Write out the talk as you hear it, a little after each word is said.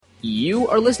You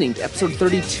are listening to episode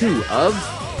 32 of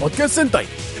Podcast Sentai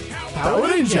Power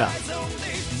Ranger.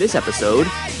 this episode,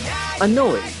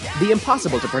 Annoy, the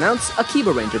impossible to pronounce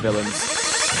Akiba Ranger villains.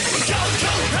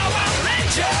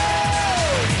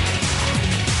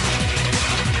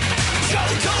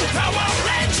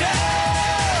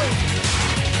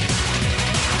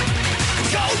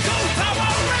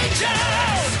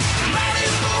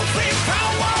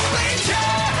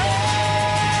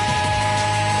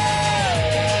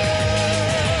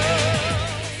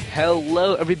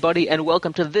 Hello, everybody, and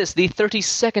welcome to this, the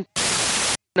 32nd.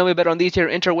 Know me better on these here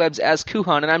interwebs as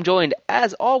Kuhan, and I'm joined,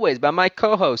 as always, by my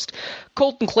co-host,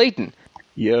 Colton Clayton.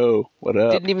 Yo, what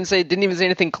up? Didn't even say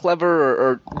anything clever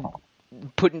or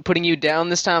putting you down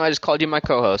this time. I just called you my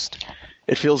co-host.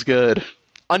 It feels good.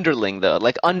 Underling though,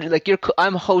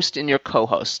 I'm host and you're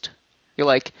co-host. You're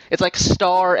like it's like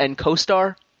star and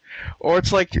co-star. Or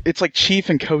it's like chief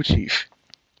and co-chief.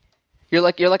 You're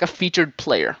like a featured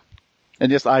player.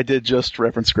 And yes, I did just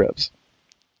reference Scrubs.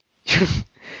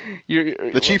 You're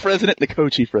The chief resident and the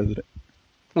co-chief resident.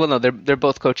 Well, no, they're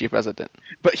both co-chief resident.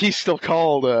 But he's still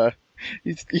called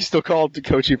he's still called the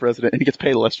co-chief resident, and he gets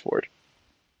paid less for it.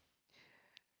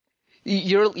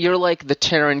 You're like the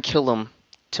Taran Killam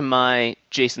to my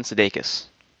Jason Sudeikis.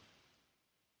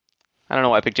 I don't know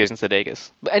why I picked Jason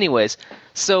Sudeikis. But anyways,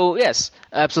 so yes,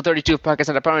 episode 32 of Podcast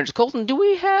Sentai Power Rangers. Colton, do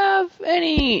we have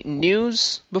any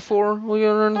news before we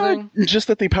go on anything? Just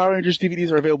that the Power Rangers DVDs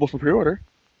are available for pre-order.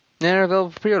 They're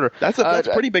available for pre-order. That's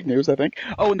pretty big news, I think.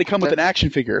 Oh, and they come with an action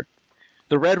figure.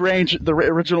 The Red Ranger, the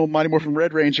original Mighty Morphin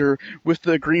Red Ranger with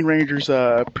the Green Ranger's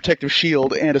protective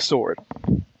shield and a sword.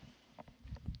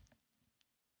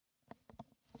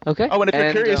 Okay. Oh, and if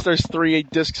you're curious, there's 3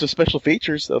 discs of special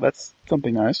features, so that's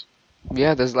something nice.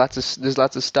 Yeah, there's lots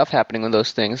of stuff happening on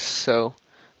those things. So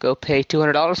go pay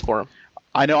 $200 for them.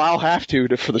 I know I'll have to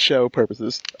for the show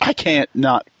purposes. I can't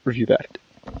not review that.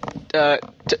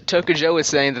 Toka Joe is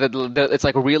saying that it's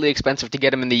like really expensive to get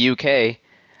them in the UK.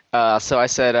 So I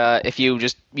said, if you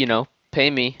just pay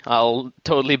me, I'll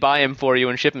totally buy him for you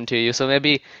and ship him to you. So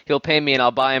maybe he'll pay me and I'll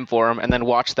buy him for him and then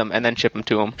watch them and then ship them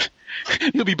to him.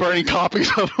 You'll be burning copies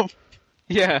of them.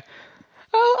 Yeah,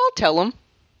 I'll tell him.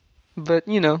 But,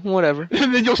 whatever.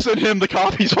 And then you'll send him the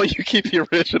copies while you keep the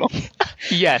original.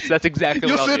 Yes, that's exactly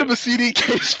what I'll do. You'll send him a CD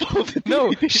case full of DVDs.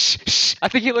 No, shh. I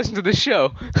think he listens to the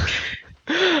show.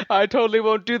 I totally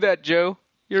won't do that, Joe.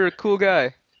 You're a cool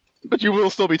guy. But you will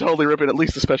still be totally ripping at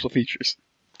least the special features.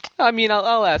 I mean,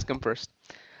 I'll ask him first.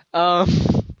 So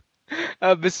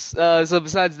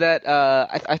besides that,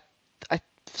 I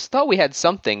thought we had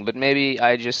something, but maybe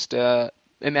I just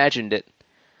imagined it.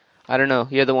 I don't know.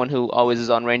 You're the one who always is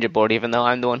on Ranger Board, even though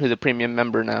I'm the one who's a premium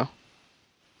member now.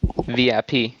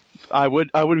 VIP. I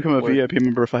would become a VIP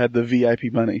member if I had the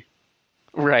VIP money.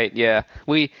 Right, yeah.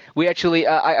 We actually,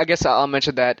 I guess I'll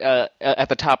mention that at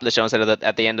the top of the show instead of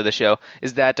at the end of the show,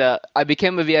 is that I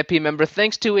became a VIP member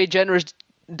thanks to a generous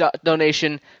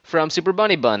donation from Super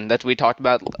Bunny Bun that we talked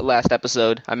about last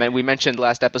episode. We mentioned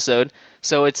last episode.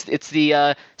 So it's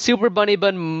the Super Bunny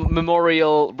Bun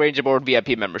Memorial Ranger Board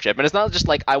VIP membership. And it's not just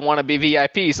like I want to be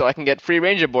VIP so I can get free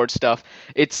Ranger Board stuff.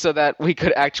 It's so that we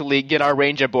could actually get our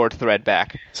Ranger Board thread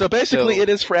back. So basically it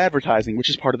is for advertising, which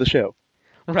is part of the show.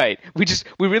 Right.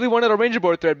 We really wanted our Ranger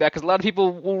Board thread back because a lot of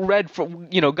people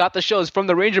got the shows from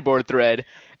the Ranger Board thread,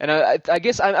 and I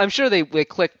guess I'm sure they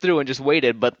clicked through and just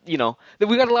waited, but we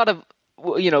got a lot of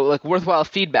worthwhile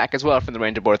feedback as well from the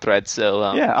Ranger Board thread.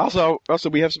 So yeah. Also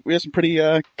we have some pretty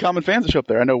common fans that show up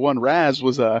there. I know one Raz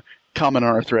was common on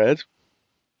our thread.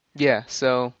 Yeah.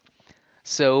 So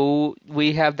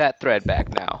we have that thread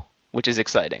back now, which is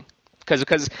exciting.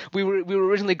 Because we were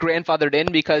originally grandfathered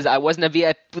in because I wasn't a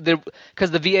VIP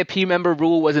because the VIP member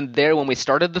rule wasn't there when we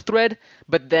started the thread,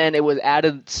 but then it was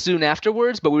added soon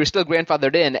afterwards. But we were still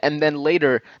grandfathered in, and then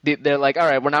later they're like, all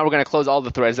right, we're going to close all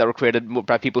the threads that were created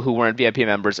by people who weren't VIP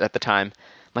members at the time.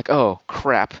 I'm like, oh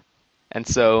crap! And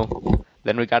so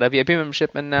then we got a VIP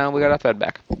membership, and now we got our thread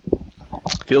back.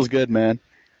 Feels good, man.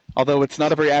 Although it's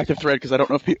not a very active thread because I don't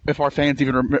know if our fans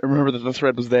even remember that the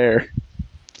thread was there.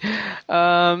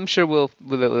 Sure, we'll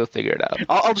figure it out.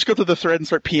 I'll just go through the thread and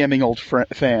start PMing old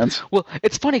fans. Well,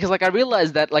 it's funny because I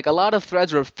realized that a lot of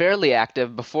threads were fairly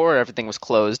active before everything was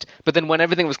closed, but then when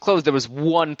everything was closed, there was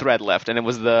one thread left, and it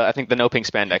was the No Pink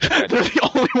Spandex thread. They're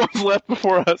the only ones left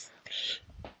before us.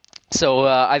 So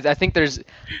I think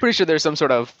pretty sure there's some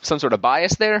sort of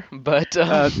bias there, but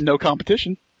no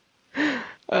competition.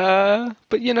 But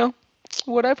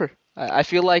whatever. I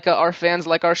feel like our fans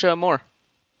like our show more.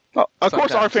 Well, of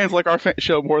course, our fans like our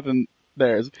show more than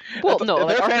theirs. Well, no,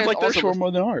 their our fans like their also show more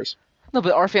than ours. No,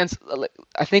 but our fans,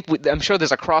 I'm sure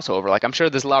there's a crossover. Like, I'm sure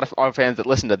there's a lot of our fans that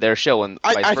listen to their show and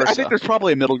vice versa. I think there's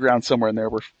probably a middle ground somewhere in there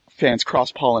where fans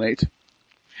cross-pollinate.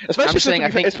 Especially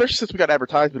since we got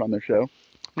advertisement on their show.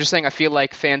 I'm just saying I feel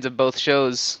like fans of both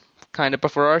shows kind of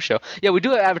prefer our show. Yeah, we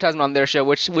do have advertisement on their show,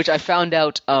 which I found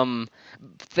out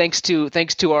thanks to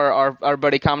our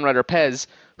buddy Kamen Rider Pez,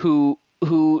 who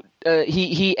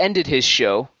he ended his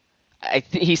show.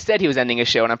 He said he was ending his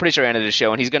show, and I'm pretty sure he ended his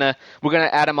show. And we're gonna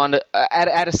add him on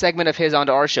add a segment of his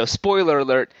onto our show. Spoiler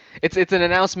alert! It's an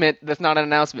announcement that's not an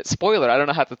announcement. Spoiler! I don't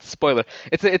know how to spoiler.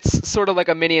 It's sort of like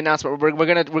a mini announcement. We're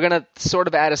gonna sort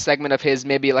of add a segment of his,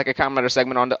 maybe like a Kamen Rider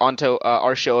segment onto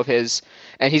our show of his,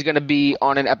 and he's gonna be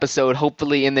on an episode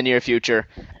hopefully in the near future,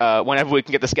 whenever we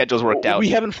can get the schedules worked out. We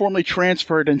haven't formally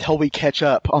transferred until we catch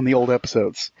up on the old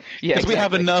episodes. Yeah, because we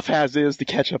have enough as is to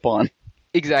catch up on.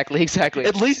 Exactly.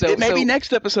 At least it may be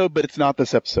next episode, but it's not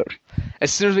this episode.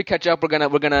 As soon as we catch up, we're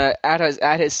gonna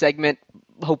add his segment.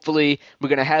 Hopefully, we're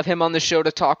gonna have him on the show to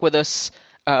talk with us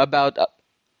about.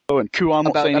 And Kuon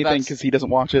won't say anything because he doesn't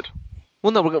watch it.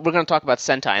 Well, no, we're gonna talk about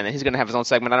Sentai, and then he's gonna have his own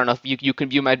segment. I don't know if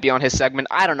you might be on his segment.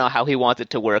 I don't know how he wants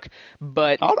it to work,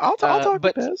 but I'll talk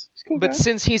with Pez. Cool but guy.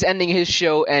 Since he's ending his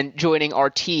show and joining our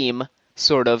team,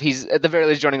 sort of, he's at the very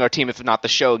least joining our team, if not the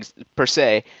show per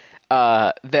se.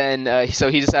 So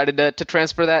he decided to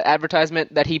transfer that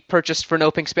advertisement that he purchased for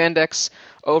No Pink Spandex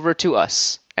over to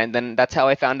us. And then that's how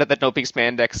I found out that No Pink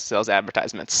Spandex sells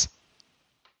advertisements.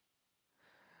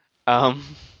 But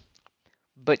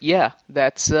yeah,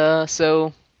 that's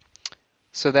so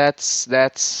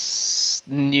that's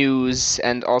news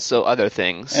and also other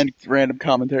things. And random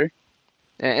commentary.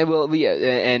 And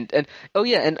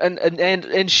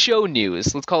show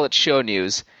news. Let's call it show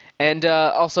news. And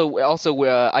also,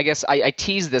 I guess I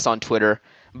teased this on Twitter,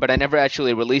 but I never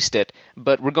actually released it.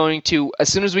 But we're going to,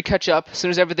 as soon as we catch up, as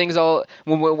soon as everything's as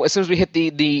soon as we hit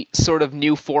the sort of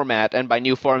new format, and by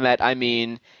new format I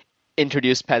mean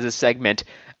introduce Pez's segment,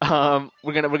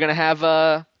 we're gonna have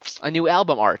a new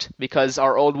album art, because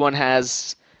our old one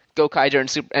has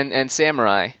Gokaiger and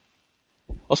Samurai.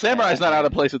 Well, Samurai's not out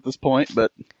of place at this point,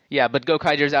 but yeah, but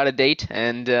Gokaiger's out of date,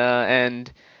 and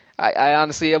I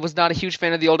honestly, I was not a huge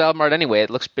fan of the old album art anyway. It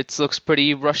looks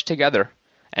pretty rushed together,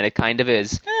 and it kind of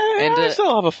is. And I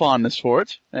still have a fondness for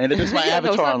it, and it is my Yeah, no,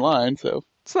 avatar online, so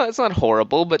it's not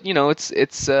horrible, but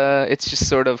it's just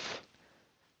sort of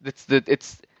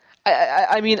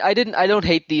I mean, I don't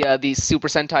hate the Super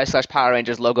Sentai / Power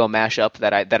Rangers logo mashup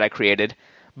that I created,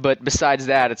 but besides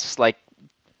that, it's just like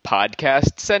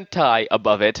Podcast Sentai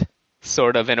above it,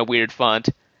 sort of in a weird font.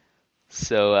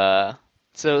 So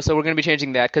we're going to be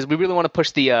changing that because we really want to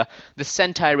push the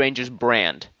Sentai Rangers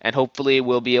brand, and hopefully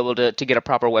we'll be able to get a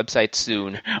proper website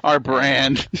soon. Our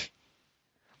brand.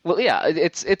 Well, yeah,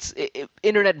 it's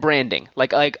internet branding.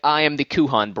 Like I am the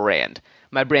Kuhan brand.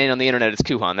 My brand on the internet is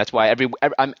Kuhan. That's why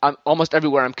I'm almost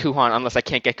everywhere I'm Kuhan, unless I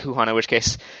can't get Kuhan, in which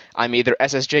case I'm either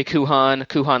SSJ Kuhan,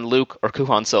 Kuhan Luke, or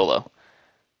Kuhan Solo.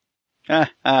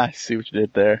 I see what you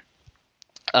did there.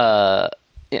 Yeah,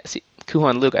 see,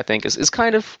 Kuhan Luke, I think, is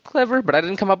kind of clever, but I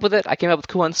didn't come up with it. I came up with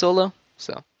Kuhan Solo,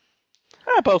 so.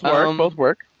 Both work. Both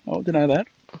work. I won't deny that.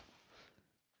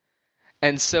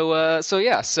 And so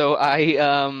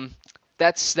I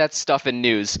that's stuff in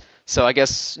news. So I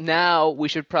guess now we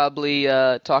should probably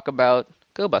talk about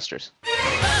Go Busters.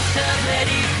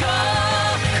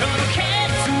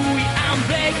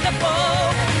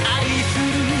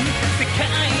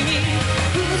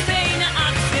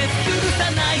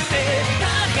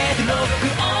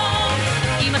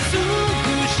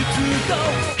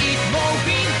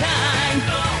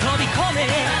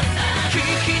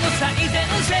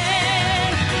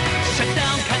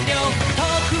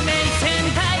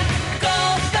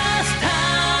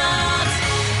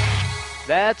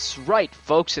 That's right,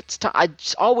 folks. It's time. I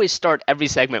always start every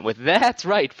segment with "That's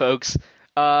right, folks."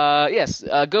 Yes,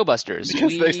 Go Busters.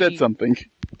 Because they said something.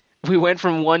 We went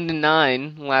from 1 to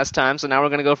 9 last time, so now we're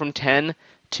going to go from 10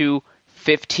 to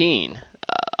 15.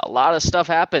 A lot of stuff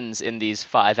happens in these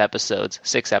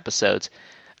 6 episodes,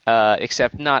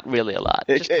 except not really a lot.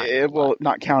 Well,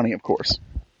 not counting, of course.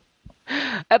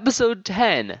 Episode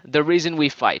 10, The Reason We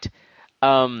Fight.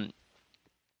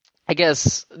 I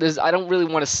guess I don't really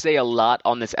want to say a lot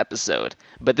on this episode,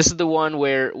 but this is the one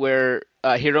where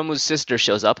Hiromu's sister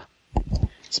shows up.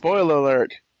 Spoiler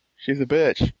alert. She's a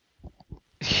bitch.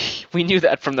 We knew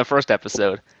that from the first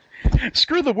episode.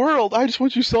 Screw the world. I just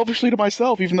want you selfishly to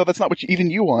myself, even though that's not what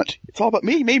even you want. It's all about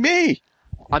me, me, me.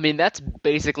 I mean, that's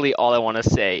basically all I want to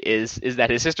say is that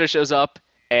his sister shows up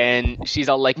and she's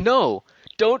all like, "No,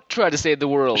 don't try to save the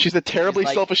world." She's a terribly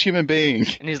selfish human being.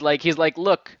 And he's like,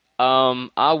 "Look,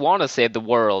 I want to save the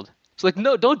world, It's like,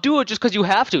 no, don't do it just because you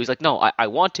have to. He's like, no, I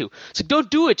want to. It's like, don't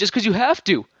do it just because you have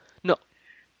to. No,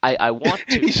 I want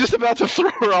to. He's just about to throw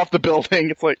her off the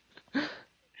building. It's like,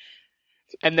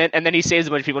 and then he saves a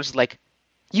bunch of people. And just like,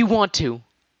 you want to?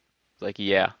 It's like,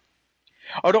 yeah.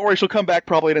 oh, don't worry, she'll come back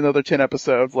probably in another 10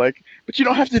 episodes. Like, but you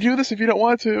don't have to do this if you don't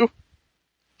want to.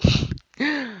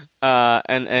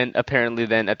 And apparently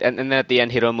then at the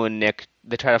end, Hiromu and Nick,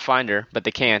 they try to find her, but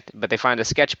they can't. But they find a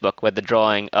sketchbook with the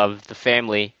drawing of the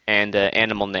family and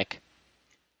Animal Nick.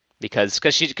 Because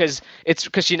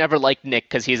she never liked Nick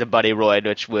because he's a buddy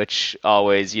roid, which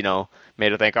always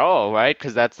made her think, oh, right,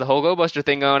 because that's the whole Go Buster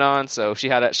thing going on. So she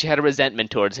had a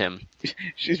resentment towards him.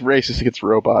 She's racist against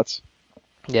robots.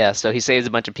 Yeah, so he saves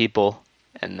a bunch of people,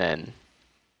 and then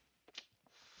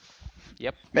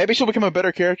yep. Maybe she'll become a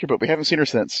better character, but we haven't seen her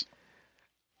since.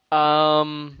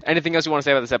 Anything else you want to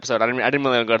say about this episode? I didn't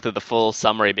really want to go through the full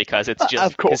summary because it's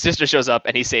just his sister shows up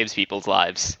and he saves people's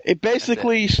lives. It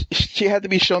basically, she had to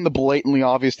be shown the blatantly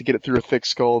obvious to get it through a thick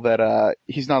skull that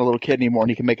he's not a little kid anymore and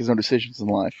he can make his own decisions in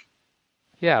life.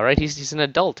 Yeah, right? He's an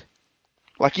adult.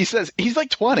 Like he says, he's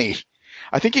like 20.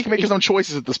 I think he can make his own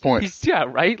choices at this point. Yeah,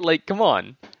 right? Like, come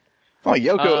on. Oh,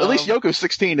 Yoko. At least Yoko's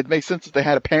 16. It makes sense that they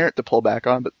had a parent to pull back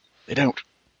on, but they don't.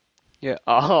 Yeah.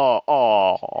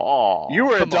 You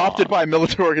were adopted by a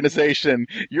military organization.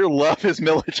 Your love is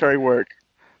military work.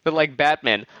 But like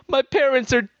Batman, my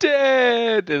parents are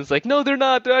dead. And it's like, no, they're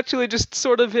not. They're actually just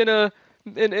sort of in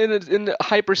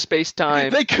hyperspace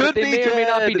time. They could be dead. They may or may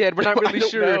not be dead. We're not really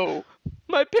sure. Know.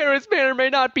 My parents may or may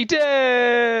not be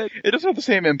dead. It doesn't have the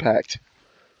same impact.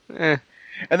 And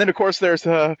then, of course, there's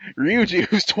Ryuji,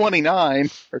 who's 29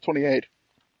 or 28.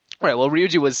 Right. Well,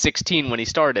 Ryuji was 16 when he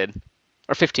started.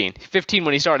 Or 15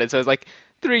 when he started, so it's like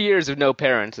 3 years of no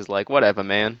parents is like, whatever,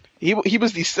 man. He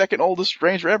was the second oldest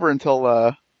Ranger ever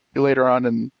until later on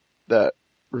in the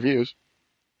reviews.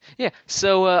 Yeah,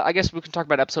 so I guess we can talk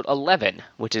about episode 11,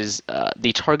 which is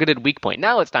the targeted weak point.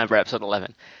 Now it's time for episode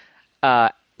 11.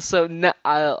 So now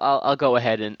I'll go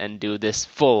ahead and do this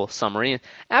full summary.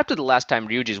 After the last time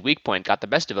Ryuji's weak point got the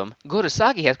best of him,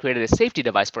 Gorosaki has created a safety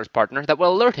device for his partner that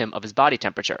will alert him of his body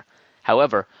temperature.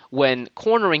 However, when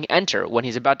cornering Enter when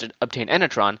he's about to obtain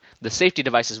Enetron, the safety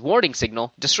device's warning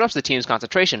signal disrupts the team's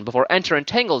concentration before Enter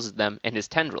entangles them in his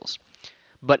tendrils.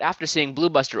 But after seeing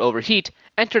Blue Buster overheat,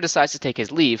 Enter decides to take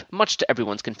his leave, much to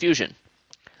everyone's confusion.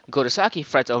 Gorosaki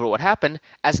frets over what happened,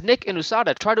 as Nick and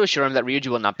Usada try to assure him that Ryuji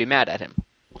will not be mad at him.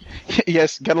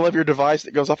 Yes, gotta love your device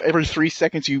that goes off every 3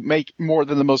 seconds you make more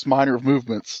than the most minor of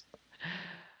movements.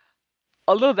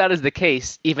 Although that is the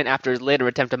case, even after his later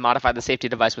attempt to modify the safety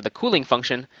device with a cooling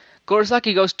function,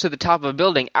 Gorosaki goes to the top of a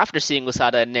building after seeing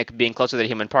Usada and Nick being closer to their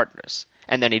human partners.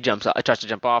 And then he tries to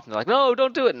jump off, and they're like, no,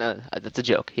 don't do it. No, that's a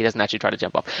joke. He doesn't actually try to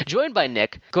jump off. Joined by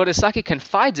Nick, Gorosaki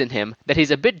confides in him that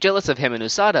he's a bit jealous of him and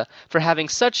Usada for having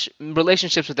such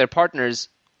relationships with their partners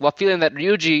while feeling that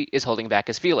Ryuji is holding back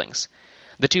his feelings.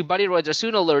 The two buddy droids are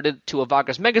soon alerted to a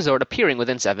Vagras Megazord appearing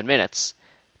within 7 minutes.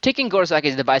 Taking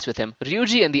Gorosaki's device with him,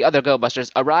 Ryuji and the other Go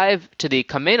Busters arrive to the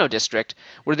Kameno district,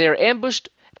 where they are ambushed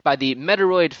by the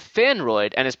Metoroid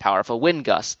Fanroid and his powerful wind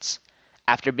gusts.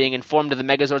 After being informed of the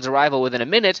Megazord's arrival within a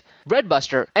minute, Red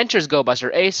Buster enters Go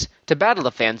Buster Ace to battle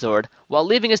the Fanzord, while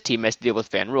leaving his teammates to deal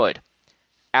with Fanroid.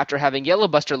 After having Yellow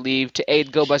Buster leave to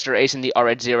aid Go Buster Ace in the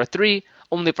RH-03,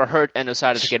 only for Hurt and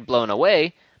Usada to get blown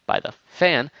away by the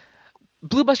fan,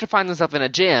 Blue Buster finds himself in a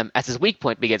jam as his weak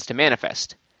point begins to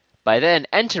manifest. By then,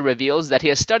 Enter reveals that he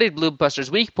has studied Blue Buster's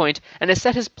weak point and has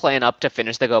set his plan up to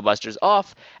finish the Go Busters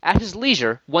off at his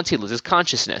leisure once he loses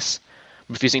consciousness.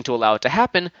 Refusing to allow it to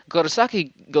happen,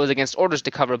 Gorosaki goes against orders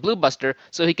to cover Blue Buster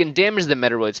so he can damage the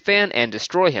Metoroid's fan and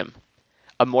destroy him.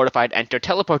 A mortified Enter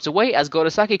teleports away as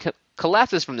Gorosaki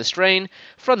collapses from the strain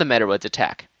from the Metoroid's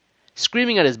attack.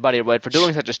 Screaming at his buddy Roid for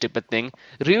doing such a stupid thing,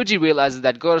 Ryuji realizes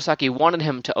that Gorosaki wanted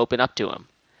him to open up to him.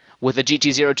 With the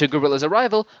GT-02 Gorilla's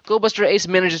arrival, Go Buster Ace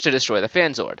manages to destroy the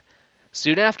Fanzord.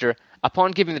 Soon after,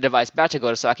 upon giving the device back to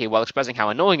Gorosaki while expressing how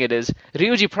annoying it is,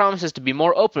 Ryuji promises to be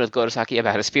more open with Gorosaki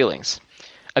about his feelings.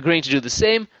 Agreeing to do the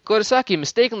same, Gorosaki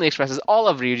mistakenly expresses all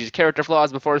of Ryuji's character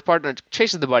flaws before his partner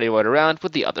chases the buddy Roid around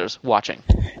with the others watching.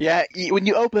 Yeah, when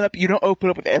you open up, you don't open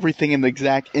up with everything in the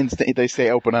exact instant they say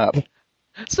open up.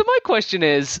 So my question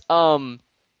is, wouldn't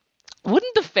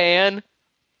the fan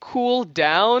cool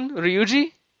down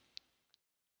Ryuji?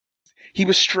 He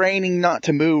was straining not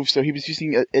to move, so he was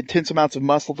using intense amounts of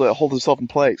muscle to hold himself in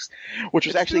place, which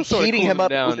was actually heating him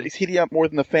up. It's heating up more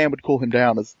than the fan would cool him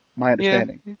down, is my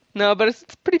understanding. Yeah. No, but it's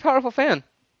a pretty powerful fan.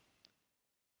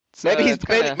 Maybe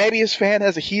his fan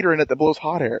has a heater in it that blows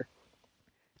hot air.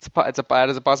 That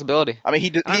is a possibility. I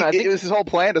mean, it was his whole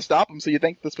plan to stop him, so you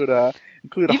think this would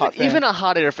include a hot fan. Even a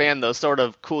hot air fan, though, sort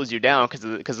of cools you down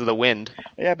because of the wind.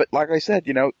 Yeah, but like I said,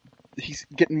 he's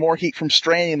getting more heat from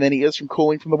straining than he is from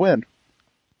cooling from the wind.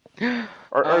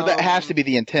 Or that has to be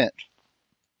the intent.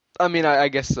 I mean, I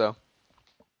guess so.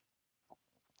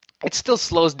 It still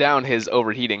slows down his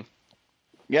overheating.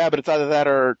 Yeah, but it's either that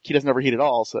or he doesn't overheat at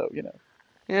all, so,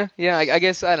 Yeah, I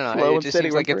guess, I don't know. It just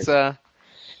seems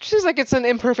like it's an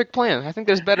imperfect plan. I think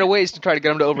there's better ways to try to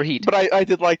get him to overheat. But I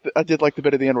did like the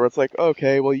bit at the end where it's like,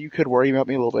 okay, well, you could worry about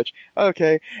me a little bit.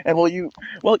 Okay, and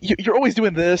you're always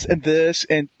doing this, and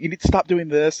you need to stop doing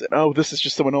this, and oh, this is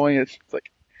just so annoying. It's like,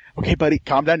 okay, buddy,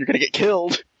 calm down, you're gonna get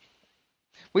killed.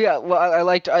 Well, yeah, I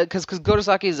liked because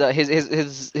Gorosaki's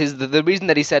the reason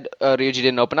that he said Ryuji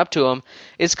didn't open up to him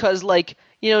is because Nick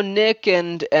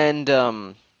and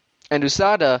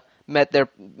Usada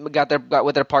got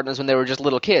with their partners when they were just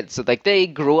little kids, so they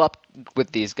grew up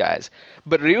with these guys.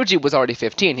 But Ryuji was already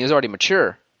 15; he was already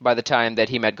mature by the time that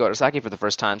he met Gorosaki for the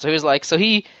first time. So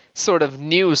he sort of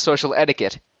knew social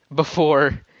etiquette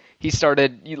before he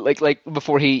started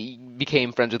before he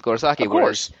became friends with Gorosaki. Of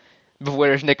course.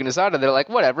 Whereas Nick and Usada, they're like,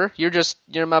 whatever,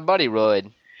 you're my buddy,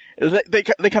 Royd. They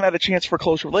kind of had a chance for a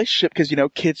close relationship because,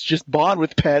 kids just bond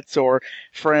with pets or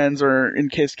friends or, in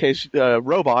case,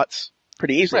 robots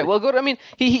pretty easily. Right, well,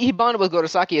 he bonded with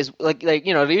Gorosaki as,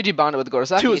 Ryuji bonded with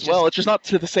Gorosaki. Too as well, it's just not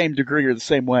to the same degree or the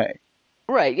same way.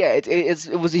 Right, yeah,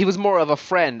 he was more of a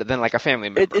friend than like a family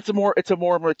member. It's a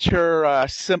more mature,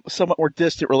 somewhat more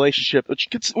distant relationship, which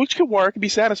could work and be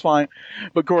satisfying,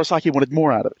 but Gorosaki wanted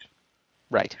more out of it.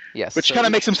 Right. Yes. Which kind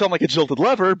of makes him sound like a jilted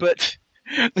lover, but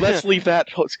let's leave that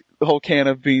whole can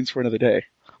of beans for another day.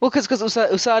 Well, because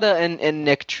Usada and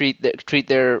Nick treat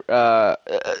their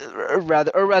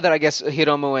rather I guess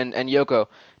Hiromu and Yoko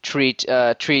treat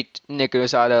Nick and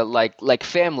Usada like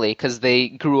family because they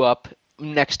grew up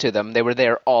next to them. They were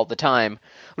there all the time.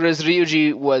 Whereas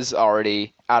Ryuji was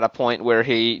already at a point where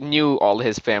he knew all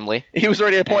his family. He was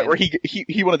already at a point where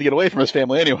he wanted to get away from his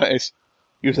family anyways.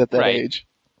 He was at that age.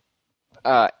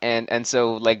 And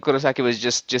so Gorosaki was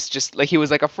just like he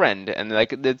was like a friend, and they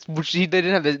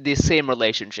didn't have the same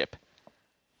relationship.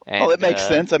 And, it makes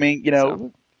sense. I mean,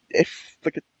 if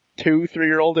a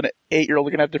 2-3-year-old and an 8-year-old are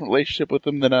gonna have a different relationship with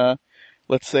them than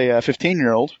let's say a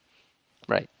 15-year-old.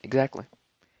 Right. Exactly.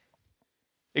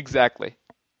 I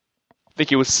think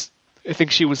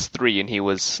she was 3 and he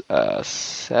was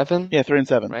 7. Yeah, 3 and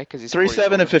 7. Right, because he's 3,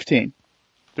 7, and 15.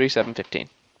 3, 7, 15.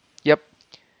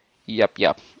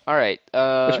 Yep. All right.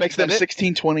 Which makes them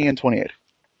 16, 20, and 28.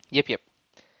 Yep.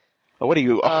 Oh, what are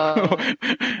you?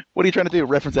 What are you trying to do?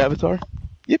 Reference Avatar?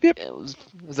 Yep. I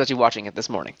was actually watching it this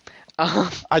morning.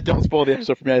 I don't spoil the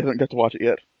episode for me. I haven't got to watch it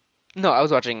yet. No, I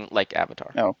was watching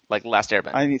Avatar. Oh, Last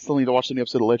Airbender. I still need to watch the new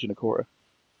episode of Legend of Korra.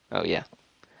 Oh yeah.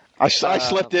 I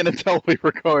slept in until we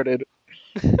recorded.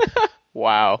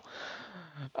 Wow.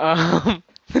 The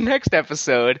next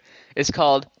episode is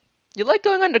called "You Like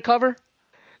Going Undercover?"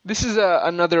 This is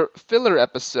another filler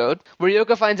episode where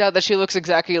Yoko finds out that she looks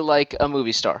exactly like a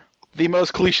movie star. The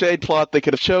most cliched plot they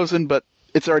could have chosen, but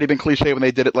it's already been cliched when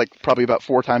they did it probably about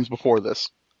 4 times before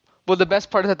this. Well, the best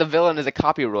part is that the villain is a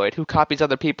copyroid who copies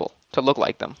other people to look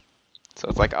like them. So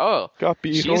it's like,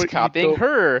 she's copying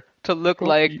her to look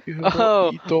like, it's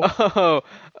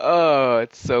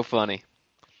so funny.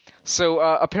 So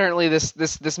apparently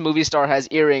this movie star has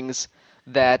earrings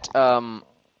that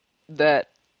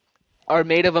are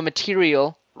made of a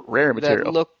material. Rare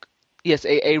material.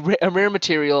 A rare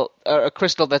material, a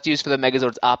crystal that's used for the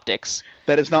Megazord's optics.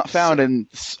 That is not found in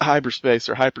hyperspace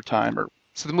or hypertime.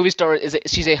 So the movie star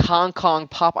she's a Hong Kong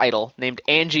pop idol named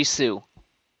Angie Sue.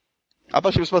 I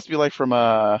thought she was supposed to be from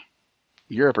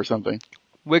Europe or something.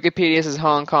 Wikipedia says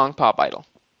Hong Kong pop idol.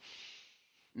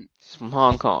 She's from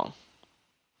Hong Kong.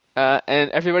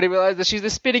 And everybody realizes that she's the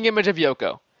spitting image of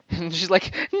Yoko. And she's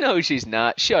like, no, she's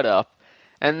not. Shut up.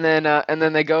 And then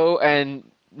they go and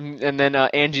then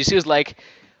Angie Sue's like,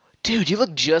 dude, you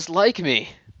look just like me.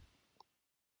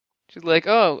 She's like,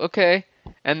 oh, okay.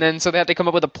 And then so they have to come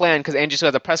up with a plan because Angie Sue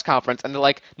has a press conference, and they're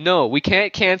like, no, we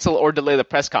can't cancel or delay the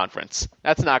press conference.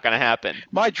 That's not going to happen.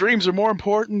 My dreams are more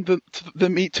important to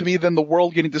me than the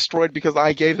world getting destroyed because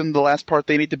I gave them the last part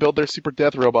they need to build their super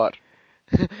death robot.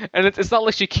 And it's not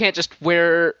like she can't just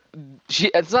wear.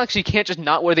 It's not like she can't just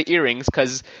not wear the earrings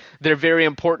because they're very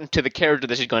important to the character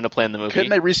that she's going to play in the movie. Couldn't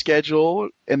they reschedule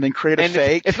and then create a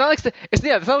fake? It's not like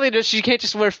she can't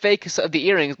just wear fakes of the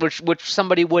earrings, which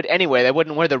somebody would anyway. They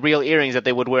wouldn't wear the real earrings that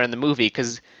they would wear in the movie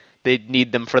because they'd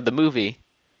need them for the movie.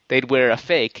 they'd wear a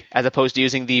fake as opposed to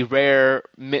using the rare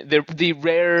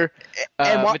material,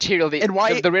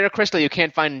 the rare crystal you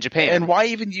can't find in Japan. And why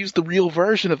even use the real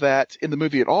version of that in the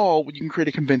movie at all when you can create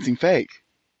a convincing fake?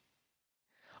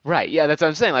 Right, yeah, that's what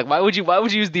I'm saying. Like, why would you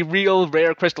use the real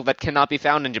rare crystal that cannot be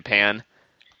found in Japan,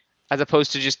 as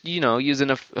opposed to just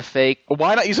using a fake?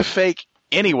 Why not use a fake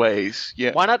anyways?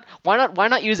 Yeah. Why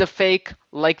not use a fake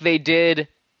like they did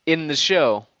in the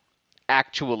show?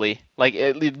 Actually, like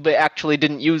they actually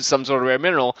didn't use some sort of rare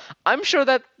mineral. I'm sure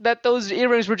that those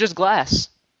earrings were just glass.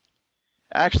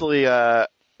 Actually,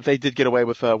 they did get away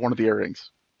with one of the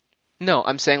earrings. No,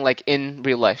 I'm saying like in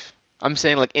real life. I'm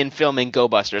saying, like, in filming Go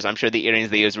Busters, I'm sure the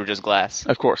earrings they used were just glass.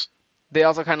 Of course. They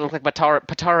also kind of look like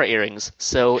Patara earrings.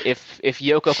 So if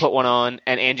Yoko put one on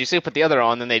and Angie Sue put the other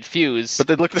on, then they'd fuse. But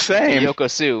they'd look the same. Yoko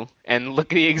Sue and look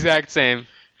the exact same.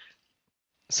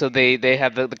 So they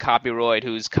have the copyroid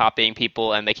who's copying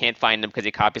people, and they can't find him because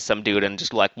he copies some dude and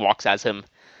just, like, walks as him.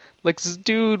 Like, this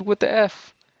dude, what the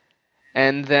F?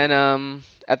 And then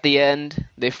at the end,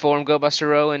 they form Go Buster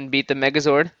Row and beat the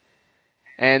Megazord.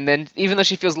 And then, even though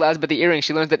she feels lousy about the earrings,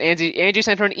 she learns that Angie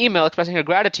sent her an email expressing her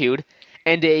gratitude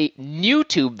and a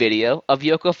YouTube video of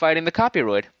Yoko fighting the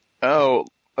copyroid. Oh,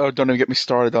 don't even get me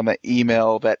started on that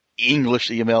email, that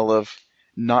English email of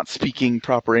not speaking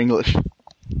proper English.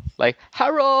 Like,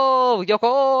 hello,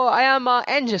 Yoko, I am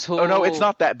Angie. Oh no, it's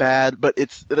not that bad, but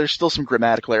there's still some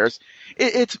grammatical errors.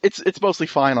 It's mostly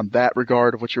fine on that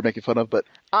regard of what you're making fun of, but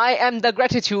I am the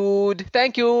gratitude.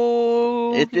 Thank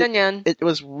you. It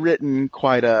was written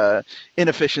quite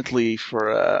inefficiently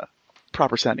for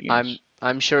proper sounding English.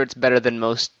 I'm sure it's better than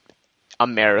most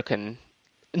American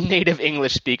native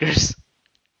English speakers.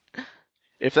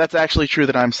 If that's actually true,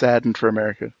 then I'm saddened for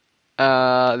America.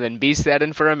 Then be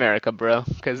saddened for America, bro.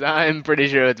 Because I'm pretty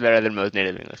sure it's better than most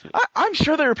native English speakers. I'm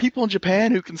sure there are people in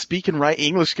Japan who can speak and write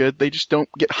English good. They just don't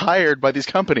get hired by these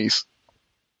companies.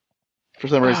 For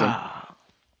some reason.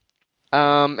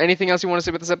 Anything else you want to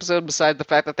say about this episode besides the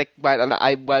fact that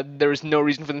there is no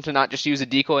reason for them to not just use a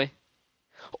decoy?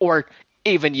 Or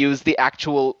even use the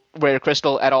actual rare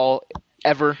crystal at all,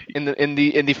 ever in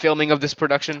the filming of this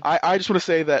production? I just want to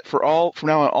say that from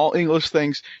now on, all English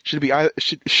things should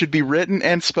be written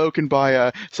and spoken by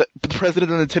the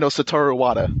president of Nintendo, Satoru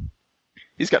Iwata.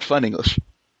 He's got fun English.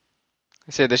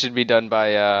 I say this should be done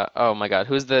by oh my god,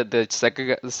 who's the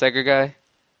Sega guy?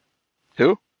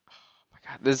 Who? Oh my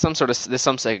god, there's some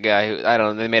Sega guy who, I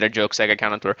don't know, they made a joke Sega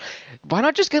counted for. Why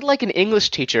not just get like an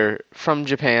English teacher from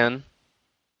Japan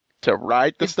to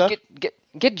write the stuff?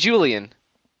 Get Julian.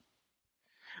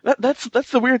 That's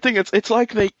the weird thing. It's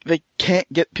like they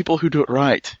can't get people who do it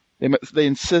right. They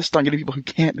insist on getting people who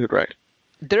can't do it right.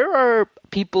 There are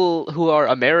people who are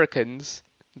Americans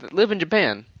that live in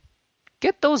Japan.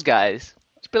 Get those guys.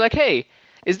 Just be like, hey,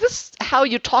 is this how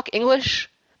you talk English?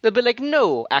 They'll be like,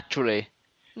 no, actually.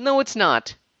 No, it's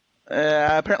not.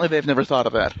 Apparently they've never thought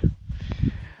of that.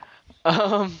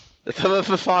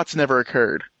 The thought's never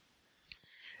occurred.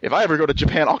 If I ever go to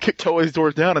Japan, I'll kick Toei's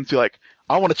doors down and be like,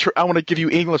 I want to give you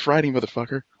English writing,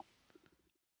 motherfucker.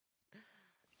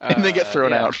 And they get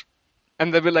thrown out.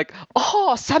 And they'll be like,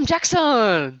 oh, Sam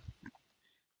Jackson!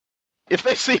 If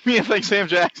they see me and think Sam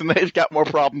Jackson, they've got more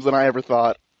problems than I ever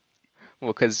thought.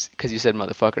 Well, because you said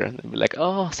motherfucker. And they'll be like,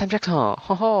 oh, Sam Jackson, ho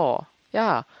ho,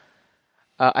 yeah.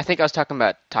 I think I was talking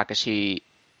about Takashi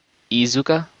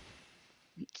Iizuka.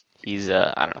 He's,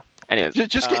 I don't know. Anyways.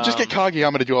 Just get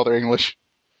Kageyama to do all their English.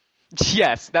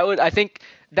 Yes, I think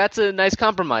that's a nice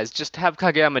compromise. Just have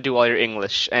Kageyama do all your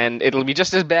English, and it'll be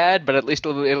just as bad, but at least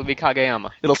it'll be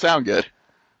Kageyama. It'll sound good.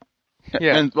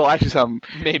 Yeah. And well, actually sound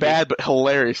bad, but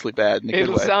hilariously bad.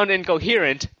 It'll sound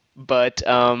incoherent, but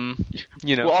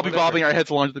We'll all be bobbing our heads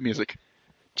along to the music.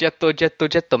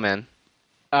 Jetto, man.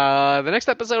 The next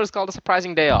episode is called A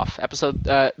Surprising Day Off.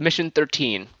 Mission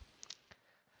 13.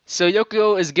 So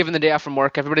Yoko is given the day off from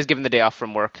work. Everybody's given the day off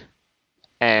from work,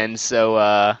 and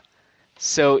so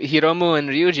Hiromu and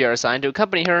Ryuji are assigned to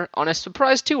accompany her on a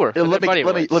surprise tour. Let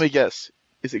me guess.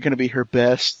 Is it going to be her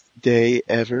best day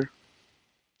ever?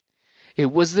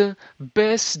 It was the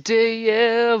best day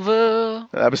ever.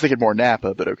 I was thinking more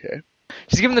Nappa, but okay.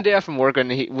 She's given the day off from work, and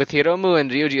with Hiromu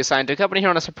and Ryuji assigned to accompany her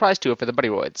on a surprise tour for the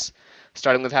Buddywoods,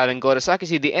 starting with having Gorosaki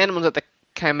see the animals at the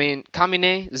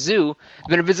Kamine Zoo,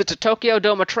 then a visit to Tokyo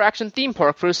Dome Attraction theme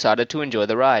park for Usada to enjoy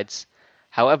the rides.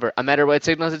 However, a Meteoroid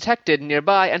signal is detected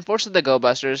nearby and forces the Go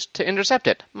Busters to intercept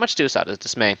it, much to Usada's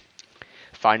dismay.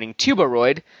 Finding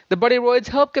Tuberoid, the Buddywoods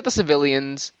help get the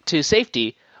civilians to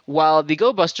safety, while the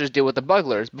Go Busters deal with the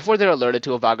Bugglers before they're alerted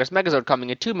to a Vagrus Megazord coming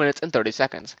in 2 minutes and 30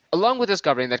 seconds, along with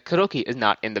discovering that Kuroki is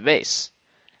not in the base.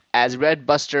 As Red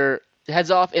Buster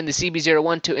heads off in the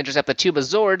CB-01 to intercept the Tuba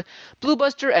Zord, Blue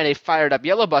Buster and a fired-up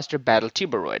Yellow Buster battle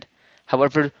Tuberoid.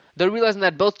 However, though realizing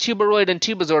that both Tuberoid and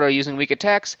Tuba Zord are using weak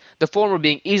attacks, the former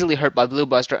being easily hurt by Blue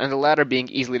Buster and the latter being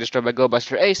easily destroyed by Go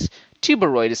Buster Ace,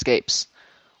 Tuberoid escapes.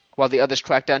 While the others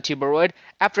track down Tuberoid,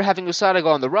 after having Usada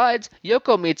go on the rides,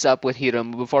 Yoko meets up with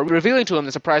Hiromu before revealing to him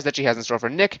the surprise that she has in store for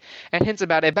Nick, and hints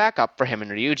about a backup for him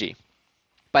and Ryuji.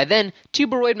 By then,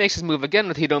 Tuberoid makes his move again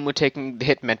with Hiromu taking the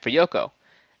hit meant for Yoko.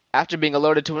 After being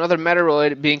alerted to another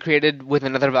Metaroid being created with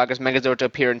another Vagus Megazord to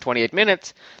appear in 28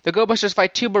 minutes, the Go Busters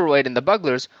fight Tuberoid and the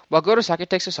Bugglers, while Gorosaki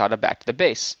takes Usada back to the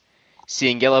base.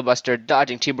 Seeing Yellow Buster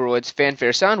dodging Tuberoid's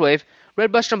fanfare Soundwave,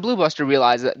 Red Buster and Blue Buster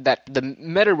realize that the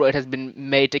Metaroid has been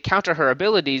made to counter her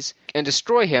abilities and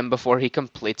destroy him before he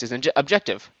completes his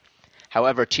objective.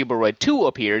 However, Tuberoid 2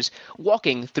 appears,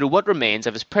 walking through what remains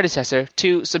of his predecessor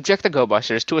to subject the Go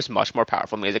Busters to his much more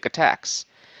powerful music attacks.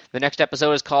 The next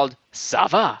episode is called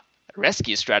Sava,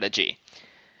 Rescue Strategy.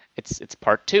 It's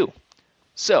part 2.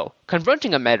 So,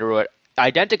 confronting a Metaroid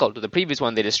identical to the previous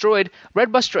one they destroyed,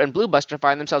 Red Buster and Blue Buster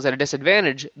find themselves at a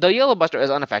disadvantage, though Yellow Buster is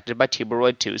unaffected by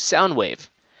Tuberoid 2's Soundwave.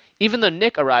 Even though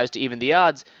Nick arrives to even the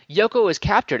odds, Yoko is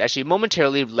captured as she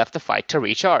momentarily left the fight to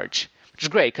recharge. Which is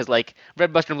great, because,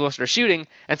 Red Buster and Blue Buster are shooting,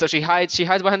 and so she hides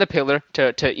behind the pillar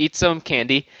to eat some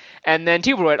candy, and then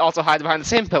Tuberoid also hides behind the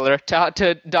same pillar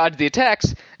to dodge the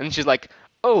attacks, and she's like,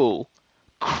 oh,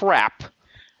 crap.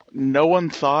 No one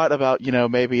thought about,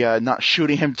 maybe not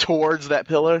shooting him towards that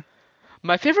pillar?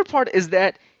 My favorite part is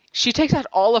that she takes out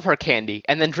all of her candy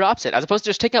and then drops it, as opposed to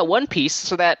just taking out one piece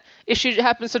so that if she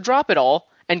happens to drop it all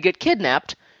and get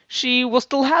kidnapped, she will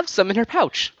still have some in her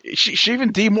pouch. She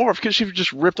even demorphed because she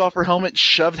just ripped off her helmet,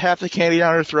 shoved half the candy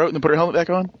down her throat, and then put her helmet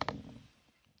back on?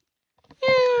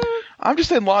 Yeah. I'm just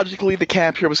saying logically the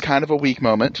cap here was kind of a weak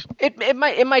moment. It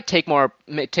might take more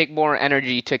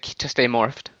energy to stay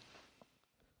morphed.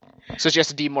 So she has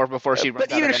to demorph before she runs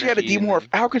out of energy. But even if she had to demorph,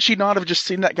 how could she not have just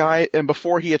seen that guy and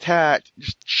before he attacked,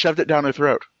 just shoved it down her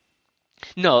throat?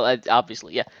 No,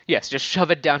 obviously, yeah. Yes, just shove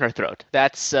it down her throat.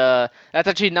 That's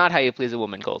actually not how you please a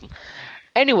woman, Golden.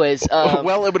 Anyways,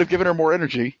 well, it would have given her more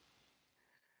energy.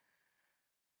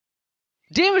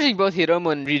 Damaging both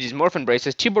Hiromu and Ryuji's morphin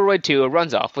braces, Tuberoid 2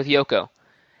 runs off with Yoko.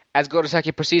 As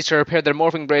Gorosaki proceeds to repair their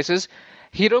morphing braces,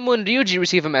 Hiromu and Ryuji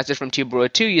receive a message from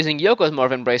Tuberoid 2 using Yoko's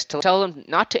morphin brace to tell them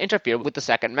not to interfere with the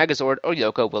second Megazord or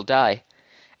Yoko will die.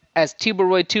 As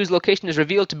Tuberoid 2's location is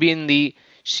revealed to be in the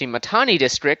Shimatani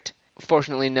district,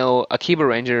 fortunately no Akiba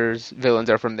Rangers villains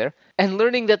are from there, and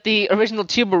learning that the original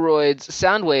Tuberoid's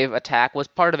Soundwave attack was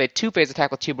part of a two-phase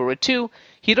attack with Tuberoid 2,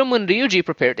 Hiromu and Ryuji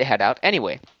prepare to head out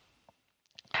anyway.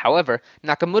 However,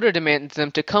 Nakamura demands them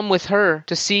to come with her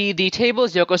to see the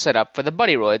tables Yoko set up for the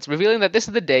Buddyroids, revealing that this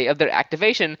is the day of their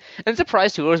activation, and the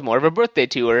surprise tour is more of a birthday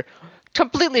tour,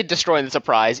 completely destroying the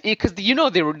surprise, because they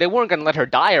weren't going to let her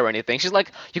die or anything. She's like,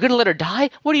 you're going to let her die?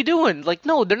 What are you doing? Like,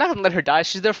 no, they're not going to let her die.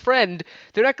 She's their friend.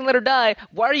 They're not going to let her die.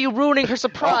 Why are you ruining her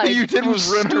surprise? All you did was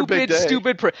ruin her big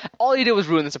day. All you did was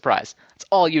ruin the surprise. That's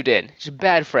all you did. She's a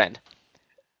bad friend.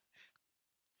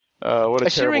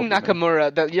 Assuring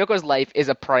Nakamura that Yoko's life is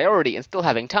a priority and still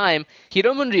having time,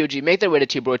 Hiromu and Ryuji make their way to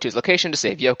Tuberoid 2's location to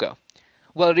save Yoko.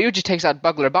 While Ryuji takes out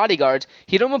Bugler bodyguards,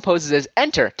 Hiromu poses as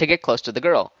Enter to get close to the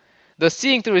girl. Though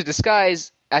seeing through his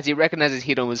disguise, as he recognizes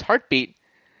Hiromu's heartbeat,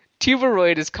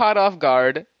 Tuberoid is caught off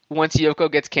guard once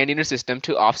Yoko gets candy in her system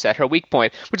to offset her weak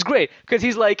point. Which is great, because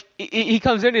he's like, he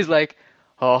comes in and he's like,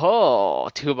 oh,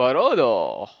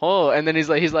 Tuberoido. Oh, and then he's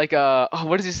like,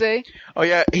 what does he say? Oh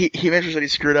yeah, he mentions that he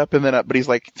screwed up, and then but he's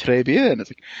like, très bien.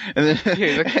 It's like, and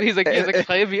then he's like,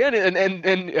 très bien, and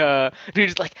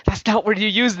Ryuji's like, that's not where you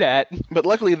use that. But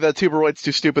luckily, the Tuberoid's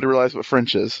too stupid to realize what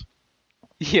French is.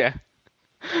 Yeah.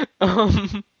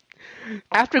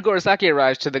 After Gorosaki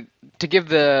arrives to give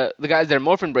the guys their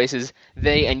morphin braces,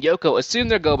 they and Yoko assume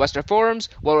their Go Buster forms,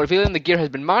 while revealing the gear has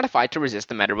been modified to resist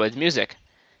the Metaroid's music.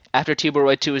 After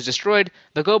Tuberoid 2 is destroyed,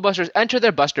 the Go Busters enter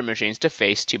their Buster machines to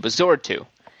face Tubazord 2.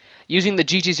 Using the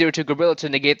GT-02 Gorilla to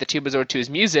negate the Tubazord 2's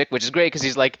music, which is great because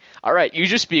he's like, alright,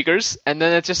 use your speakers, and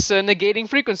then it's just negating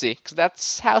frequency, because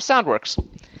that's how sound works.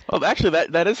 Oh, actually,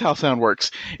 that is how sound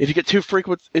works. If you get two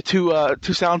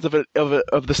sounds of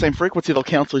the same frequency, they'll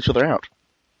cancel each other out.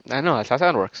 I know, that's how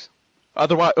sound works.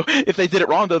 Otherwise, if they did it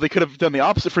wrong, though, they could have done the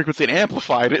opposite frequency and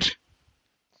amplified it.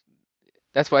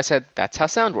 That's why I said that's how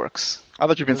sound works. I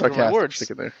thought you were being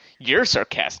sarcastic. There. You're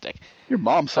sarcastic. Your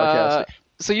mom's sarcastic.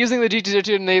 So using the GT-02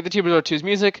 to negate the Tubazord 2's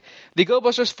music, the Go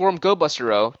Busters form Go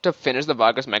Buster-O to finish the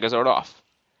Vagus Megazord off.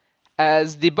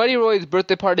 As the Buddyroid's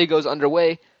birthday party goes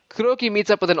underway, Kuroki meets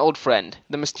up with an old friend,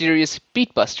 the mysterious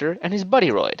Beat Buster and his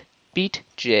Buddyroid, Beat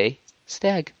J.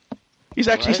 Stag. He's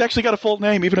actually got a full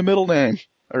name, even a middle name.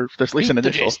 Or there's at least an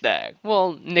initial. Stag.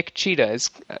 Well, Nick Cheetah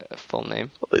is a full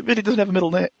name. But he doesn't have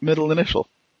a middle initial.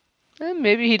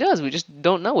 Maybe he does. We just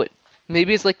don't know it.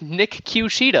 Maybe it's like Nick Q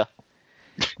Cheetah.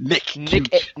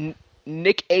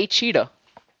 Nick A Cheetah.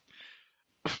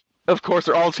 Of course,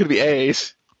 they're all going to be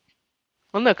A's.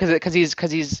 Well, no, because he's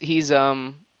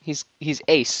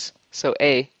Ace. So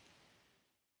A.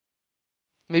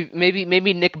 Maybe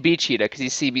Nick B Cheetah because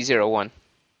he's CB01.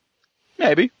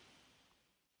 Maybe.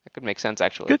 That could make sense,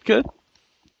 actually. Good.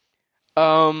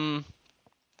 So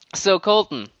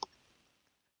Colton.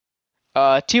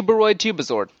 Tuberoid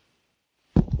Tubazord.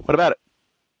 What about it?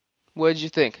 What did you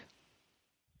think?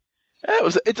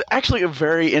 It's actually a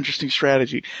very interesting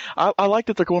strategy. I like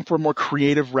that they're going for a more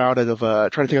creative route of trying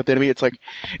to take out the enemy. It's like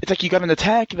you got an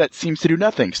attack that seems to do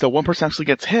nothing. So one person actually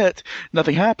gets hit,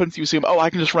 nothing happens. You assume, I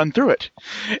can just run through it,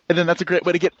 and then that's a great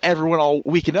way to get everyone all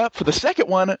weakened up. For the second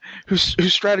one, whose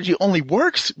strategy only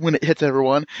works when it hits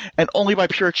everyone, and only by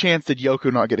pure chance did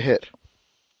Yoko not get hit.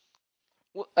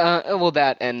 Well,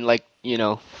 that and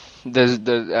the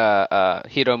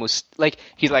Hiromu,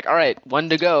 he's like, all right, one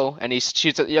to go, and he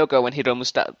shoots at Yoko when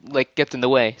Hiromu gets in the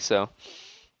way. So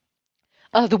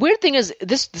the weird thing is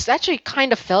this actually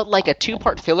kind of felt like a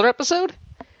 2-part filler episode,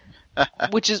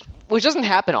 which doesn't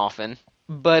happen often.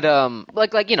 But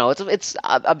it's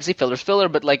obviously filler,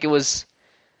 but it was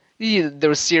there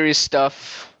was serious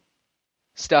stuff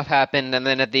happened, and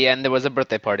then at the end there was a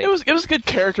birthday party. It was a good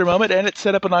character moment, and it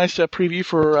set up a nice preview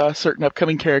for certain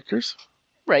upcoming characters.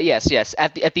 Right. Yes.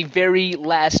 At the very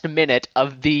last minute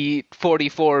of the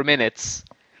 44 minutes,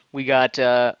 we got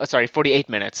 48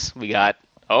 minutes. We got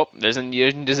there's a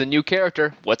new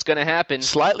character. What's gonna happen?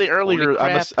 Slightly earlier,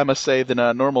 I must say, than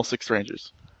normal Sixth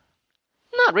Rangers.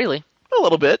 Not really. A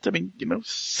little bit. I mean,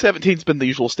 17's been the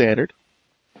usual standard.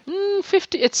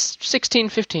 50. It's 16,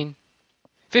 15.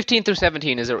 15 through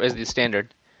 17 is the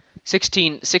standard.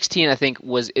 16 I think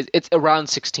it's around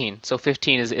 16. So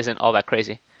 15 isn't all that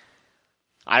crazy.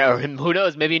 I don't know. Who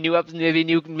knows? Maybe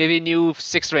new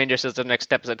Sixth Ranger system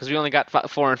next episode because we only got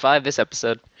 4 and 5 this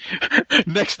episode.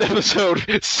 Next episode,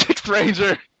 Sixth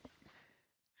Ranger.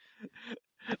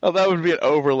 Oh, that would be an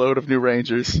overload of new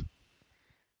Rangers.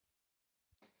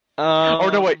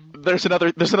 Or no, wait. There's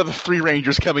another 3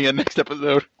 Rangers coming in next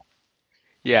episode.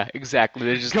 Yeah, exactly.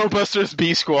 They're just Go Busters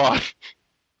B Squad.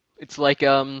 It's like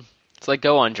Go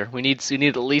Under. We need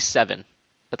at least 7,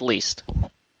 at least.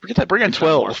 Forget that. Bring in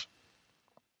 12.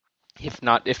 If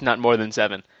not more than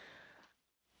 7.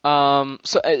 So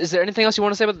is there anything else you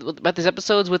want to say about these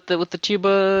episodes with the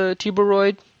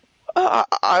Tuberoid?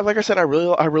 Like I said, I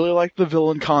really liked the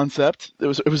villain concept. It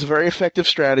was a very effective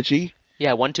strategy.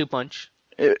 Yeah, 1-2 punch.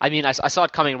 I saw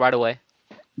it coming right away.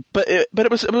 But it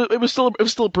was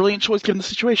still a brilliant choice given the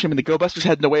situation. I mean, the Go Busters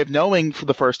had no way of knowing for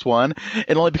the first one,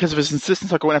 and only because of his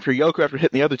insistence on going after Yoko after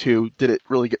hitting the other two did it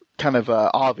really get kind of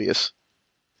obvious,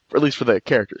 or at least for the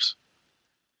characters.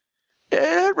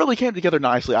 It really came together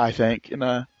nicely, I think, and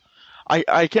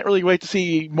I can't really wait to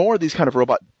see more of these kind of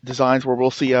robot designs where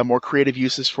we'll see more creative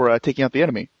uses for taking out the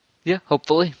enemy. Yeah,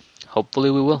 hopefully we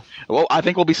will. Well, I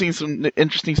think we'll be seeing some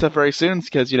interesting stuff very soon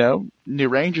because new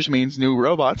Rangers means new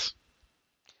robots.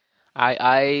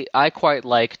 I quite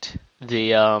liked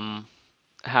the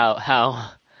how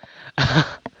how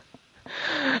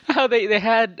they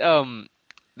had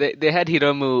they had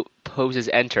Hiromu pose as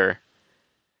enter,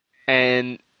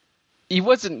 and he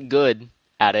wasn't good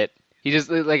at it. He just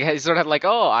he sort of had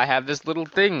I have this little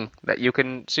thing that you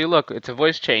can see. Look, it's a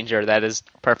voice changer that is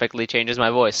perfectly changes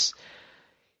my voice.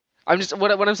 I'm just what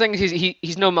I'm saying is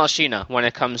he's no Malshina when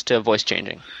it comes to voice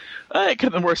changing. It could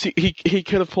have been worse. He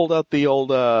could have pulled out the old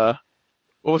what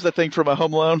was that thing from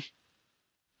Home Alone?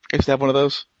 I used to have one of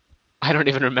those. I don't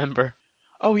even remember.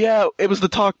 Oh yeah, it was the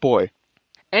Talk Boy.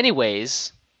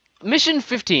 Anyways, Mission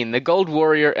 15: The Gold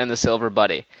Warrior and the Silver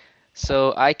Buddy.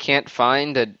 So I can't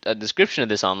find a description of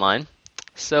this online,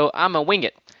 so I'm gonna wing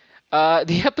it.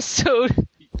 The episode.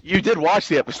 You did watch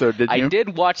the episode, didn't you? I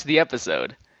did watch the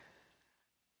episode.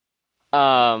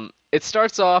 It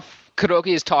starts off.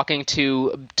 Kuroki is talking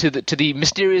to the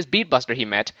mysterious beatbuster he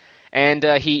met, and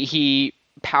he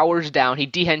powers down. He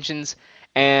dehensions,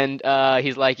 and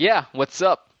he's like, "Yeah, what's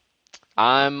up?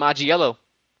 I'm Majiyello."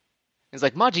 He's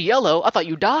like, "Majiyello? I thought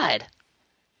you died."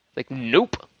 Like,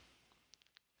 nope.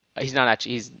 He's not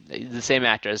actually. He's the same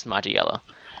actor as Majiyello.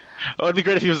 Oh, it'd be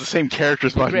great if he was the same character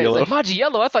as Majiyello. Like,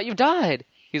 Majiyello, I thought you died.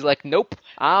 He's like, "Nope,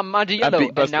 I'm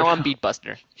Majiyello, and now I'm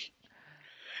Beatbuster."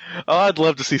 Oh, I'd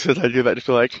love to see Sentai do that. Just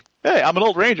be like, "Hey, I'm an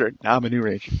old ranger. Now I'm a new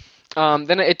ranger."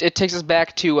 Then it takes us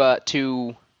back to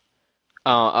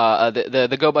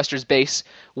the Go Busters base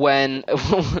when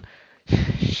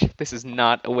This is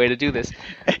not a way to do this.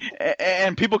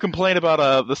 And people complain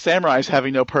about the samurais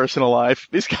having no personal life.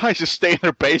 These guys just stay in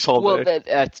their base all day. Well,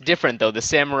 that's different though. The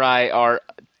samurai are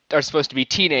supposed to be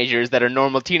teenagers that are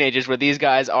normal teenagers, where these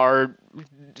guys are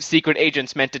secret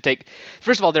agents meant to take.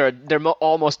 First of all, they're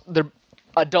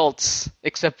adults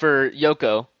except for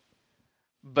Yoko,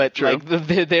 but True. like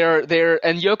they're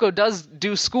and Yoko does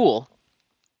do school.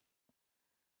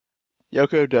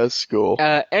 Yoko does school.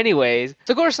 Anyways,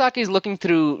 so Gorosaki's looking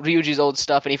through Ryuji's old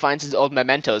stuff, and he finds his old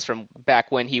mementos from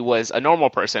back when he was a normal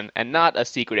person and not a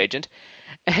secret agent.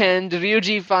 And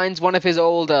Ryuji finds one of his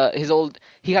old.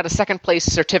 He got a second place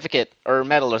certificate or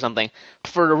medal or something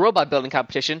for a robot building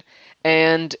competition,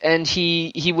 and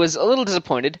he was a little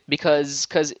disappointed because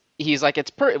he's like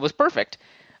it was perfect,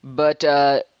 but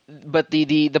the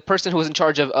person who was in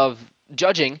charge of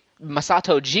judging,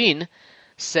 Masato Jin,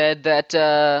 said that,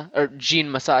 or Jin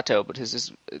Masato, but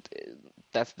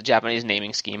that's the Japanese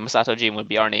naming scheme. Masato Jin would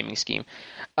be our naming scheme.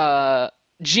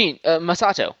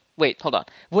 Masato. Wait, hold on.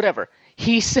 Whatever.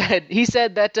 He said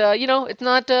that it's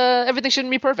not everything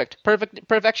shouldn't be perfect.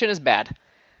 Perfection is bad.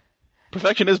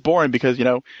 Perfection is boring because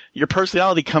your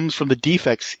personality comes from the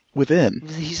defects within.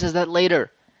 He says that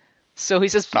later. So he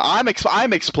says I'm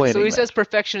explaining. So he says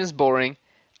perfection is boring.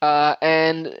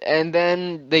 And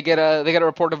then they get a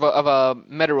report of a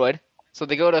Metaloid. So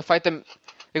they go to fight them.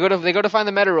 They go to find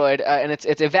the Metaloid, and it's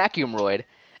a vacuumroid.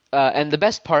 And the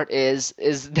best part is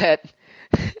that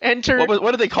enter.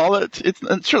 What do they call it?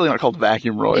 It's surely not called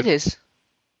vacuumroid. It is.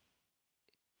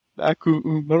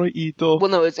 Vacuumroid.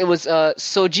 Well, no, it was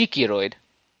Sojikiroid.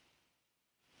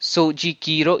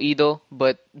 Sojikiroido,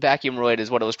 but vacuumroid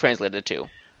is what it was translated to.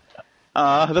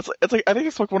 I think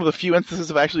it's like one of the few instances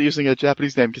of actually using a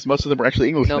Japanese name because most of them are actually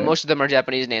English names. No, most of them are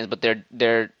Japanese names, but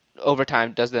they're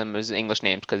Overtime does them as English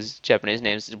names because Japanese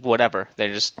names, whatever.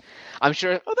 They're just, I'm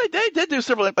sure. Oh, they did do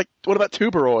several. Like, what about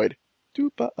Tuberoid?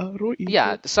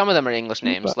 Yeah, some of them are English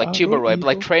names, like Tuberoid, but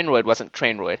like Trainroid wasn't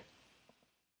Trainroid.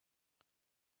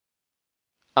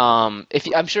 I'm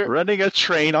sure running a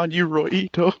train on you,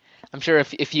 Roito. I'm sure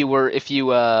if you were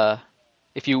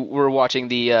watching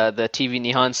the TV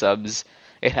Nihon subs,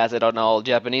 it has it on all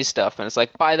Japanese stuff, and it's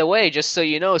like, by the way, just so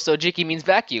you know, Sojiki means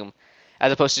vacuum,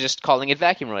 as opposed to just calling it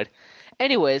Vacuumroid.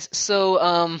 Anyways, so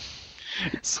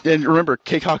and remember,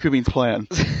 Keikaku means plan.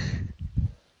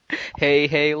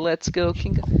 hey, let's go,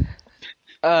 King.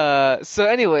 So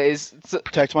anyways,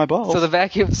 protect my balls. So the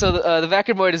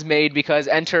Vacuumroid is made because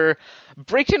Enter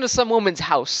breaks into some woman's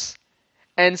house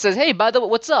and says, "Hey, by the way,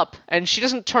 what's up?" And she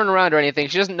doesn't turn around or anything.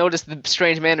 She doesn't notice the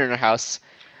strange man in her house.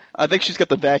 I think she's got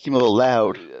the vacuum a little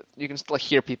loud. You can still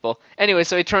hear people. Anyway,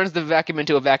 so he turns the vacuum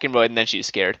into a Vacuumroid, and then she's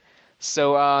scared.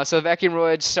 So the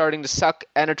Vacuumroid's starting to suck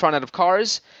Enertron out of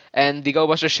cars, and the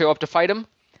Go-Busters show up to fight him,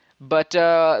 but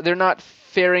they're not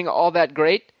faring all that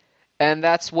great. And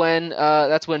that's when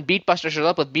Beatbuster shows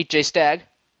up with Beat J Stag.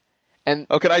 And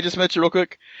can I just mention real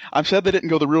quick? I'm sad they didn't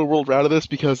go the real world route of this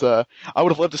because I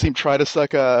would have loved to see him try to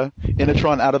suck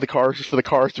Enertron out of the cars just for the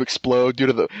cars to explode due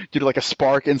to like a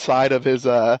spark inside of his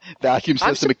vacuum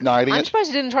system igniting it. I'm surprised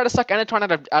he didn't try to suck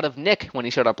Enertron out of Nick when he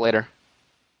showed up later.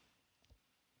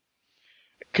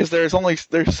 Because there's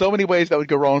so many ways that would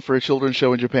go wrong for a children's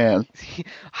show in Japan.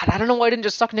 I don't know why I didn't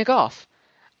just suck Nick off.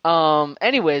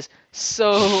 Anyways,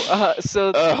 my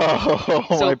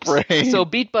brain. So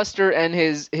Beatbuster and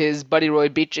his buddy Roy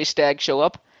Beat J Stag show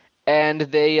up, and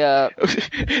they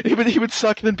he would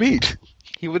suck then beat.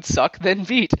 He would suck then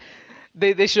beat.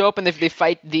 They show up and they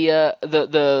fight the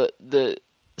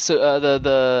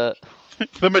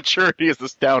The maturity is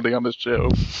astounding on this show.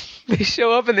 They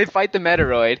show up and they fight the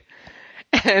Metaloid,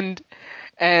 but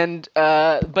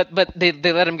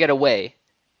they let him get away,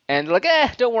 and they're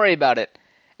like, don't worry about it.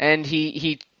 And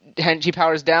he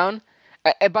powers down.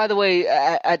 By the way,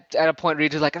 at a point,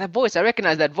 Ryuji's like, that voice, I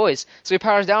recognize that voice. So he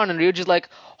powers down, and Ryuji's like,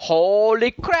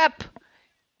 holy crap!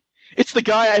 It's the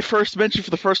guy I first mentioned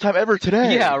for the first time ever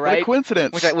today. Yeah, right? What a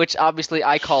coincidence. Which obviously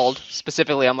I called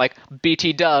specifically. I'm like,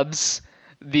 BT dubs,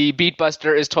 the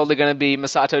Beatbuster is totally going to be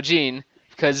Masato Jin,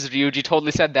 because Ryuji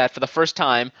totally said that for the first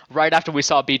time right after we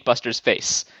saw Beatbuster's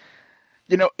face.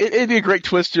 It'd be a great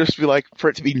twist just to be like, for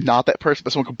it to be not that person,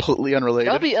 but someone completely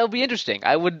unrelated. That'll be interesting.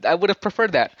 I would have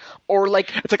preferred that. Or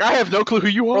like, it's like, I have no clue who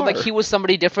you are. Or like he was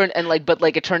somebody different, and like, but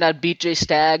like it turned out Beat J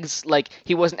Staggs, like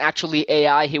he wasn't actually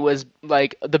AI. He was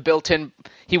like the built-in.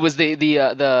 He was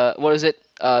the what is it?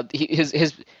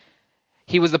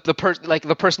 He was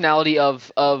the personality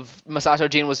of Masato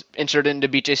Jin was inserted into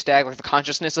Beat J Stagg, like the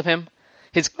consciousness of him.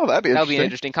 That'd be an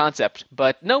interesting concept,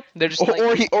 but nope, they're just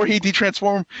or he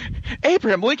detransformed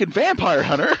Abraham Lincoln Vampire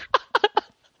Hunter.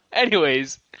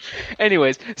 anyways,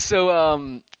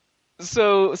 so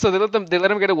they let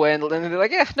him get away, and they're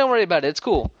like, yeah, don't worry about it, it's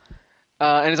cool.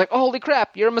 And he's like, oh, holy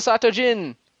crap, you're Masato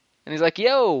Jin. And he's like,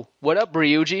 yo, what up,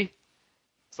 Ryuji?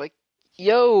 It's like,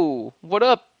 yo, what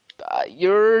up?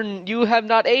 You have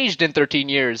not aged in 13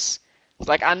 years. It's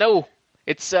like, I know.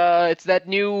 It's that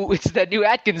new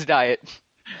Atkins diet.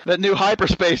 That new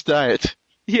hyperspace diet.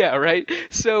 Yeah, right.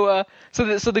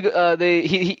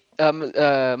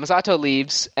 Masato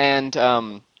leaves,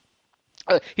 and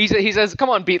he says, "Come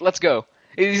on, Beat, let's go."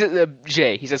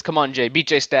 Jay. He says, "Come on, Jay." Beat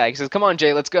Jay Stag. He says, "Come on,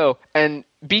 Jay, let's go." And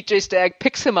Beat Jay Stag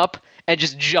picks him up and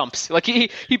just jumps. Like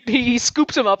he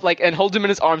scoops him up and holds him in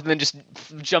his arms and then just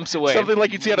jumps away. Something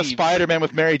like you'd see out of Spider-Man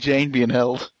with Mary Jane being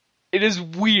held. It is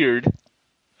weird.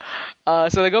 So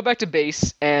they go back to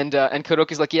base, and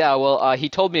Kuroki's like, yeah, well, he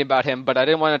told me about him, but I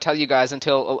didn't want to tell you guys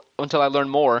until I learn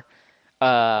more.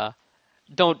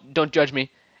 Don't judge me.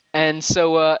 And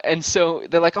so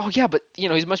they're like, oh yeah, but he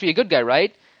must be a good guy,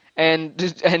 right? And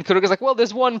Kuroki's like, well,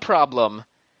 there's one problem.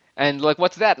 And like,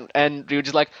 what's that? And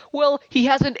Ryuji's like, well, he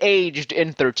hasn't aged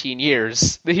in 13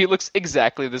 years. He looks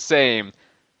exactly the same.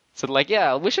 So like,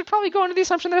 yeah, we should probably go under the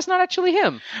assumption that it's not actually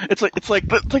him. It's like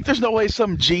there's no way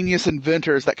some genius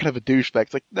inventor is that kind of a douchebag.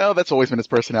 It's like, no, that's always been his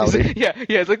personality. Yeah.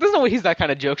 It's like, there's no way he's that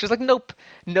kind of joke. She's like, nope,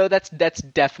 no, that's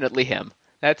definitely him.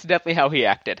 That's definitely how he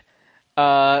acted.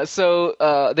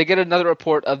 So they get another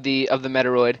report of the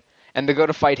Metoroid, and they go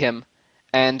to fight him,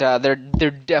 and they're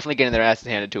definitely getting their asses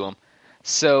handed to him.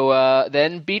 So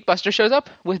then Beatbuster shows up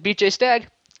with Beat J Stag.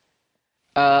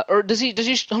 Or does he?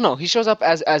 Oh no, he shows up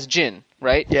as Jin,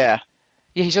 right? Yeah.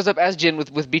 Yeah, he shows up as Jin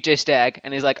with BJ Stag,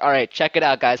 and he's like, all right, check it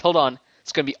out, guys. Hold on.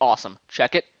 It's going to be awesome.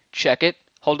 Check it.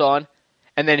 Hold on.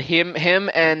 And then him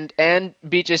and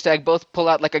BJ Stag both pull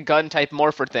out like a gun-type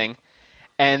morpher thing,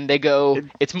 and they go,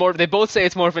 they both say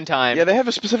it's morphin time. Yeah, they have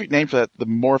a specific name for that, the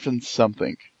morphin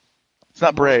something. It's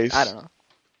not brace. I don't know.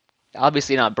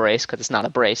 Obviously not brace, because it's not a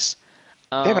brace.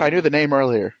 Damn it, I knew the name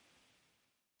earlier.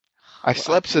 I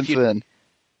slept since then.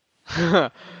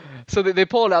 So they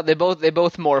pull it out. They both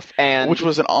morph, and which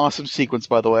was an awesome sequence,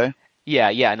 by the way.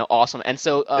 Yeah, no, awesome. And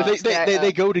so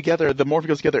they go together. The morph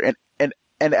goes together, and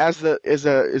as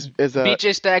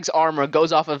BJ Stag's armor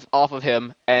goes off of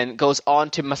him and goes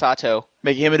on to Masato,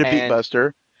 making him into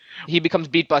Beatbuster. He becomes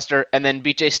Beatbuster, and then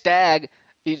BJ Stag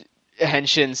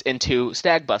henshins into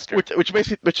Stagbuster, which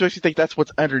makes you think that's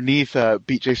what's underneath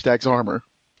BJ Stag's armor.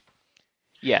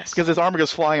 Yes, because his armor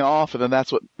goes flying off, and then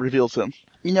that's what reveals him.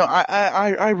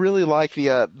 I really like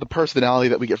the personality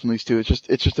that we get from these two.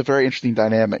 It's just a very interesting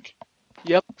dynamic.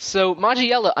 Yep. So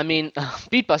Beatbuster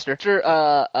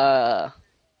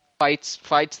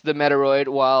fights the Metoroid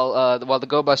while the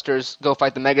Go Busters go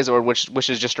fight the Megazord, which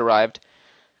has just arrived.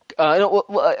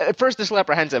 At first they're still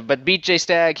apprehensive, but Beat J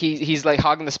Stag, he's like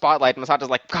hogging the spotlight, and Masato's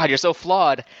like, God, you're so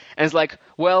flawed. And it's like,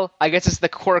 well, I guess it's the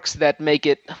quirks that make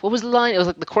it. What was the line? It was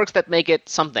like the quirks that make it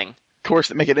something. Quirks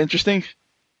that make it interesting.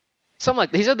 Something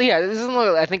like that. He said, yeah. This isn't.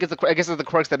 I think it's I guess it's the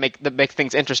quirks that make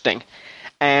things interesting.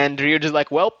 And Ryuji's like,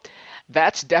 well,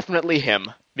 that's definitely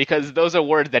him, because those are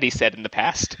words that he said in the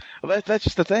past. Well, that's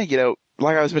just the thing,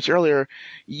 Like I was mentioning earlier,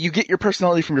 you get your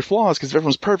personality from your flaws, because if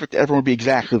everyone's perfect, everyone would be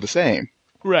exactly the same.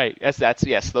 Right.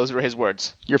 Yes. Those were his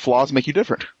words. Your flaws make you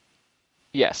different.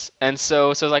 Yes. And so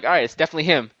it's like, all right, it's definitely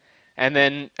him. And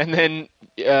then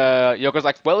Yoko's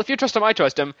like, well, if you trust him, I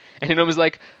trust him. And Hinomu's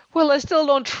like, well, I still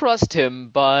don't trust him,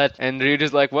 but. And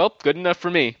Ryuji's like, well, good enough for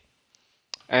me.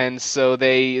 And so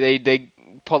they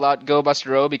pull out Go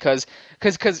Buster O because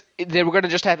they were going to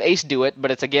just have Ace do it,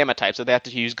 but it's a Gamma type, so they have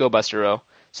to use Go Buster O.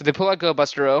 So they pull out Go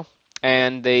Buster O,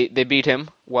 and they beat him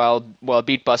while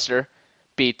Beatbuster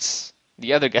beats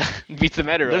the other guy, beats the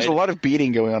Metoroid. There's a lot of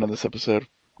beating going on in this episode.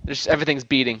 Everything's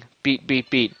beating.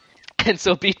 Beat. And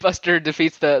so Beatbuster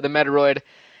defeats the Metoroid,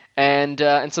 and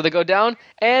so they go down,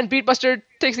 and Beatbuster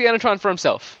takes the Anatron for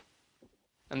himself.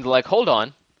 And they're like, hold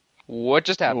on. What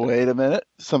just happened? Wait a minute.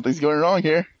 Something's going wrong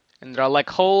here. And they're all like,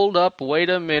 hold up, wait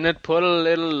a minute, put a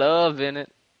little love in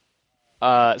it.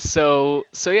 So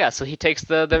he takes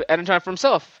the Anatron for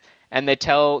himself. And they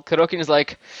tell Kuroki, and is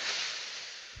like,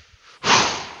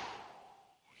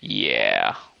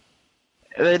 yeah.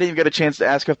 They didn't even get a chance to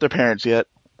ask if their parents yet,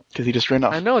 because he just ran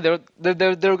off. I know, they were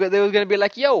going to be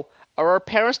like, yo, are our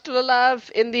parents still alive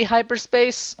in the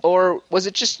hyperspace, or was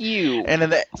it just you? And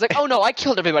then it's like, oh no, I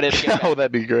killed everybody. Oh,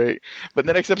 that'd be great. But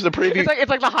the next episode preview, it's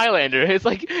like the Highlander. It's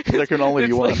like there can only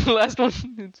be one. Like the last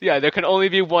one. Yeah, there can only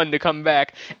be one to come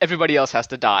back. Everybody else has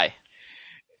to die.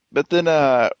 But then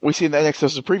we see in the next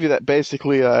episode preview that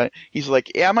basically he's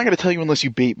like, yeah, I'm not going to tell you unless you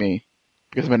beat me,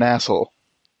 because I'm an asshole.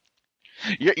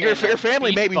 Your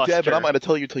family may be dead, but I'm going to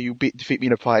tell you until you defeat me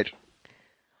in a fight.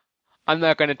 I'm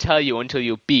not going to tell you until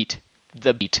you beat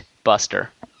the Beat Buster.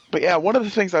 But yeah, one of the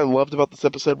things I loved about this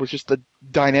episode was just the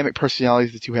dynamic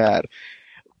personalities that you had.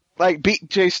 Like Beat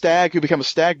J Stag, who becomes a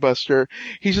Stag Buster,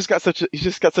 he's just got such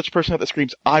a personality that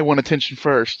screams, "I want attention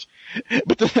first."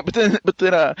 But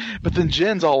then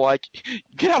Jin's all like,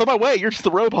 "Get out of my way! You're just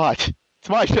a robot. It's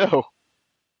my show."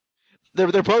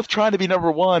 They're both trying to be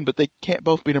number one, but they can't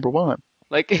both be number one.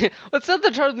 Like, it's not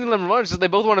that trying to be number one; it's just they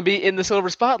both want to be in the silver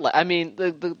spotlight. I mean,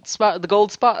 the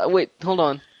gold spot. Wait, hold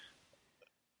on.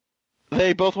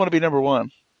 They both want to be number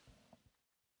one.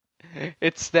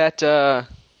 It's that,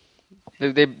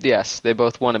 they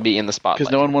both want to be in the spotlight.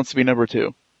 Because no one wants to be number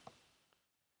two.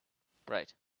 Right.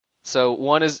 So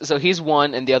he's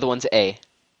one and the other one's A.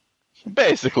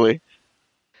 Basically.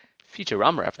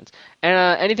 Futurama reference.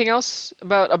 And anything else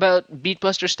about Beat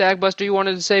Buster, Stag Buster you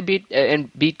wanted to say, Beat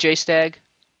J Stag?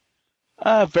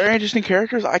 Very interesting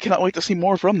characters. I cannot wait to see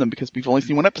more from them because we've only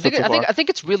seen one episode so far. I think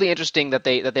it's really interesting that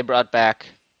they brought back.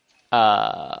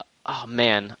 Oh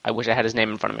man, I wish I had his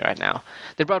name in front of me right now.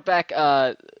 They brought back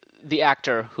the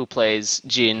actor who plays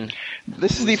Jin.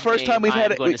 This is the first time we've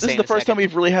had. This is the first time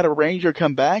we've really had a Ranger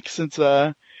come back since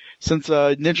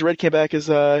Ninja Red came back as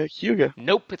Hyuga.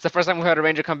 Nope, it's the first time we've had a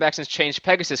Ranger come back since Changed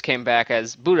Pegasus came back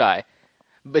as Budai.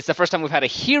 But it's the first time we've had a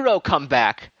hero come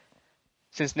back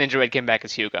since Ninja Red came back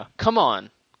as Hyuga. Come on,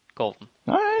 Golden.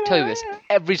 I tell you this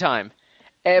every time.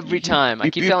 Every time. I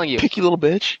keep telling you. Picky little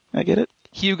bitch. I get it.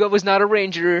 Hyuga was not a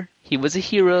ranger. He was a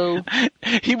hero.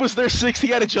 He was their sixth. He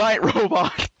had a giant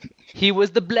robot. He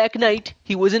was the Black Knight.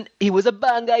 He was a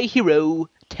Bangai hero,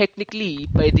 technically,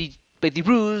 by the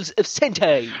rules of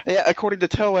Sentai. Yeah, according to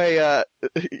Toei,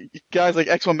 guys like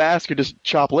X1 Mask could just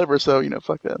chop liver, so,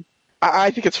 fuck that.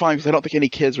 I think it's fine, because I don't think any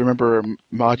kids remember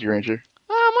Maji Ranger.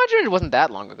 Maji Ranger wasn't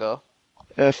that long ago.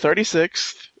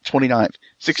 36th, 29th.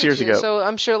 6 years ago. So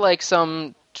I'm sure, like,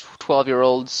 some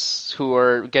 12-year-olds who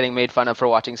are getting made fun of for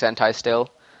watching Sentai still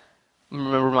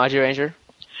remember Maji Ranger?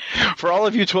 For all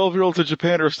of you 12-year-olds in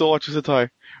Japan who are still watching Sentai,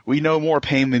 we know more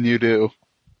pain than you do.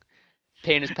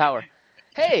 Pain is power.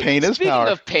 Hey, pain is speaking power.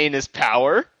 of pain is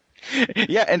power.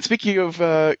 Yeah, and speaking of,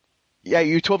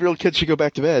 you 12-year-old kids should go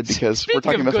back to bed because we're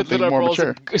talking about something more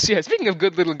mature. Speaking of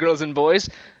good little girls and boys,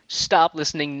 stop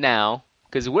listening now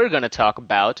because we're going to talk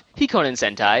about Hikonen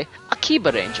Sentai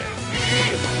Akiba Ranger.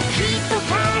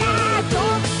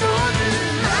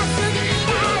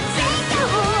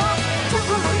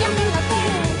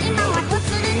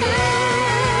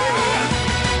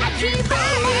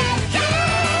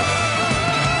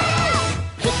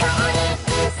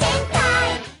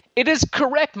 It is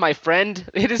correct, my friend.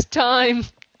 It is time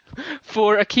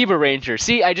for Akiba Ranger.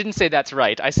 See, I didn't say that's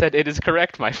right. I said it is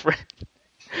correct, my friend.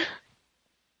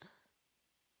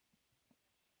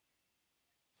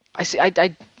 I see.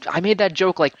 I made that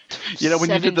joke like. When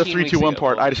you did the 3, 2, 1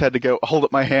 part, I just had to go hold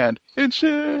up my hand.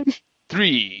 Henshin.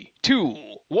 3, 2,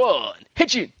 1,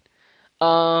 Henshin.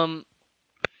 I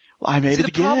made it again.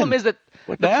 The problem is that.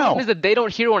 What the now? problem is that they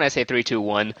don't hear when I say 3, 2,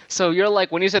 1. So you're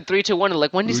like, when you said 3, 2, 1,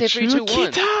 like, when did you say 3, 2,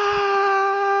 1?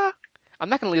 I'm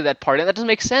not going to leave that part in. That doesn't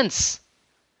make sense.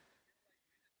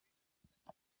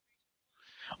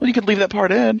 Well, you could leave that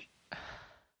part in.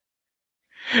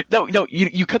 No,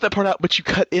 you cut that part out, but you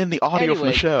cut in the audio from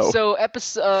the show. So,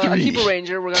 Akiba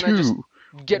Ranger, we're going to just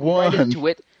get right into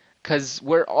it, because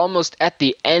we're almost at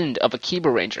the end of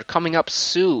Akiba Ranger, coming up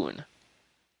soon.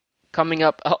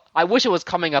 I wish it was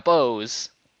coming up O's,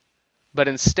 but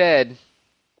instead,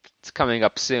 it's coming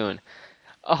up soon.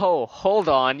 Oh, hold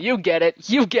on. You get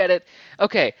it.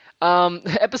 Okay,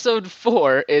 episode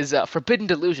 4 is Forbidden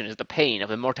Delusion is the Pain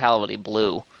of Immortality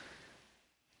Blue.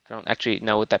 I don't actually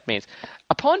know what that means.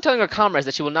 Upon telling her comrades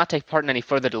that she will not take part in any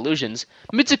further delusions,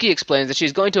 Mitsuki explains that she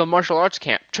is going to a martial arts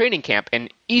training camp in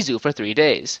Izu for 3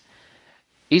 days.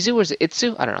 Izu or is it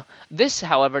Itsu? I don't know. This,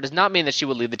 however, does not mean that she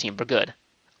will leave the team for good.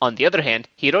 On the other hand,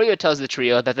 Hiroyo tells the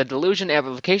trio that the delusion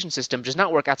amplification system does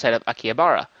not work outside of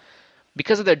Akihabara.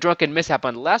 Because of their drunken mishap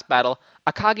on the last battle,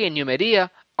 Akagi and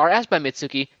Yumeria are asked by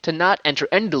Mitsuki to not enter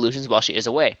any delusions while she is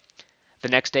away. The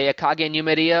next day, Akagi and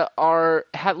Yumeria are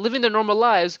living their normal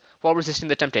lives while resisting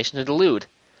the temptation to delude.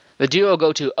 The duo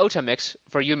go to Otamix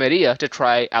for Yumeria to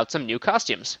try out some new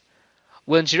costumes.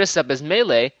 When she dresses up as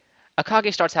Melee,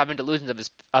 Akagi starts having delusions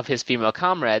of his female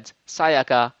comrades,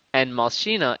 Sayaka and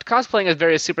Malshina, cosplaying as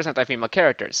various Super Sentai female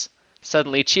characters.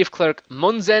 Suddenly, Chief Clerk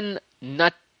Monzen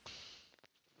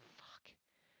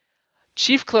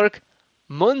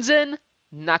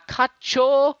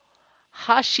Nakacho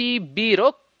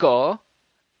Hashibiroko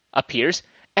appears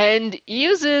and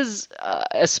uses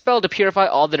a spell to purify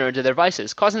all the nerds of their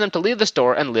vices, causing them to leave the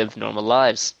store and live normal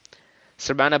lives.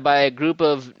 Surrounded by a group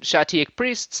of Shatiic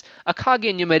priests, Akagi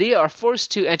and Yumeria are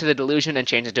forced to enter the delusion and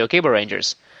change into Akiba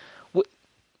Rangers.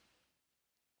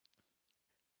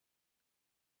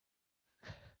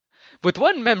 With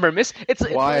one member miss,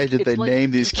 why did they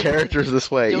name these characters this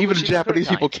way? Even Japanese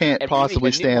people can't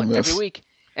possibly stand this. Every week,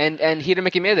 and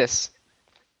Hiromeki made this.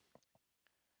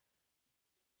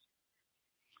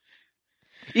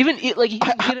 Even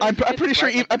I'm pretty sure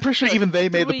even they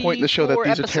made the point in the show that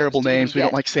these are terrible names. We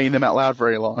don't like saying them out loud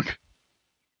very long.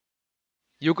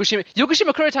 Yokoshima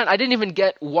Kuretan, I didn't even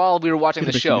get while we were watching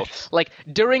the show. Like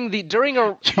during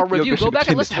our review, go back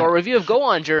and listen to our review of Go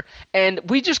Onger, and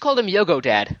we just called him Yogo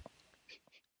Dad.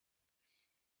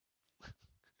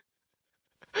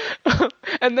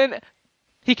 And then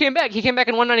he came back in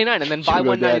 199, and then by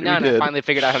 199 I finally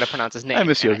figured out how to pronounce his name. I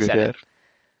miss Yogo Dad.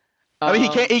 I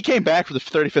mean, he came back for the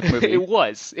 35th movie. It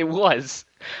was.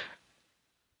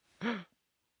 That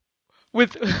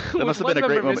must have been a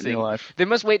great moment in your life. They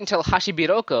must wait until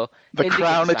Hashibiroko, the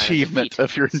crown achievement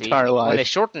of your entire life. When they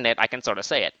shorten it, I can sort of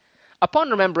say it.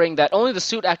 Upon remembering that only the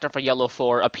suit actor for Yellow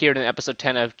 4 appeared in episode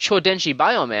 10 of Chodenshi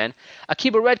Bioman,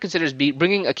 Akiba Red considers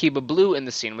bringing Akiba Blue in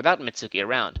the scene without Mitsuki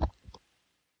around.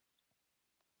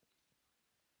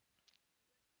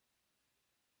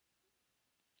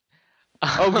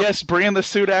 Oh yes, bringing the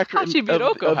suit actor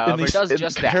Hashibiroko, however, does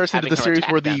just that, comparison to the series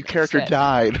where the character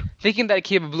died. Thinking that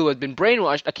Akiba Blue has been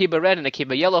brainwashed, Akiba Red and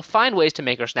Akiba Yellow find ways to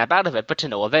make her snap out of it, but to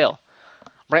no avail.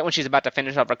 Right when she's about to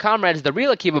finish off her comrades, the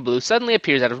real Akiba Blue suddenly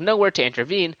appears out of nowhere to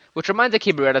intervene, which reminds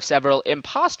Akiba Red of several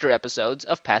imposter episodes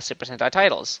of past Super Sentai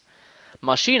titles.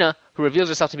 Mashina, who reveals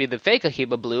herself to be the fake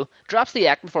Akiba Blue, drops the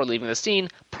act before leaving the scene,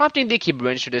 prompting the Akiba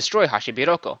Ranger to destroy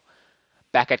Hashibiroko.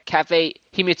 Back at Cafe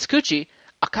Himitsukuchi,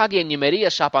 Akagi and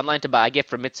Yumeria shop online to buy a gift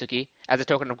for Mitsuki as a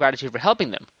token of gratitude for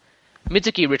helping them.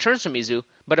 Mitsuki returns from Izu,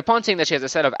 but upon seeing that she has a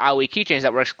set of Aoi keychains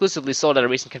that were exclusively sold at a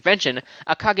recent convention,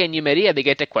 Akagi and Yumeria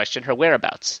begin to question her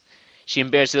whereabouts. She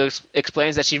embarrassingly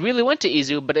explains that she really went to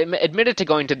Izu, but admitted to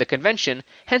going to the convention,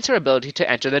 hence her ability to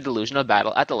enter the delusional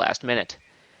battle at the last minute.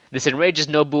 This enrages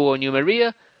Nobuo and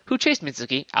Yumeria, who chase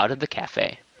Mitsuki out of the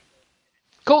cafe.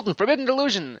 Colton, Forbidden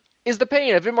Delusion is the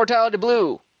pain of Immortality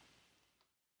Blue.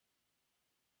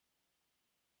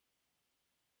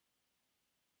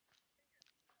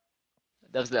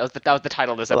 That was the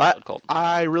title of this episode, Colton.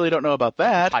 I really don't know about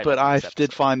that, but I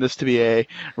did find this to be a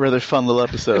rather fun little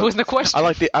episode. It wasn't a question.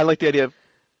 I like the idea of...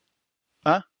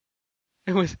 Huh?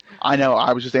 It was... I know,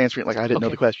 I was just answering it like I didn't know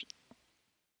the question.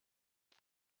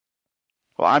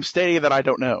 Well, I'm stating that I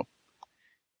don't know.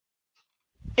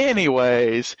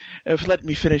 Anyways, let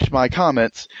me finish my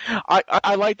comments.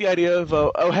 I like the idea of,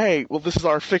 hey, well, this is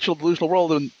our fictional delusional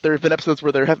world, and there have been episodes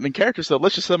where there haven't been characters, so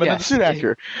let's just summon in the suit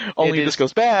actor. Only this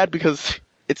goes bad because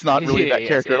it's not really that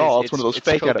character at all. It's one of those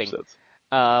fake out episodes.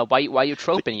 Why you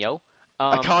troping, yo?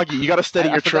 Akagi, you gotta study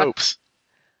your tropes.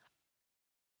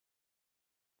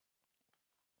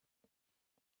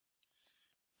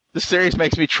 This series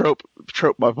makes me trope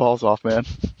my balls off, man.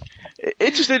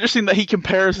 It's just interesting that he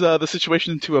compares the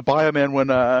situation to a Bioman when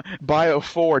Bio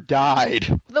 4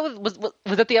 died. Was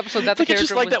that the episode that the character was dead? It's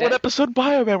just like that one episode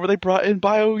Bioman where they brought in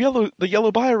the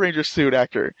Yellow Bio Ranger suit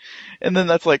actor. And then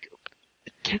that's like...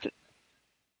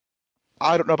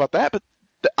 I don't know about that, but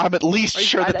I'm at least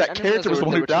sure that character was the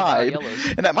one who died.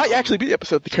 And that might actually be the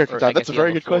episode the character died. That's a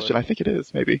very good question. I think it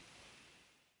is, maybe.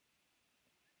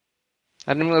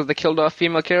 I didn't realize they killed off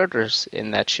female characters in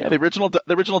that show. Yeah,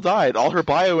 the original died. All her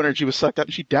bio energy was sucked out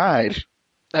and she died.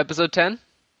 Episode 10?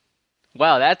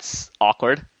 Wow, that's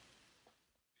awkward.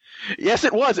 Yes,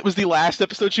 it was. It was the last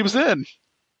episode she was in.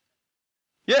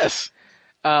 Yes.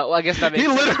 Well, I guess that makes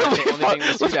sense. He literally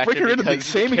let's bring her into the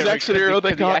same exact scenario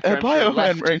that got a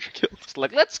Bioman Ranger killed. It's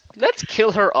like, let's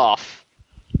kill her off.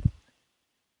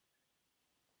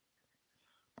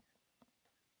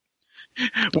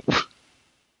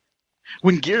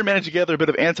 When Gear managed to gather a bit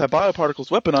of anti-bioparticles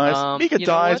weaponized, Mika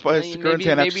dies by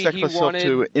Sakurantan after sacrificing herself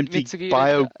to empty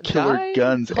bio-killer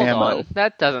guns ammo. Hold on.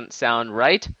 That doesn't sound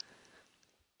right.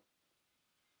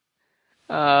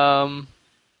 I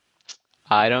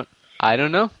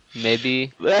don't know.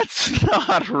 Maybe... That's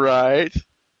not right.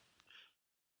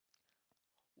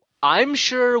 I'm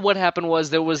sure what happened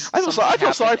was there was. I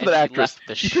feel sorry for that actress.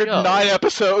 She did 9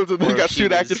 episodes and then got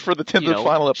suit acted for the 10th and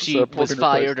final episode. She was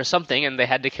fired or something, and they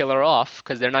had to kill her off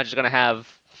because they're not just going to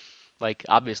have, like,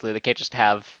 obviously they can't just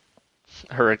have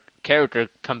her character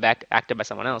come back acted by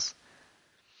someone else.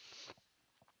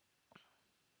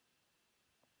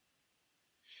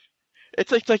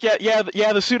 It's like yeah,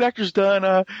 the suit actor's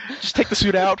done. Just take the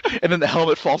suit out, and then the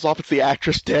helmet falls off. It's the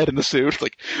actress dead in the suit. It's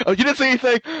like, oh, you didn't say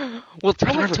anything. Well,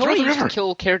 Toei used to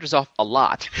kill characters off a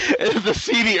lot. It's the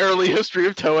seedy early history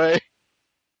of Toei.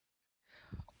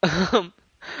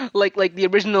 Like the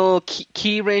original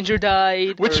Key Ranger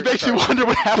died, which makes you wonder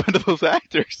what happened to those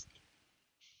actors.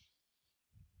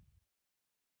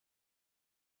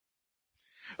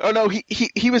 Oh no,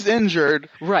 he was injured.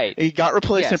 Right. He got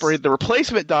replaced temporarily. The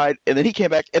replacement died, and then he came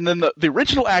back, and then the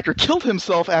original actor killed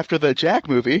himself after the Jack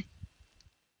movie.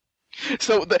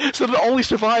 So the only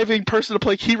surviving person to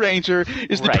play Key Ranger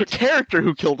is the character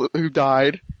who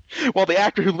died, while the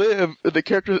actor the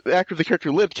character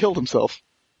who lived killed himself.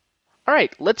 All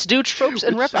right, let's do tropes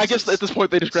and references. I guess at this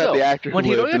point they just grab the actor who lived.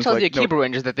 When Hiroyo tells the Akiba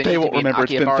Rangers that they need to be in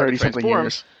Akihabara to transform,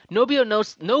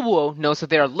 Nobuo knows that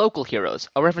they are local heroes,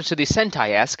 a reference to the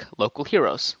Sentai-esque local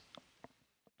heroes.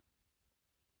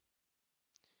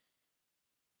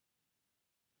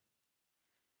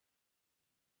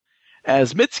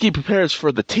 As Mitsuki prepares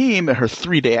for the team in her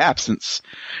 3-day absence,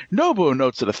 Nobuo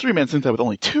notes that a 3-man Sentai with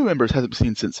only 2 members hasn't been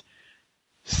seen since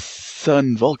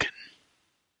Sun Vulcan.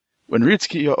 When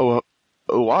Ryutsuki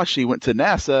Owashi went to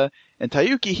NASA, and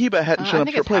Tayuki Hiba hadn't shown up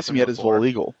to replace him yet as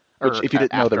Vollegal. Which, if you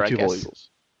didn't know, there are 2 Vollegals.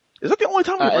 Is that the only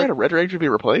time we've ever had a Red Ranger be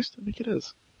replaced? I think it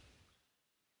is.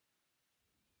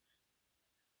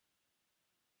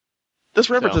 This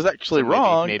reference is actually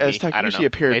wrong, as Takeuchi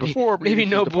appeared before, but maybe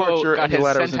Nobuo got his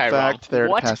Sentai was in fact there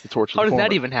to pass the torch to the How former.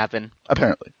 did that even happen?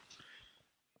 Apparently.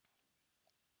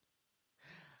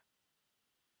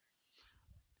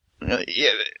 Yeah,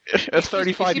 that's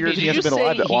 35 years he hasn't been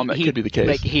alive that long. That could be the case.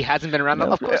 Like, he hasn't been around that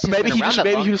long. Of course, maybe he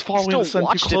was following the sun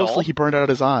too closely. He burned out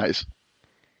his eyes.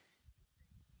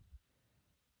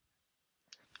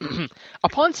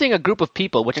 Upon seeing a group of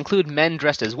people, which include men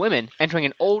dressed as women, entering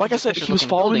an old, like I said, he was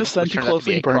following the sun too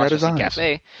closely. He burned out his eyes.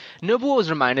 Cafe, Nobuo was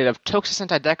reminded of Tokusatsu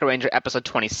Sentai Deca Ranger episode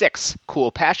 26,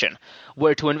 Cool Passion,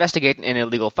 where to investigate an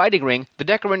illegal fighting ring, the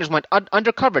Deca Rangers went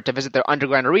undercover to visit their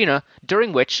underground arena,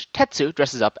 during which Tetsu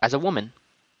dresses up as a woman.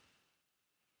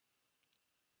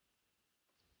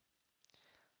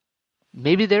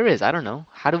 Maybe there is. I don't know.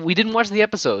 We didn't watch the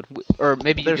episode, or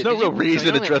maybe there's no real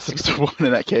reason to dress up as a woman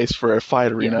in that case for a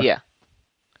fight arena. Yeah.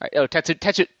 All right. Oh,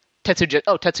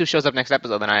 Tetsu shows up next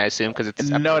episode. Then I assume because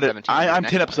it's episode 17. I'm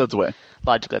 10 episodes away.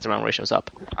 Logically, that's around where he shows up.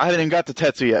 I haven't even got to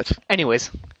Tetsu yet. Anyways,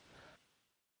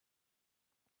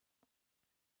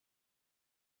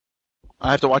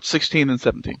 I have to watch 16 and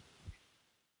 17.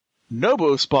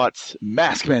 Nobuo spots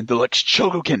Maskman Deluxe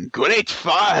Chogokin Grade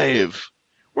 5.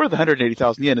 Where the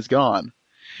 180,000 yen is gone.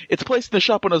 It's placed in the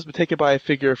shop when it was taken by a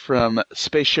figure from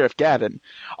Space Sheriff Gavin.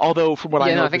 Although, from what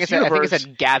I know, I think it said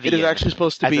Gavian. It is actually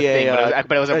supposed to be but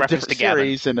it was a reference to Gavin.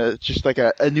 Series and just like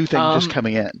a new thing just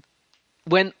coming in.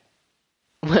 When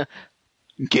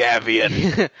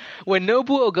Gavian. When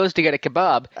Nobuo goes to get a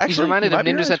kebab, he's reminded of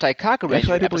Ninja Sentai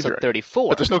Kakuranger episode 34.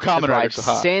 But there's no comment on it.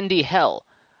 Sandy Hell.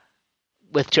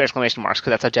 With 2 exclamation marks,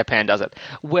 because that's how Japan does it,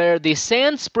 where the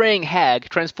sand-spraying hag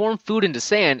transformed food into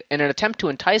sand in an attempt to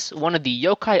entice one of the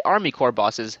Yokai Army Corps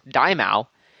bosses, Daimao,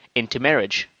 into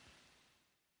marriage.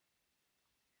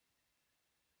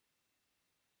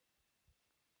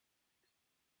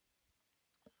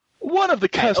 One of the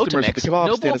customers at the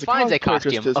kebab stand is finds a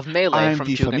costume of Melee from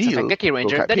Jugen Sentai Geki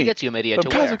Ranger that he gets Yumeria to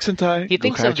wear. He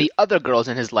thinks of the other girls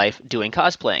in his life doing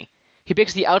cosplaying. He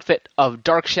picks the outfit of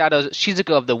Dark Shadow's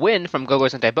Shizuka of the Wind from Gogo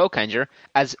Sentai Boukenger,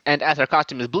 and as her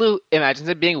costume is blue, imagines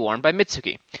it being worn by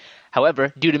Mitsuki.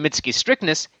 However, due to Mitsuki's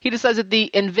strictness, he decides that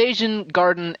the Invasion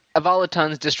Garden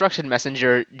Avalaton's Destruction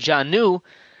Messenger, Janu,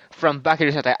 from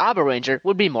Bakeru Sentai Aba Ranger,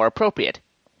 would be more appropriate.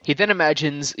 He then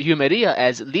imagines Yumeria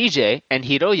as Lige and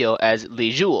Hiroyo as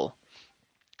Lijul.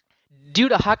 Due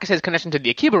to Hakuse's connection to the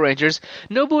Akiba Rangers,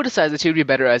 Nobuo decides that she would be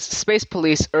better as Space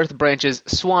Police Earth Branch's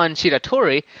Swan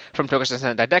Shiratori from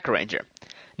Tokusatsu Sentai Deca Ranger.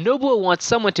 Nobuo wants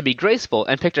someone to be graceful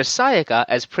and pictures Sayaka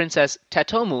as Princess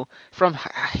Tatomu from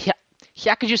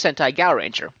Hyakuju Sentai Gao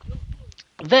Ranger.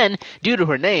 Then, due to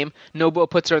her name, Nobuo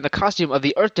puts her in the costume of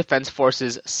the Earth Defense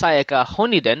Force's Sayaka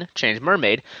Honiden, Changed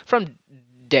Mermaid, from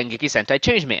Dengeki Sentai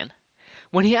Changeman.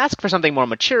 When he asks for something more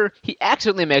mature, he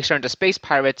accidentally makes her into Space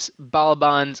Pirates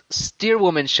Balaban's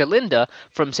Steerwoman Shalinda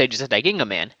from Seiji Sentai Ginga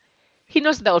Man. He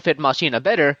knows that would fit Machina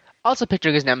better, also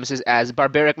picturing his nemesis as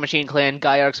Barbaric Machine Clan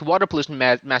Gaiark's Water Pollution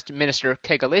Minister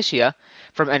Kegalicia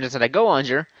from Engine Sentai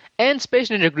Go-Onger, and Space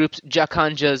Ninja Group's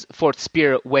Jakanja's Fourth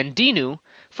Spear Wendinu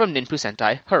from Ninpu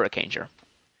Sentai Hurricaneger.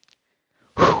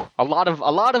 A lot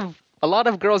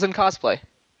of girls in cosplay.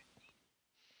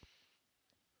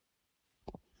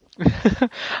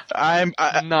 I'm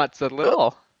not subtle at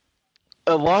all.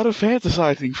 a lot of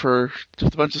fantasizing for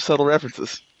just a bunch of subtle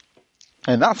references.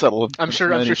 And not subtle. I'm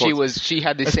sure she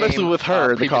had the same especially with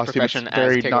her, the costume, it's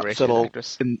very not subtle,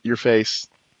 in your face,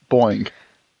 boing.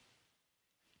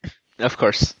 Of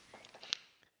course.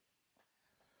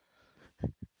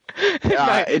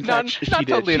 Not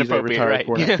totally inappropriate, right?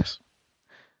 Yeah.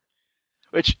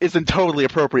 Which isn't totally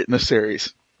appropriate in this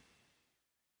series.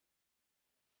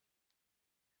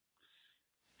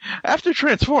 After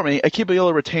transforming, Akiba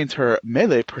Yellow retains her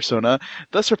melee persona,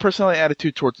 thus her personality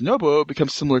attitude towards Nobuo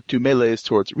becomes similar to Melee's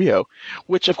towards Ryo,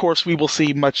 which of course we will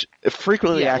see much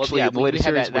frequently in the latest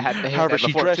series. However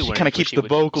she dresses, she kind of keeps the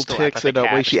vocal tics and the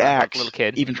way she acts,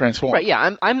 even transformed. Right,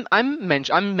 yeah, I'm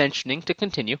mentioning, to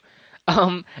continue,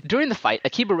 during the fight,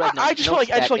 Akiba Red I just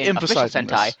like emphasizing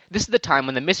Sentai, this is the time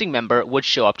when the missing member would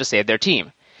show up to save their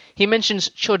team. He mentions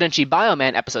Chodenshi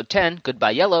Bioman Episode 10,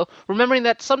 Goodbye Yellow, remembering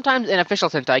that sometimes in official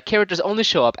Sentai, characters only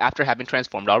show up after having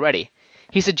transformed already.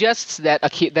 He suggests that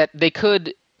they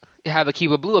could have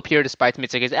Akiba Blue appear despite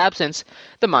Mitsuki's absence.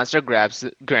 The monster grants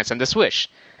them this wish.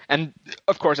 And,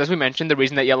 of course, as we mentioned, the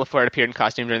reason that Yellow Flared appeared in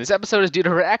costume during this episode is due to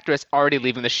her actress already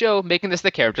leaving the show, making this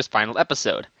the character's final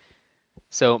episode.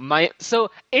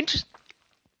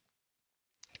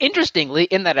 Interestingly,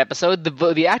 in that episode,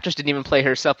 the actress didn't even play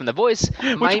herself in the voice.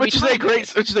 Which is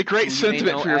a great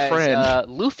sentiment for your friend.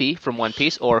 Luffy from One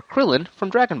Piece or Krillin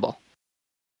from Dragon Ball.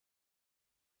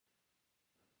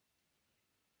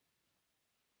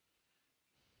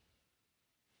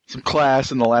 Some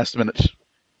class in the last minute.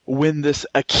 When this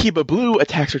Akiba Blue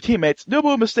attacks her teammates,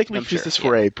 Nobuo mistakenly sees this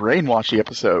for a brainwashing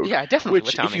episode. Yeah, definitely.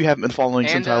 Which, if you haven't been following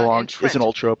Sentai long, is an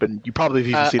old trope, and you probably have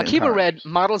even seen it. Akiba Red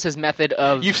models his method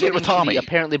of getting with Tommy. The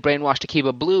apparently brainwashed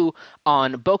Akiba Blue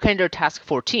on Bokender Task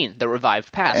 14, the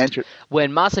revived past,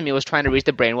 when Masami was trying to reach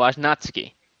the brainwashed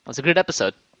Natsuki. That was a good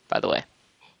episode, by the way.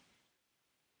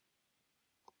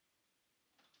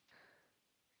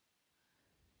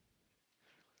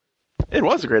 It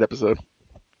was a great episode.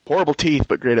 Horrible teeth,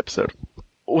 but great episode.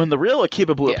 When the real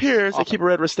Akiba Blue appears, awesome. Akiba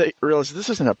Red realizes this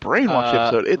isn't a brainwash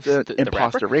episode, it's an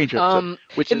imposter ranger episode.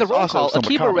 Which in the is roll call,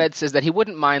 Akiba common. Red says that he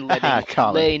wouldn't mind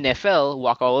letting Lei Nefel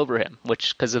walk all over him,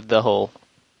 which because of the whole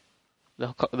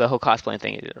cosplaying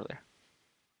thing he did earlier.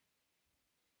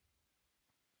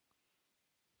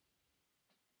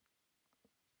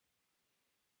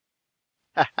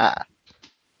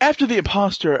 After the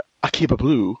imposter Akiba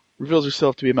Blue reveals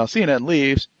herself to be Malsina and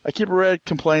leaves, Akiba Red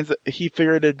complains that he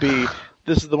figured it'd be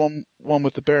this is the one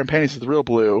with the bear and panties is the real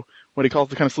Blue, when he calls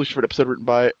the kind of solution for an episode written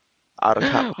by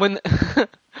Arakawa.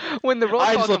 When the roll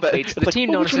call completes, the team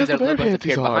notices that Lobos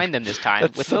appeared behind them this time,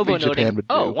 with Nobuo noting,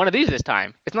 one of these this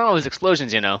time. It's not always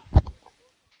explosions, you know.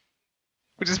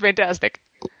 Which is fantastic.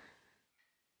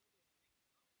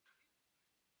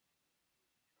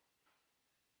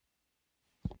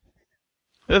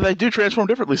 They do transform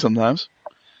differently sometimes.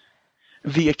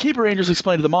 The Akiba Rangers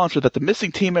explain to the monster that the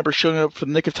missing team member showing up for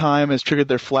the nick of time has triggered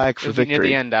their flag for victory. Near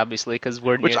the end, obviously, because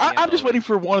we're near the end. I'm just waiting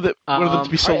for one of them to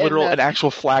be so literal an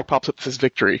actual flag pops up that says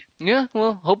victory. Yeah,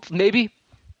 well, maybe.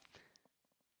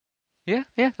 Yeah,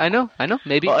 I know.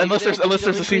 Maybe. Well, unless there's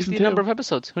a season 2. Number of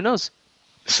episodes. Who knows?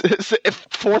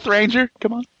 Fourth Ranger?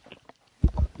 Come on.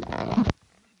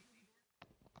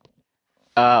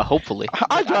 Hopefully.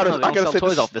 I gotta say,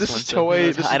 this is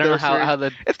Toei. I don't know how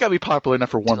the... It's gotta be popular enough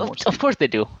for one more season. Of course they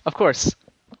do. Of course.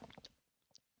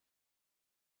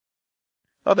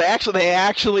 Oh, they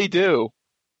actually do.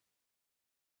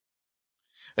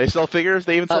 They sell figures.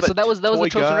 They even sell that was the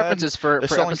tropes and references for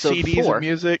episode CDs 4. And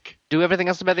music. Do everything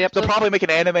else about the episode? They'll probably make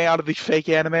an anime out of the fake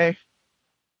anime.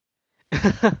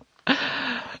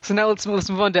 So now let's move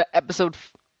on to episode.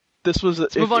 Let's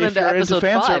move on into episode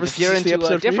 5. If you're into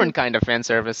a different kind of fan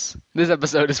service, this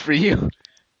episode is for you.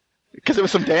 Because it was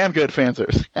some damn good fan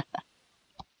service.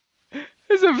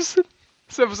 This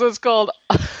episode's called...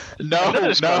 No.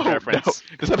 This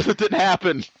episode didn't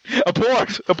happen.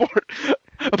 Abort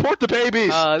the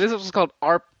babies. This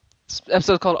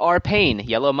episode called Our Pain,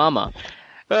 Yellow Mama.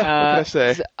 What can I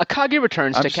say? Akagi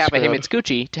returns to Kappa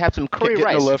Himitsukuchi to have some curry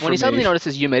rice when he suddenly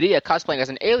notices Yumeria cosplaying as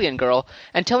an alien girl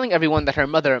and telling everyone that her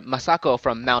mother, Masako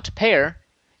from Mount Pear,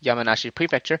 Yamanashi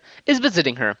Prefecture, is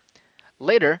visiting her.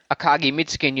 Later, Akagi,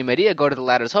 Mitsuki, and Yumeria go to the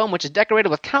latter's home, which is decorated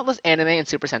with countless anime and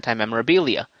Super Sentai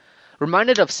memorabilia.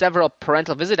 Reminded of several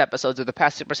parental visit episodes of the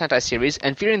past Super Sentai series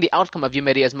and fearing the outcome of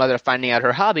Yumeria's mother finding out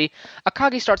her hobby,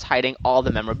 Akagi starts hiding all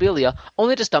the memorabilia,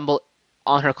 only to stumble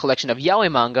on her collection of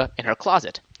yaoi manga in her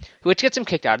closet, which gets him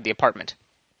kicked out of the apartment.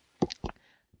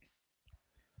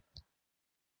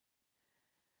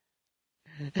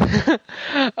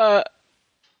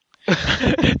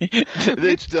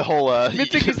 It's the whole,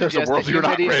 Mitsuki there's a suggests world that you're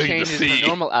not Yumeri ready to changes see. into a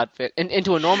normal outfit,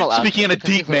 into a normal outfit. Speaking in a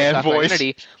deep man voice.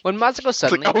 When Masako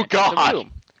suddenly like, oh, enters God. the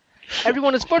room.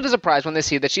 Everyone is further surprised when they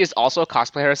see that she is also a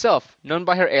cosplayer herself, known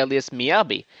by her alias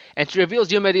Miyabi, and she reveals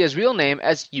Yumeri's real name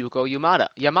as Yuko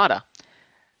Yamada.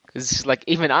 Because, like,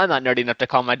 even I'm not nerdy enough to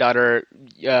call my daughter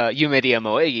Yumeri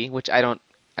Moegi, which I'm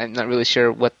not really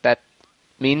sure what that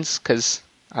means, because,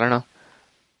 I don't know.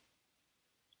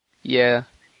 Yeah.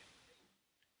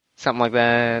 Something like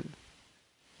that.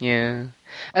 Yeah.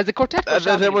 As the quartet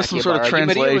there was some sort of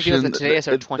translation.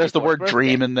 There's the word birthday.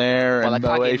 dream in there, While and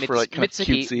Akagi Moe for like kind of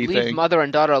Mitsuki cutesy leave thing. mother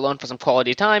and daughter alone for some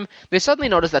quality time, they suddenly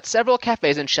notice that several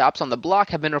cafes and shops on the block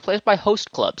have been replaced by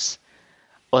host clubs.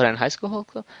 Oran High School Host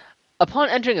Club? Upon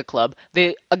entering a club,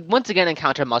 they once again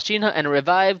encounter Mashina and a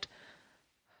revived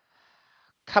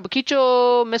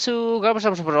Kabukicho Mesu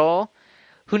Gabashaburo,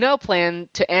 who now plan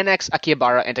to annex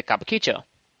Akihabara into Kabukicho.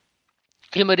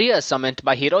 Yumeriya is summoned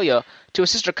by Hiroyo to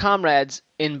assist her comrades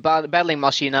in battling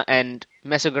Mashina and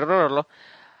Mesuguroro.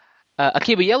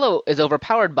 Akiba Yellow is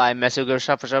overpowered by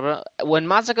Mesuguroro when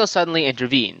Masako suddenly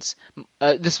intervenes.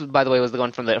 This, by the way, was the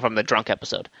one from the drunk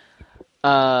episode.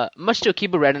 Much to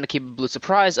Akiba Red and Akiba Blue's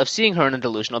surprise of seeing her in a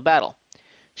delusional battle.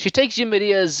 She takes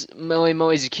Yumeriya's Moe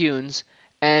Zikuns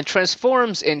and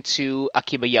transforms into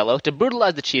Akiba Yellow to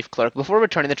brutalize the chief clerk before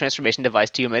returning the transformation device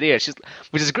to Yumeriya,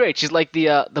 which is great. She's like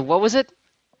the what was it?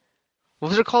 What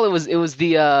was her call? It was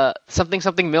the something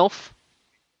MILF.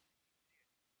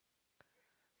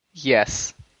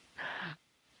 Yes.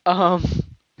 So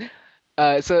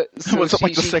What's up,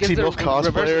 like the sexy MILF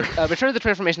cosplayer? Returns the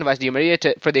transformation device to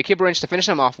Yumeriya for the Akiba wrench to finish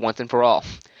him off once and for all.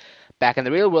 Back in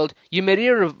the real world,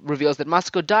 Yumeriya reveals that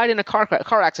Masako died in a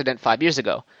car accident 5 years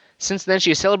ago. Since then,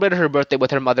 she has celebrated her birthday with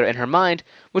her mother in her mind,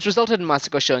 which resulted in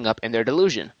Masako showing up in their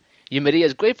delusion. Yumeriya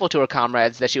is grateful to her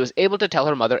comrades that she was able to tell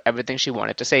her mother everything she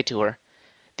wanted to say to her.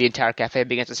 The entire cafe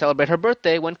begins to celebrate her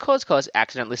birthday when Kozkoz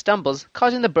accidentally stumbles,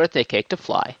 causing the birthday cake to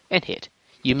fly and hit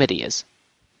Yumeriya's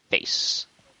face.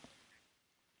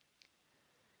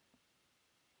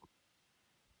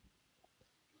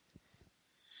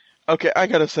 Okay, I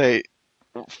gotta say,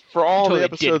 for all totally the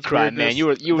episodes, did cry, man. You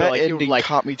were that like, ending like,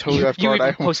 caught me totally off guard. You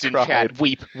even posted in chat,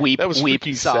 weep, that was weep,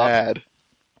 freaking sob. sad.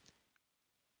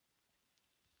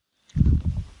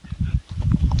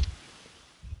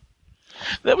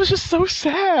 That was just so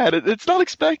sad. It's not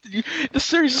expected. The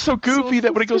series is so goofy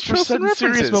that when it goes for a sudden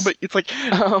serious moment, it's like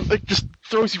it just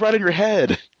throws you right in your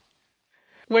head.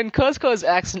 When Kozkoz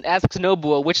asks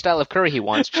Nobuo which style of curry he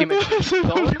wants, she mentions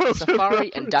Bone,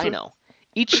 Safari, and Dino.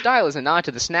 Each style is a nod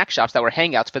to the snack shops that were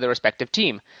hangouts for their respective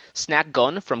team. Snack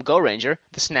Gon from Go Ranger,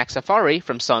 the Snack Safari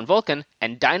from Son Vulcan,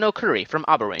 and Dino Curry from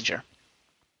Aba Ranger.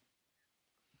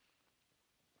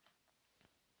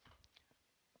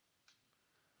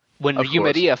 When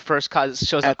Yumeriya first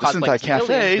shows up cosplaying as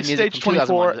Cafe, the music from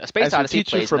 2001, A Space Odyssey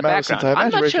plays in the background.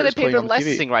 I'm not sure they paid the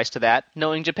licensing rights to that,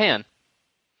 knowing Japan.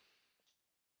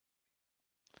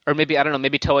 Or maybe, I don't know,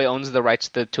 maybe Toei owns the rights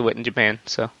to it in Japan,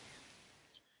 so...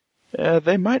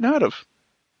 they might not have.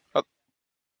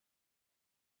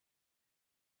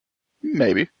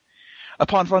 Maybe.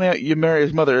 Upon finding out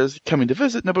Yumeriya's mother is coming to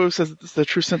visit, Nobuo says that this is the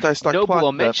true Sentai stock plot,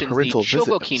 Nobuo mentions the parental the visit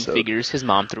Shogokin episode, figures his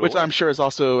mom threw which away. I'm sure is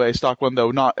also a stock one, though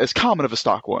not as common of a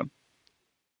stock one.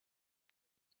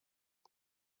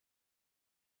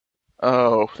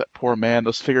 Oh, that poor man.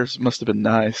 Those figures must have been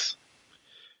nice.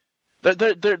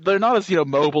 They're not as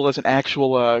mobile as an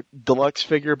actual deluxe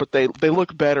figure, but they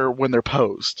look better when they're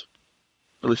posed.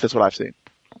 At least that's what I've seen.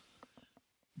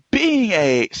 Being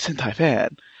a Sentai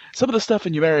fan, some of the stuff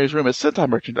in Yumeriya's room is Sentai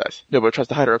merchandise. Nobuo tries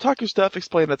to hide her otaku stuff,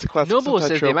 explaining that's a classic Nobuo Sentai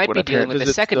says trope. they might when be a parent dealing with the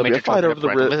visits, second there'll be major a fight trope of the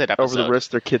parental visit episode, over the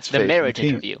risk their kids the face. marriage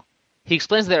interview. He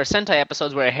explains there are Sentai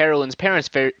episodes where a heroine's parents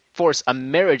force a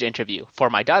marriage interview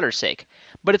for my daughter's sake,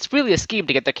 but it's really a scheme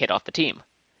to get their kid off the team.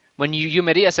 When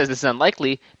Yumeriya says this is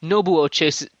unlikely, Nobuo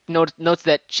notes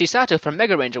that Chisato from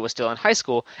Mega Ranger was still in high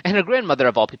school, and her grandmother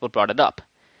of all people brought it up.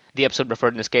 The episode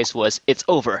referred in this case was It's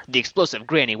Over, the Explosive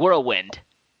Granny Whirlwind.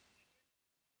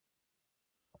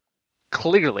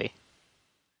 Clearly.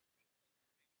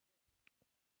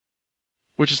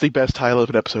 Which is the best title of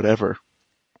an episode ever.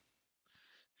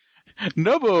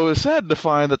 Nobuo is sad to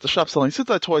find that the shop selling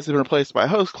Sentai toys have been replaced by a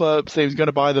host club, saying he's going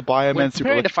to buy the Bioman Super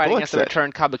Preparing to fight Deluxe against the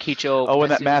returned Kabukicho. Oh,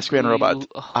 and that Maskman robot.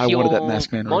 I wanted that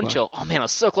Maskman robot. Oh man, I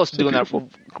was so close to doing that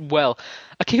well.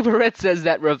 Akiba Red says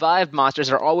that revived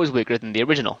monsters are always weaker than the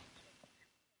original.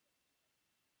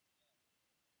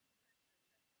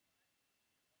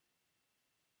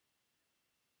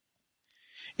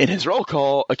 In his roll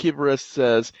call, Akiba Red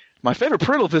says, "My favorite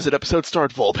parental visit episode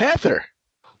starred Volpanther."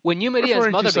 When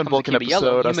Yumeria's mother becomes a Kiba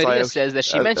Yellow, Yumeria says that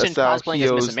she mentioned cosplaying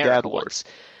as Miss America once.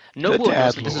 Nobu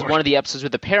knows that this is one of the episodes where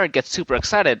the parent gets super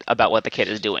excited about what the kid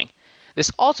is doing.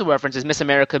 This also references Miss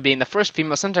America being the first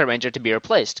female Sentai Ranger to be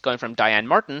replaced, going from Diane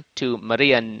Martin to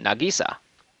Maria Nagisa.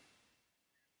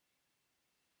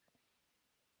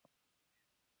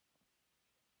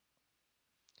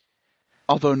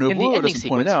 Although Nobuo doesn't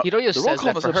point it out, the roll call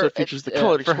in this episode features the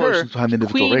colored explosions behind the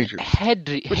individual Rangers,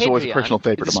 which is always a personal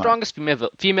favorite of mine. The strongest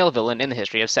female villain in the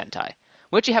history of Sentai.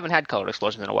 We actually haven't had colored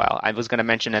explosions in a while. I was going to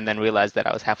mention and then realized that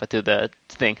I was halfway through the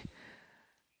thing.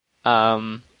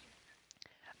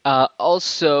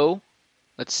 Also,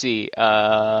 let's see.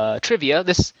 Trivia.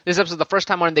 This episode is the first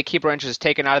time one of the Keeper Rangers is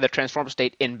taken out of their transformed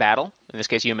state in battle. In this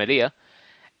case, Yumeria.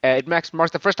 It marks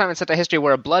the first time in Sentai history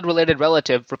where a blood-related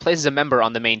relative replaces a member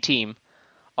on the main team.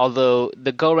 Although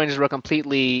the Go Rangers were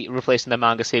completely replaced in the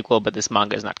manga sequel, but this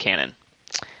manga is not canon.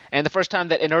 And the first time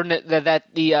that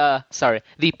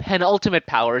the penultimate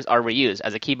powers are reused,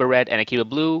 as Akiba Red and Akiba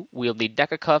Blue wield the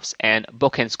Deca Cuffs and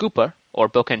Boken Scooper, or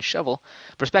Boken Shovel,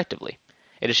 respectively.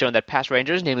 It is shown that past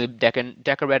Rangers, namely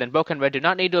Deca Red and Boken Red, do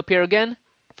not need to appear again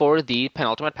for the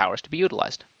penultimate powers to be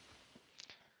utilized.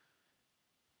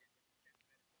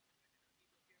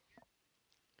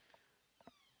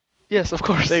 Yes, of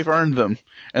course. They've earned them.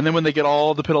 And then when they get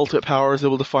all the penultimate powers, they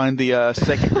will define the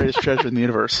second greatest treasure in the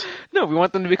universe. No, we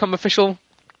want them to become official.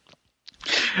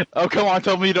 Oh, come on,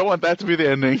 tell me you don't want that to be the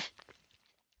ending.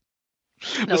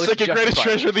 No, the second greatest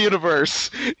treasure in the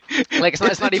universe. Like,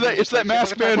 it's not even... It's that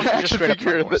masked man action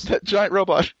figure, that giant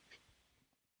robot.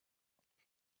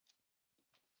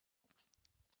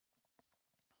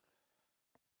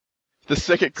 The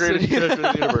second greatest treasure in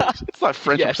the universe. It's not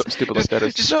French or something stupid like that.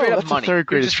 It's just straight up money. The third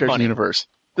greatest treasure in the universe.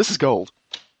 This is gold.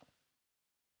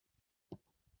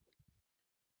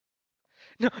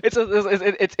 No, it's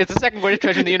the second greatest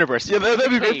treasure in the universe. Yeah, that'd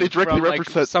be great if they directly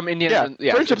reference that. Some Indian...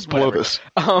 Yeah, friendships below this.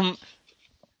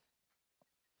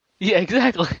 Yeah,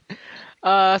 exactly.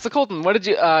 So Colton, what did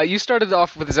you... you started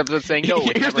off with this episode saying, no,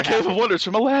 here's the Cave of Wonders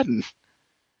from Aladdin.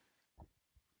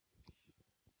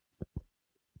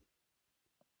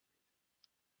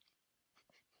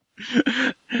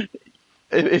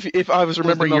 If I was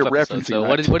remembering your referencing, so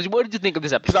right. What did you think of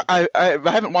this episode? Because I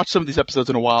haven't watched some of these episodes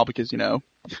in a while because,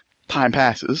 time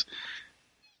passes.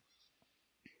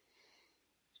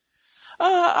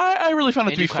 I really found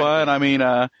it to be fun. I mean,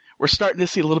 we're starting to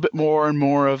see a little bit more and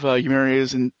more of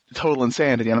Yumeria's in total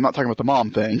insanity, and I'm not talking about the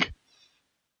mom thing.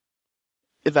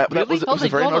 That was a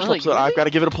very emotional episode. I've got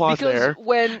to give it applause there.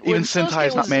 Even Sentai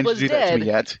has not managed to do that to me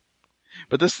yet.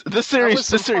 But this series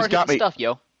got me. Stuff,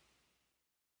 yo.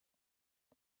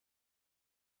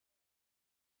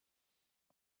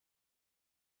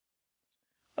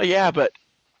 Oh, yeah, but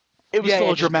it was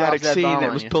still a dramatic scene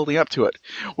that was building up to it.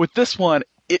 With this one,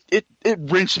 it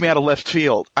wrenched me out of left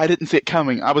field. I didn't see it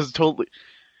coming. I was totally...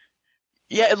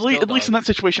 Yeah, at least in that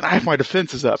situation, I have my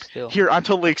defenses up. Still. Here, I'm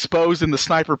totally exposed and the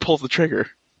sniper pulls the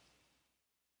trigger.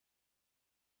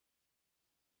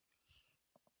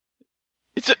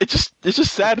 It's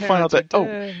just sad to find out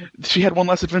that, she had one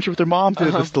less adventure with her mom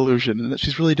through this delusion, and that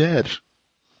she's really dead.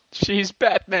 She's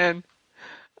Batman.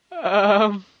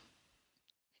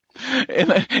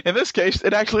 In this case,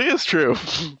 it actually is true.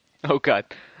 Oh God.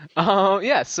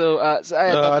 Yeah. So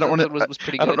I don't want to. Was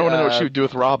pretty good. I don't want to know what she would do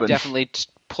with Robin. Definitely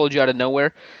pulled you out of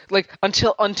nowhere. Like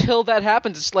until that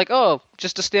happens, it's like, oh,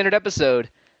 just a standard episode.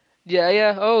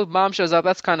 Yeah. Oh, mom shows up.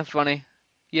 That's kind of funny.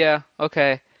 Yeah.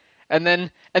 Okay. And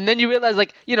then you realize,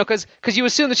 like, because you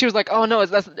assume that she was like, oh no,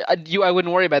 I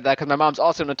wouldn't worry about that because my mom's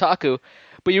also an otaku.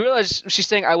 But you realize she's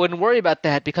saying I wouldn't worry about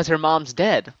that because her mom's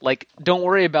dead. Like, don't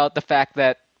worry about the fact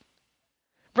that.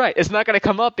 Right, it's not going to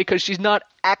come up because she's not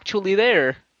actually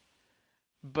there.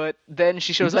 But then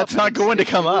she shows up. That's not going to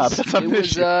come up. That's not an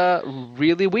issue. It was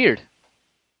really weird.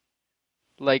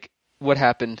 Like, what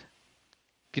happened?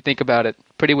 If you think about it,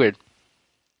 pretty weird.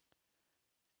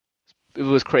 It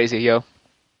was crazy, yo.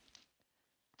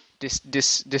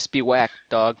 This be whack,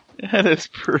 dog. That is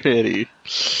pretty.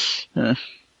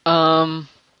 All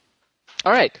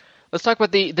right, let's talk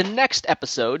about the next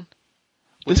episode,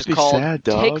 which is called sad,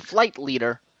 Take Flight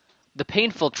Leader, The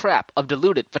Painful Trap of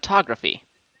Diluted Photography.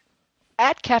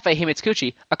 At Cafe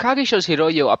Himitsukuchi, Akagi shows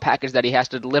Hiroyo a package that he has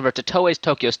to deliver to Toei's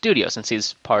Tokyo studio since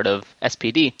he's part of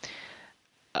SPD.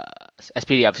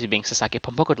 SPD obviously being Sasaki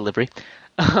Pompoko Delivery.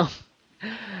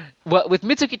 Well, with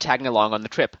Mitsuki tagging along on the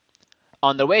trip.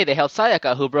 On their way, they hailed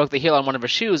Sayaka, who broke the heel on one of her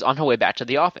shoes on her way back to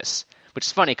the office. Which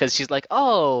is funny, because she's like,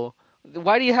 oh,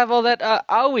 why do you have all that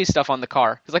Aoi stuff on the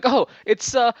car? He's like, oh,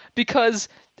 it's because,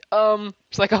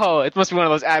 it's like, oh, it must be one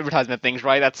of those advertisement things,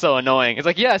 right? That's so annoying. It's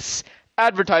like, yes,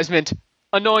 advertisement,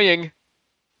 Annoying.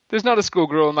 There's not a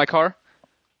schoolgirl in my car.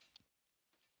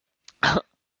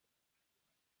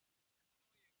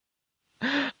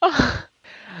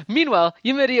 Meanwhile,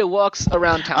 Yumeriya walks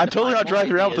around town. I'm totally not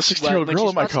driving around with a 16-year-old girl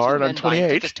in my car, and I'm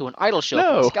 28. To an idol show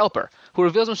for a scalper, who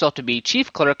reveals himself to be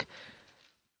Chief Clerk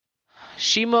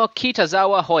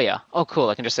Shimokitazawa Hoya. Oh, cool,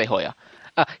 I can just say Hoya.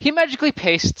 He magically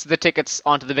pastes the tickets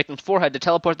onto the victim's forehead to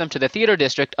teleport them to the theater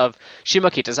district of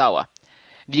Shimokitazawa.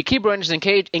 The Akiba Rangers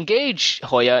engage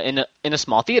Hoya in a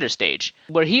small theater stage,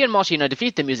 where he and Mashina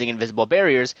defeat them using invisible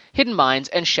barriers, hidden mines,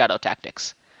 and shadow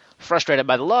tactics. Frustrated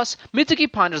by the loss,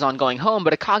 Mitsuki ponders on going home,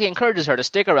 but Akagi encourages her to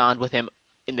stick around with him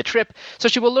in the trip so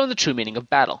she will learn the true meaning of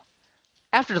battle.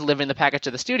 After delivering the package to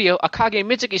the studio, Akagi and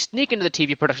Mitsuki sneak into the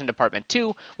TV production department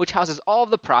too, which houses all of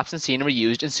the props and scenery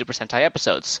used in Super Sentai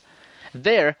episodes.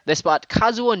 There, they spot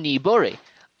Kazuo Niibori,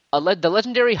 the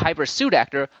legendary hyper suit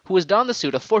actor who has donned the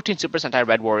suit of 14 Super Sentai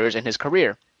Red Warriors in his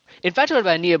career. Infatuated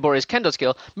by Niibori's kendo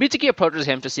skill, Mitsuki approaches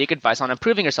him to seek advice on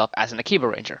improving herself as an Akiba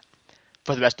Ranger.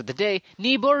 For the rest of the day,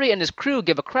 Niibori and his crew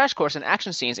give a crash course in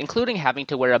action scenes, including having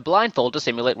to wear a blindfold to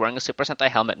simulate wearing a Super Sentai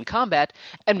helmet in combat,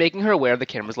 and making her aware of the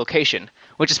camera's location.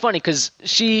 Which is funny, because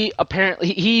he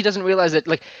doesn't realize that,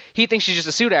 he thinks she's just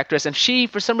a suit actress, and she,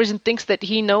 for some reason, thinks that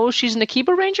he knows she's an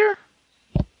Akiba Ranger?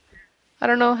 I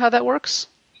don't know how that works.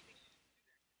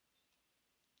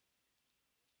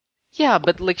 Yeah,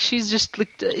 but, she's just,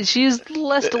 she's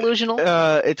less delusional.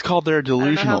 It's called they're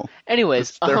delusional. Anyways.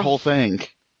 It's their whole thing.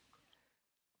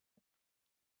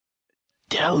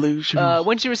 Delusional.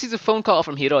 When she receives a phone call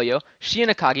from Hiroyo, she and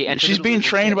Akagi enter. She's being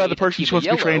trained by the person she's supposed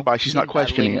to be trained by. She's not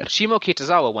questioning it.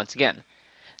 Shimokitazawa once again.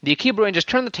 The Akiba Rangers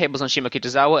turn the tables on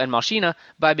Shimokitazawa and Mashina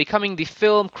by becoming the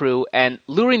film crew and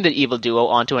luring the evil duo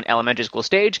onto an elementary school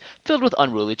stage filled with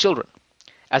unruly children.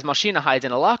 As Mashina hides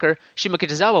in a locker,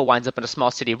 Shimokitazawa winds up in a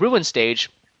small city ruin stage,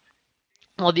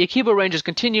 while the Akiba Rangers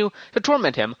continue to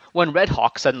torment him when Red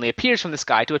Hawk suddenly appears from the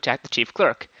sky to attack the chief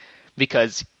clerk.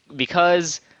 Because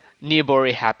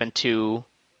Niibori happened to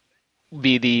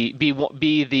be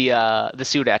the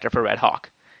suit actor for Red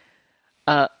Hawk.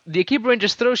 The Akiba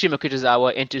Rangers throw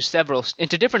Shimokitazawa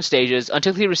into different stages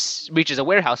until he reaches a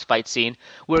warehouse fight scene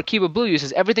where Akiba Blue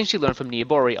uses everything she learned from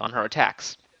Niibori on her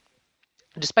attacks.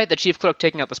 Despite the chief clerk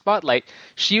taking out the spotlight,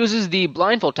 she uses the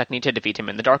blindfold technique to defeat him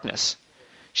in the darkness.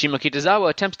 Shimokitazawa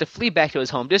attempts to flee back to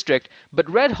his home district, but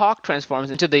Red Hawk transforms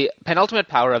into the penultimate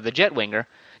power of the Jetwinger,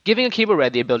 giving Akiba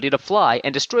Red the ability to fly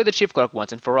and destroy the chief clerk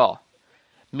once and for all.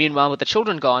 Meanwhile, with the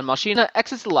children gone, Mashina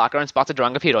exits the locker and spots a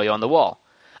drawing of Hiroyo on the wall.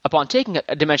 Upon taking it,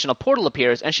 a dimensional portal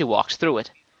appears and she walks through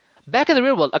it. Back in the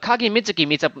real world, Akagi and Mitsuki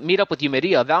meet up with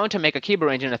Yumeriya, vowing to make Akiba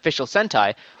Ranger an official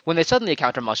Sentai, when they suddenly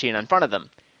encounter Mashina in front of them.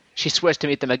 She swears to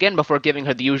meet them again before giving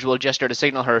her the usual gesture to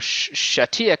signal her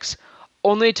Shatix,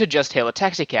 only to just hail a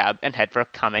taxicab and head for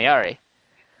Kameyari.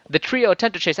 The trio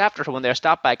attempt to chase after her when they are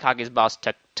stopped by Akagi's boss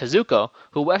Tezuko,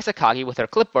 who whacks Akagi with her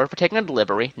clipboard for taking a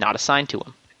delivery not assigned to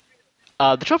him.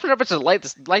 The trophy references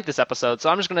like this episode, so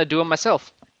I'm just going to do them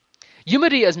myself.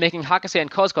 Yumeriya is making Hakase and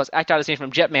Kozkos act out a scene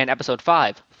from Jetman Episode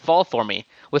 5, Fall For Me,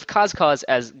 with Kozkos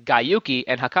as Gayuki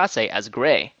and Hakase as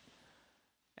Gray.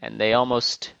 And they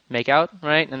almost make out,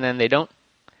 right? And then they don't.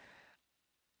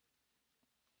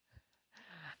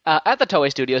 At the Toei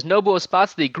Studios, Nobuo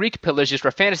spots the Greek pillars used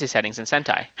for fantasy settings in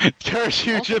Sentai. Curse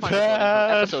you,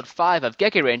 Japan! Episode 5 of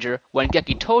Geki Ranger, when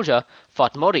Geki Toja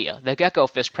fought Moriya, the Gecko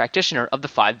Fist practitioner of the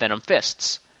 5 Venom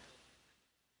Fists.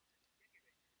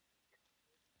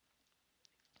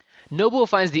 Nobuo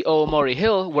finds the Oomori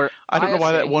Hill, where I don't know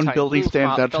why that one building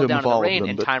stands out to him of all of them.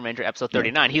 In Time Ranger episode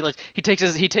 39, yeah. he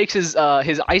takes his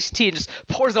iced tea and just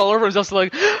pours it all over himself,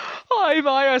 like, I'm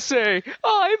Ayase,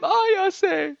 I'm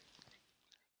Ayase.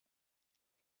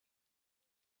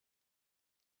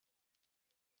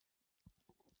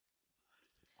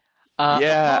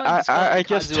 I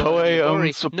guess Toei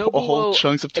owns a whole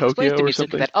chunks of Tokyo or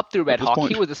something. That up through Red Hawk,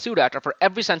 he was the suit actor for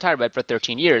every Sentai Red for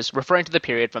 13 years, referring to the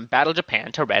period from Battle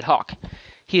Japan to Red Hawk.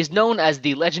 He is known as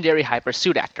the legendary hyper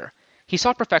suit actor. He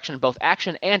sought perfection in both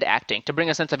action and acting to bring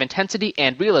a sense of intensity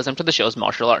and realism to the show's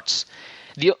martial arts.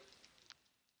 Yeah.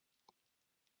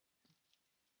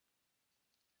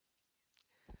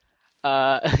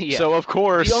 So of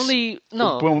course, once they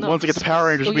get the Power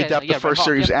Rangers, we adapt the first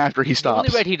series after he stops. The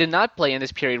only Red he did not play in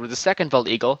this period was the second Vault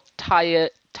Eagle,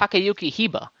 Takeyuki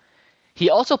Hiba.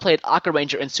 He also played Aka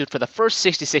Ranger in suit for the first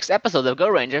 66 episodes of Go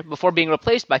Ranger before being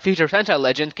replaced by future Sentai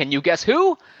legend. Can you guess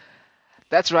who?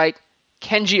 That's right,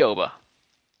 Kenji Oba.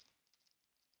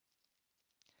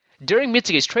 During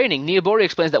Mitsuki's training, Niibori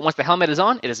explains that once the helmet is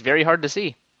on, it is very hard to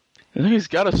see. I think he's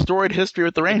got a storied history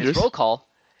with the Rangers. In his roll call,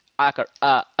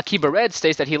 Akiba Red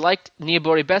states that he liked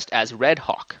Niyobori best as Red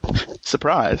Hawk.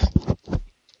 Surprise.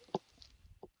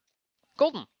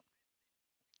 Golden.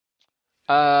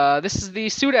 This is the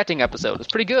suit acting episode. It's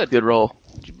pretty good. Good role.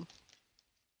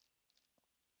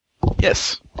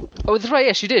 Yes. Oh, that's right.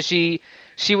 Yeah, she did. She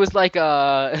was like,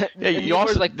 Yeah, you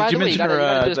also like, by did you the way, mention you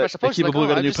gotta do a that special post. She's Akiba like, Blue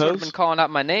got a I've new just sort of pose? been calling out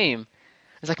my name.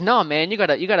 It's like, no, man, you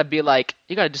gotta be like,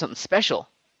 you gotta do something special.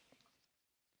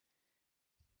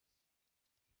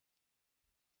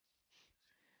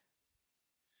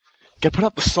 Gotta put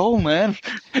up the soul, man.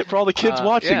 For all the kids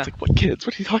watching. Yeah. It's like, what kids?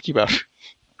 What are you talking about?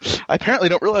 I apparently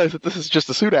don't realize that this is just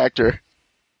a suit actor.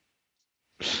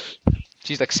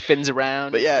 She's like spins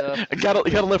around. But yeah, you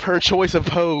gotta live her choice of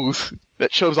pose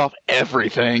that shows off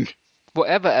everything.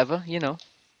 Whatever, you know.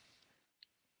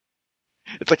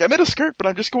 It's like, I'm in a skirt, but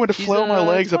I'm just going to flail my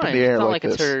legs up in the air it's not like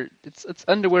this. It's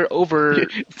underwear over.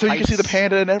 So you can see the tights.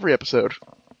 panda in every episode.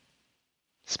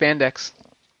 Spandex.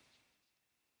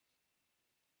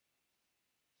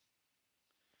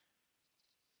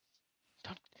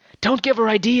 Don't give her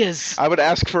ideas. I would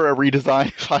ask for a redesign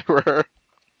if I were her.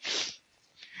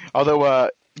 Although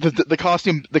the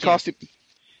costume's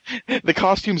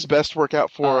best work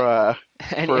out for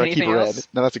anything Akiba Red. else?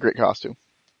 No, that's a great costume.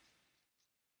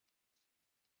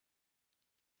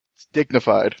 It's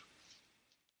dignified.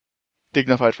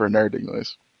 Dignified for a nerd,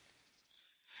 anyways.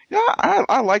 Yeah,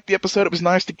 I liked the episode. It was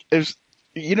nice to. It was,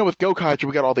 with Gokaiger,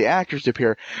 we got all the actors to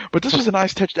appear, but this was a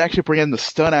nice touch to actually bring in the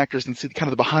stunt actors and see kind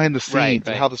of the behind the scenes Right.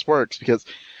 and how this works. Because,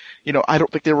 I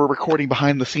don't think they were recording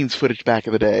behind the scenes footage back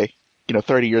in the day.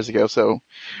 30 years ago. So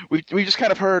we just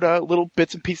kind of heard little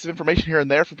bits and pieces of information here and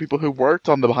there from people who worked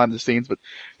on the behind the scenes, but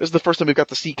this is the first time we've got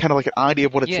to see kind of like an idea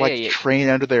of what it's to train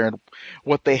under there and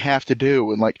what they have to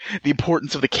do and like the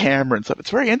importance of the camera and stuff. It's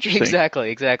very interesting.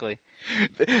 Exactly.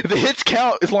 The hits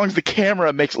count as long as the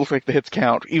camera makes it look like the hits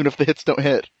count, even if the hits don't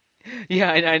hit. Yeah,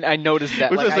 I noticed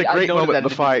that. Which was a great moment in the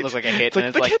fight. It looked like a hit. It's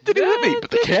like, the hit didn't hit me, but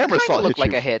the camera saw it looked hit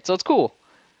like you. a hit, so it's cool.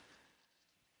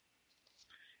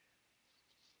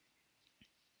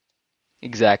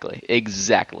 Exactly.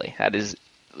 That is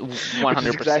 100% Which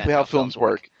is exactly how films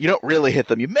work. You don't really hit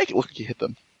them. You make it look like you hit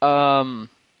them.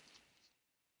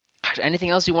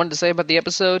 Anything else you wanted to say about the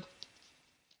episode?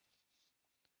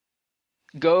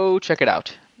 Go check it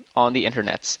out on the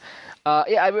internets.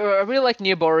 I really like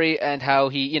Niyobori and how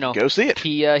he, Go see it.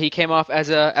 He came off as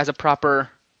a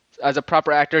proper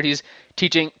actor. He's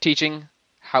teaching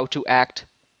how to act,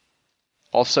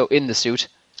 also in the suit.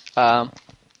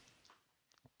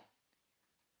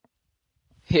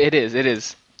 It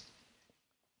is.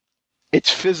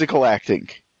 It's physical acting,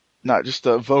 not just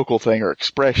a vocal thing or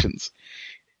expressions.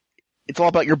 It's all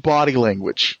about your body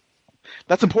language.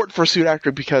 That's important for a suit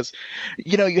actor because,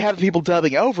 you have people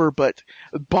dubbing over, but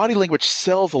body language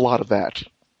sells a lot of that.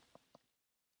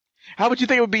 How would you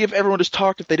think it would be if everyone just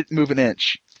talked if they didn't move an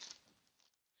inch?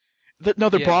 They're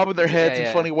bobbing their heads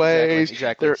in funny ways.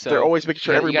 Exactly. They're always making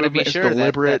sure every movement is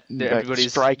deliberate and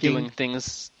everybody's striking. doing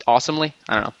things awesomely.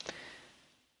 I don't know.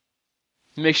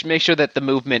 Make sure that the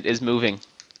movement is moving.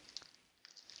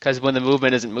 Because when the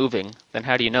movement isn't moving, then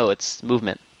how do you know it's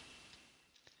movement?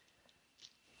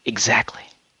 Exactly.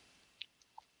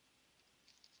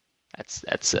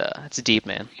 That's deep,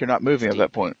 man. You're not moving at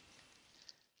that point.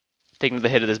 Taking the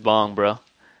hit of this bong, bro.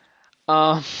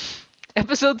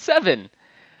 Episode 7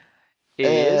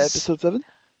 is episode 7?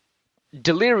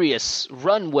 Delirious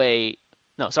Runaway,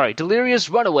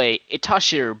 Itashir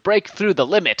Break Through the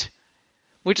Limit,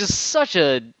 which is such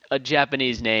a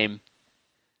Japanese name.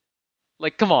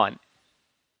 Like, come on.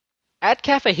 At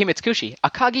Cafe Himitsukushi,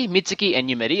 Akagi, Mitsuki, and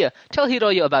Yumeriya tell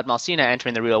Hiroya about Malshina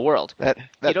entering the real world. That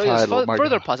Hiroya title, is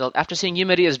further puzzled after seeing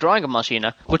Yumeriya's drawing of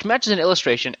Malshina, which matches an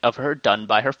illustration of her done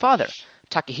by her father,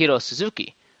 Takahiro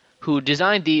Suzuki, who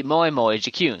designed the Moe Moe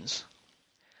Jikyuns.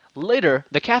 Later,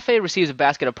 the cafe receives a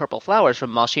basket of purple flowers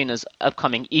from Malshina's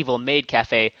upcoming evil maid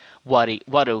cafe,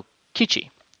 Waru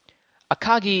Kichi.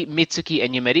 Akagi, Mitsuki,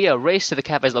 and Yumeriya race to the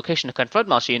cafe's location to confront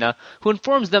Malshina, who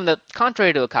informs them that,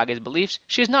 contrary to Akagi's beliefs,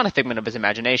 she is not a figment of his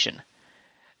imagination.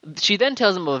 She then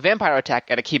tells them of a vampire attack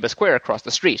at Akiba Square across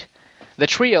the street. The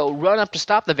trio run up to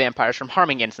stop the vampires from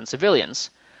harming innocent civilians.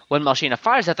 When Malshina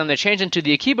fires at them, they change into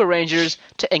the Akiba Rangers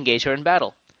to engage her in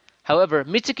battle. However,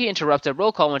 Mitsuki interrupts a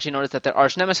roll call when she notices that their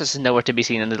arch-nemesis is nowhere to be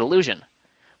seen in the delusion.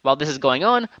 While this is going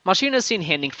on, Malshina is seen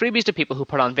handing freebies to people who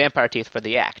put on vampire teeth for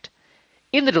the act.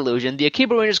 In the delusion, the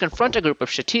Akiba Rangers confront a group of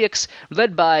Shatiaks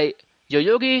led by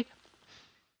Yoyogi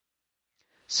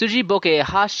Tsujiboke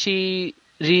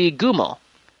Hashirigumo.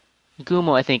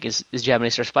 Gumo, I think, is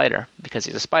Japanese for spider, because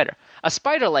he's a spider. A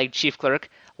spider-like chief clerk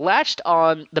latched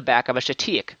on the back of a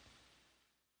Shatiak.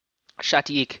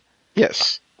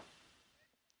 Yes.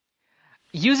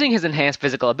 Using his enhanced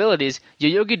physical abilities,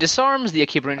 Yoyogi disarms the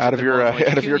Akiba Rangers out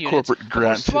of your corporate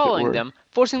grunt, swallowing them,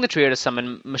 forcing the trio to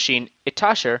summon machine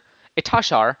Itashar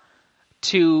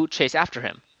to chase after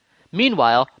him.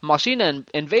 Meanwhile, Machina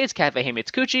invades Cafe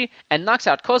Himitsukuchi and knocks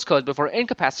out Kozkos before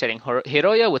incapacitating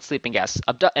Hiroya with sleeping gas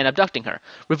and abducting her,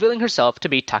 revealing herself to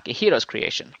be Takehiro's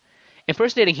creation.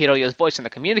 Impersonating Hiroya's voice in the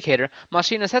communicator,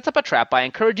 Machina sets up a trap by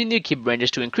encouraging the Akiba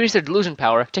Rangers to increase their delusion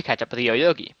power to catch up with the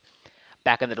Yoyogi.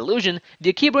 Back in the delusion, the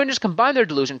Akiba Rangers combine their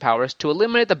delusion powers to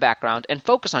eliminate the background and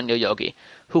focus on Yoyogi,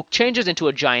 who changes into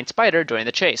a giant spider during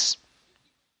the chase.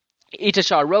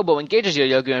 Itashar Robo engages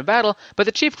Yoyogi in battle, but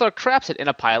the chief clerk traps it in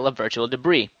a pile of virtual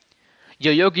debris.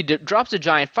 Yoyogi drops a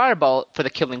giant fireball for the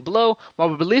killing blow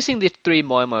while releasing the three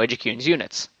Moe Moe Jikyun's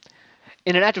units.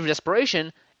 In an act of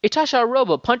desperation, Itashar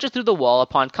Robo punches through the wall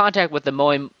upon contact with the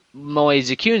Moe Moe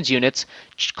Jikyun's units,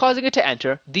 causing it to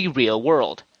enter the real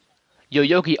world.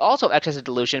 Yoyogi also exits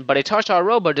delusion, but Itashar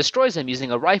Robo destroys him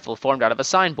using a rifle formed out of a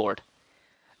signboard.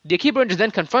 The Akiba Rangers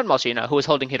then confront Machina, who is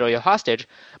holding Hiroya hostage,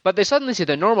 but they suddenly see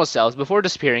their normal selves before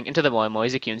disappearing into the Moe Moe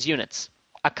Jikyun's units.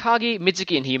 Akagi,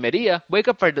 Mitsuki, and Himeriya wake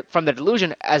up from their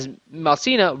delusion as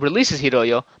Machina releases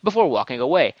Hiroya before walking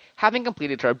away, having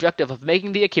completed her objective of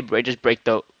making the Akiba Rangers break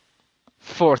the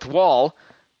fourth wall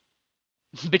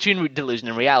between delusion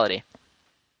and reality.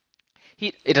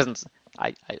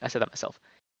 I said that myself.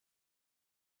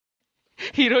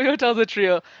 Hiroya tells the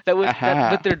trio that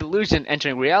with their delusion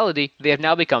entering reality, they have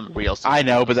now become real souls. I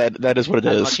know, but that is what it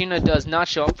is. Machina does not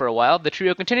show up for a while. The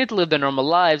trio continue to live their normal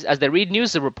lives as they read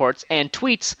news reports and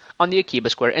tweets on the Akiba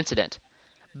Square incident.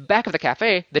 Back at the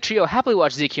cafe, the trio happily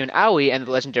watch ZQ and Aoi and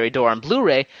the legendary door on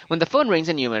Blu-ray when the phone rings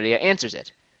and Yumariya answers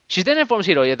it. She then informs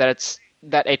Hiroya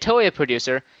that a Toei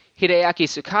producer, Hideaki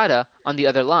Tsukada, on the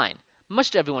other line,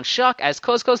 much to everyone's shock as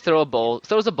Kozkos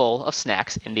throws a bowl of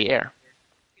snacks in the air.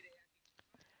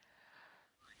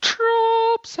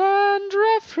 Tropes and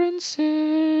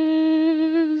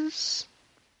references.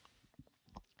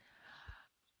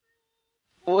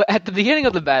 At the beginning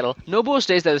of the battle, Nobuo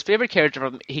states that his favorite character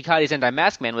from Hikari Sentai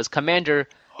Maskman was Commander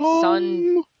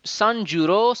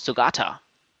Sanjuro Sugata.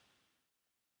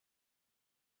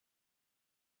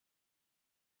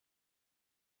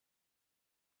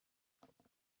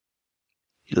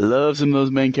 He loves him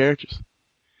those main characters.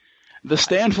 The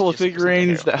stand full of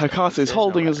figurines that Hakase is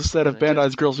holding is a set of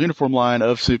Bandai's Girls Uniform line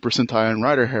of Super Sentai and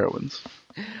Rider heroines.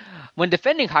 When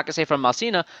defending Hakase from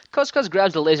Machina, Kozkos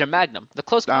grabs the laser magnum, the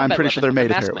close combat I'm pretty sure they're made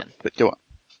of Maskman. heroin, but go on.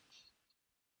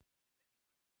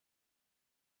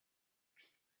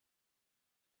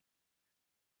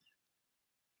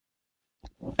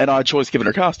 An odd choice given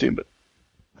her costume, but...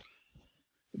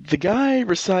 The guy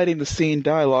reciting the scene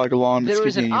dialogue along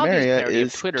with Yumariya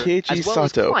is Keiichi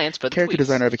Sato, character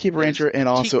designer of Akiba Ranger and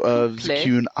also of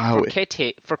ZQ Aoi.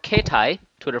 For Keitai,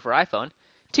 Twitter for iPhone,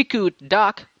 Tiku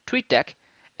Doc, TweetDeck,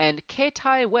 and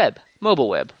Keitai Web, Mobile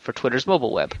Web, for Twitter's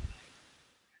mobile web.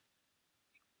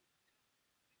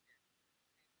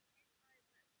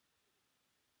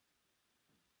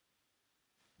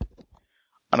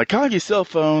 On Akagi's cell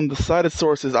phone, the cited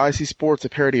source is IC Sports, a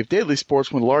parody of Daily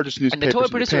Sports, one of the largest newspapers in Japan. And the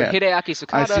toy producer Hideaki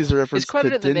Sukada is a reference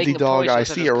to Denzi Dog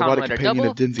IC, a robotic companion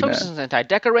of Denzi Man. Tokusatsu Sentai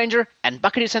Deca Ranger, and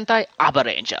Bakuri Sentai Aba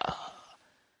Ranger.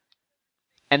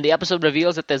 And the episode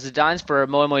reveals that the designs for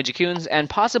Moe Moe Jikyuns and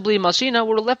possibly Machina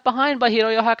were left behind by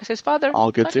Hiroyo Hakase's father,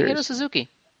 all good Takehiro series. Suzuki.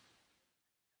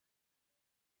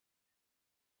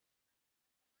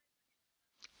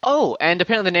 Oh, and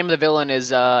apparently the name of the villain is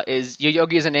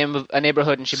Yoyogi is a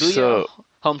neighborhood in Shibuya, so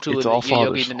home to the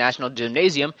Yoyogi the National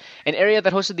Gymnasium, an area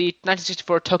that hosted the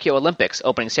 1964 Tokyo Olympics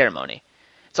opening ceremony.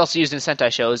 It's also used in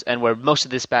Sentai shows and where most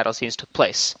of this battle scenes took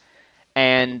place.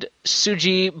 And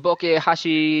Tsuji Boke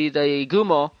Hashide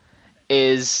Gumo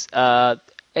is a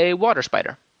water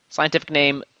spider. Scientific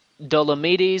name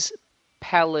Dolomedes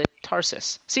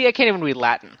palitarsis. See, I can't even read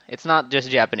Latin. It's not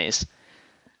just Japanese.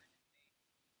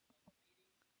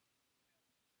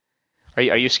 Are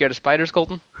you scared of spiders,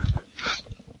 Colton?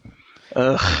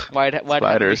 Ugh. Why'd it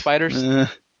have to be spiders?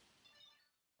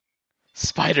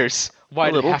 Spiders. Why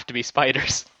did it have to be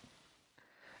spiders?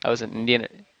 I was an Indiana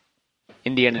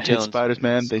Jones. Hate spiders,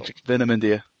 man. They took Venom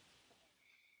India.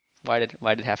 Why did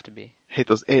it have to be? Hate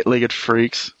those 8-legged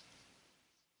freaks.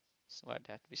 So why'd it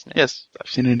have to be snakes? Yes,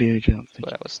 I've seen Indiana Jones.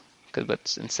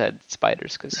 But instead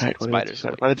spiders, because right, spiders.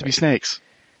 Why did it be snakes?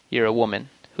 You're a woman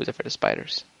who's afraid of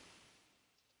spiders.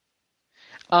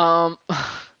 No,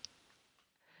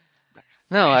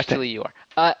 actually you are.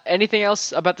 Anything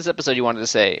else about this episode you wanted to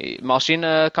say?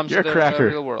 Machina comes to the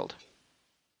real world.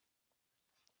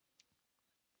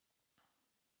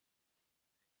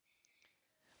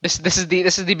 This is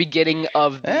the beginning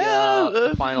of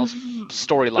the final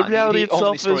storyline. The reality the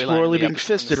only itself is morally being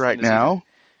fisted right now.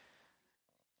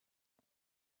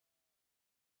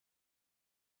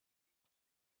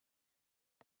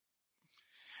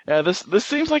 Yeah, this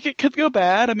seems like it could go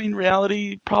bad. I mean,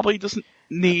 reality probably doesn't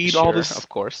need all this of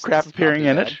course. crap appearing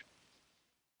in it.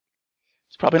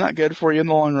 It's probably not good for you in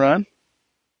the long run.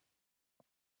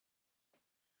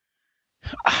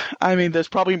 I mean, there's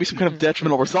probably going to be some kind of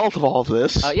detrimental result of all of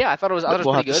this. Yeah, I thought it was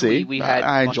we'll pretty good. We had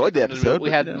I enjoyed the episode. We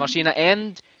had Machina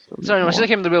and... Sorry, Machina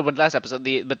came in the real world last episode,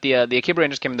 but the Akiba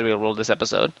Rangers came in the real world this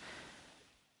episode.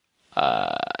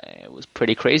 It was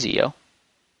pretty crazy, yo.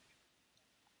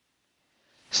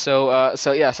 So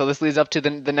this leads up to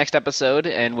the next episode,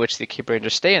 in which the Akiba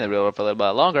Rangers stay in the real world for a little bit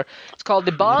longer. It's called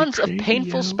The Bonds of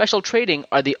Painful Special Trading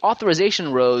Are the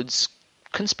Authorization Road's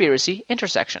Conspiracy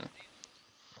Intersection.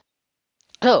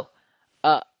 I'm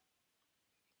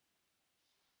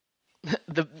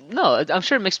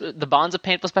sure it makes the bonds of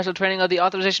painful special training are the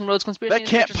authorization roads conspiracy. That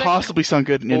can't possibly sound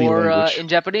good in any language. Or in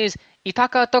Japanese,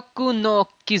 Itaka toku no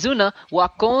kizuna wa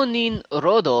konin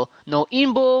rodo no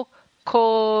inbo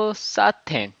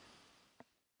kosaten.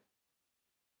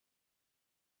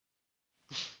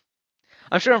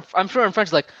 I'm sure in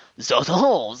French like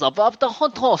zotos above the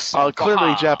hotos.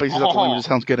 Clearly Japanese is not the language that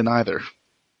sounds good in either.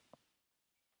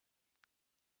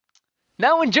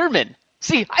 Now in German.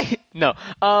 See, no.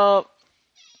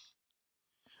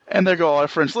 And there go all our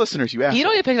French listeners, you asshole.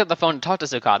 Hiroya picks up the phone to talk to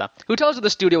Tsukada, who tells her the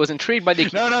studio was intrigued by the...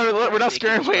 No, we're not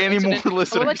scaring away any more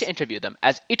listeners. I would like to interview them,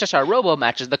 as Itachar Robo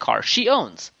matches the car she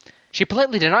owns. She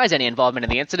politely denies any involvement in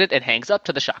the incident and hangs up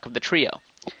to the shock of the trio.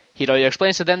 Hiroya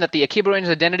explains to them that the Akiba Rangers'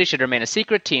 identity should remain a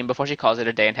secret team before she calls it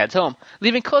a day and heads home,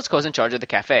 leaving Kozko's in charge of the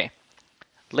cafe.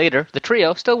 Later, the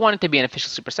trio, still wanting to be an official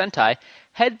Super Sentai,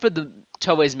 head for the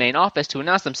Toei's main office to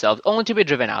announce themselves, only to be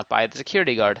driven out by the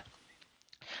security guard.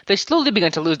 They slowly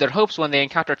begin to lose their hopes when they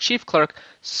encounter Chief Clerk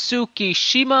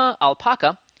Tsukishima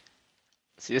Alpaca.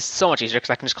 See, this is so much easier because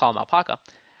I can just call him Alpaca.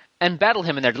 And battle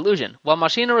him in their delusion, while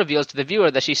Machina reveals to the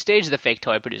viewer that she staged the fake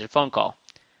Toei producer phone call.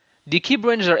 The Akiba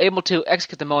Rangers are able to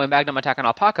execute the Moe Magnum attack on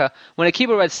Alpaca when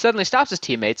Akiba Red suddenly stops his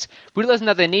teammates, realizing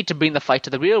that they need to bring the fight to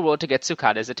the real world to get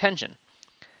Tsukada's attention.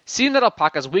 Seeing that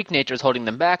Alpaca's weak nature is holding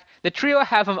them back, the trio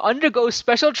have him undergo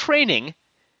special training.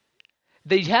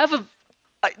 They have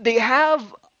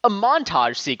a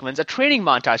montage sequence, a training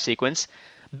montage sequence,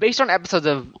 based on episodes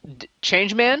of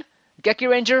Changeman, Geki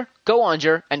Ranger, Go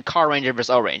Ranger, and Car Ranger vs.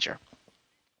 O-Ranger.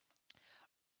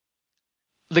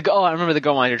 I remember the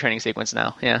Go Ranger training sequence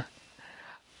now, yeah.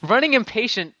 Running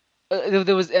Impatient,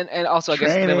 there was, and also I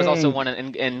guess there was also one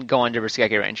in Go Ranger vs.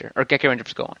 Geki Ranger, or Geki Ranger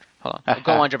vs. Go Ranger. Hold on,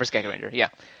 Go Ranger vs. Geki Ranger, yeah.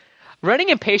 Running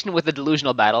impatient with the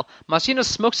delusional battle, Machina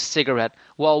smokes a cigarette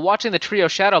while watching the trio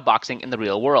shadowboxing in the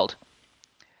real world.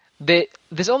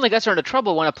 This only gets her into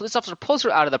trouble when a police officer pulls her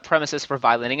out of the premises for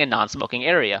violating a non-smoking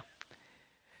area.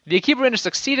 The Akiba Rangers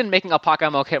succeed in making Alpaca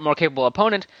a more capable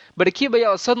opponent, but Akiba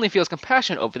Yellow suddenly feels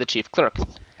compassion over the chief clerk.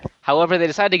 However, they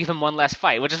decide to give him one last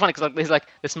fight, which is funny because he's like,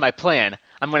 this is my plan.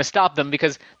 I'm going to stop them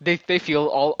because they feel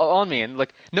all on me. And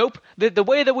like, nope, the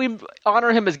way that we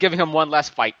honor him is giving him one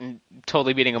last fight and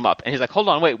totally beating him up. And he's like, hold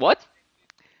on, wait, what?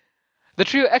 The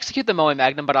trio execute the Moe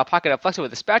Magnum, but Alpaca deflects it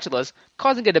with the spatulas,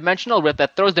 causing a dimensional rip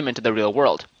that throws them into the real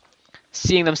world.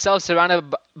 Seeing themselves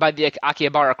surrounded by the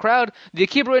Akihabara crowd, the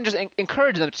Akiba Rangers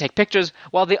encourage them to take pictures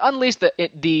while they unleash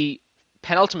the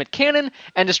penultimate cannon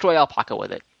and destroy Alpaca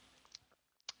with it.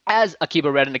 As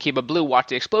Akiba Red and Akiba Blue watch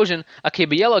the explosion,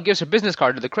 Akiba Yellow gives her business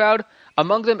card to the crowd.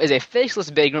 Among them is a faceless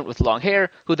vagrant with long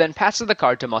hair, who then passes the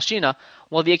card to Machina,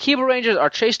 while the Akiba Rangers are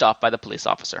chased off by the police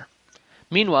officer.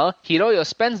 Meanwhile, Hiroyo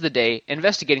spends the day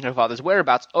investigating her father's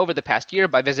whereabouts over the past year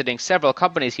by visiting several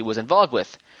companies he was involved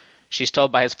with. She's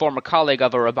told by his former colleague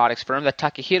of a robotics firm that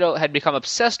Takehiro had become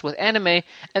obsessed with anime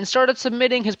and started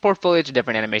submitting his portfolio to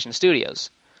different animation studios.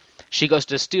 She goes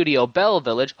to Studio Bell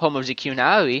Village, home of Zikyu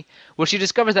Aoi, where she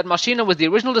discovers that Machina was the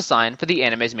original design for the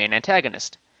anime's main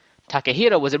antagonist.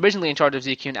 Takehiro was originally in charge of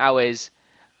Zikyu Aoi's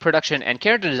production and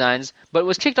character designs, but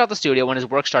was kicked off the studio when his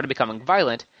work started becoming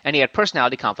violent, and he had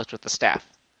personality conflicts with the staff.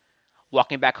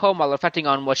 Walking back home while reflecting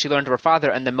on what she learned from her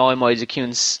father and the Moe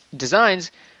Zikyun's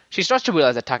designs, she starts to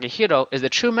realize that Takehiro is the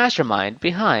true mastermind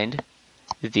behind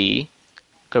the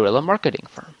guerrilla marketing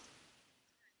firm.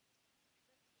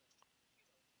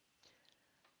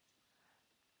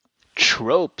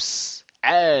 Tropes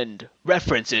and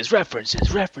references.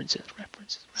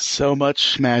 So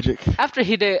much magic. After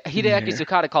Hideaki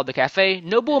Tsukada called the cafe,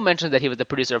 Nobuo mentioned that he was the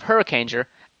producer of Hurricaneger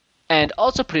and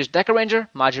also produced Deca Ranger,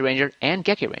 Maji Ranger, and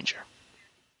Geki Ranger.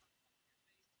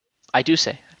 I do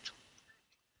say.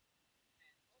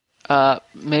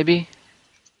 Maybe.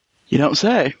 You don't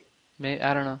say. Maybe,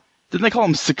 I don't know. Didn't they call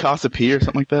him Tsukasa P or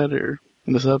something like that, or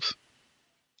in the subs?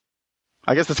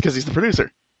 I guess that's because he's the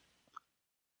producer.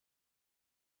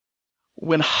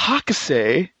 When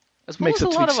Hakase makes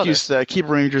up some excuse that Kiba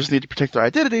Rangers need to protect their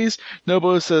identities,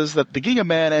 Nobuo says that the Ginga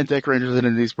Man and Deca Rangers'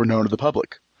 identities were known to the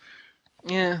public.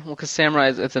 Yeah, well, because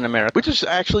Samurai, it's in America. Which is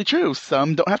actually true.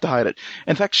 Some don't have to hide it.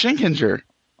 In fact, Shinkenger,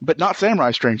 but not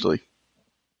Samurai, strangely.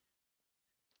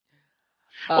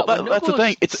 Well, that's the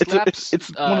thing. It's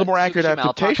one of the more accurate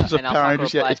adaptations of Power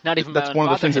Rangers. Yet that's one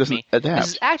of the things that doesn't adapt.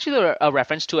 This is actually a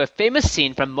reference to a famous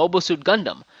scene from Mobile Suit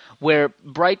Gundam, where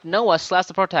Bright Noah slaps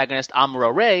the protagonist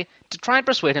Amuro Ray to try and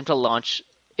persuade him to launch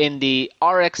in the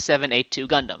RX-782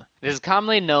 Gundam. This is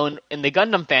commonly known in the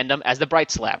Gundam fandom as the Bright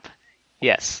Slap.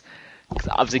 Yes,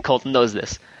 obviously Colton knows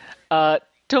this.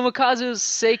 Tomokazu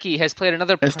Seiki has played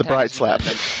another protagonist, the Bright Slap,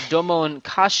 Domon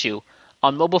Kashu,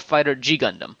 on Mobile Fighter G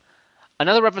Gundam.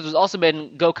 Another reference was also made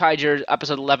in Gokaiger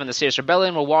Episode 11, The Serious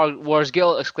Rebellion, where Wars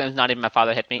Gil exclaims, "Not even my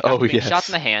father hit me," after being shot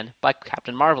in the hand by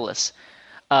Captain Marvelous.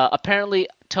 Apparently,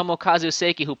 Tomokazu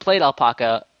Seiki, who played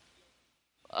Alpaca,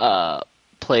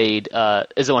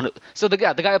 is the one who... So the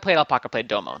guy who played Alpaca played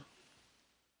Domon.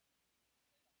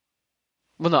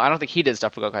 Well, no, I don't think he did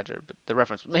stuff for Gokaiger, but the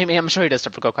reference... Maybe, I'm sure he does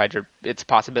stuff for Gokaiger. It's a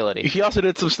possibility. He also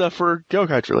did some stuff for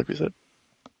Gokaiger, like we said.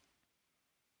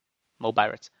 Mo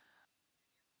Pirates.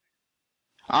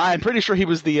 I'm pretty sure he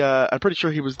was the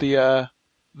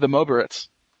Mobiritz.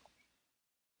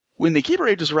 When the Kiba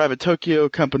Rangers arrive at Tokyo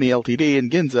Company Ltd. in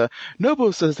Ginza,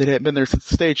 Nobuo says they had been there since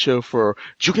the stage show for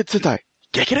Juketsu Sentai,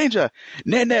 Geki Ranger,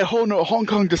 Nene Ho no Hong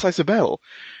Kong Decisive Battle.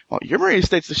 Well, Yumari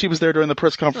states that she was there during the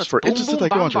press conference for Juketsu Sentai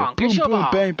Gohanjo. Boom, boom,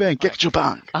 bang, bang, Gekiju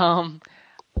Bang.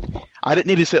 I didn't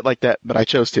need to say it like that, but I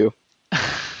chose to.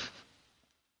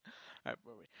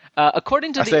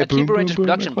 According to the Akiba Rangers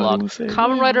production blog,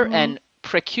 Kamen Rider and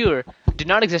Precure do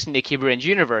not exist in the Akiba Rangers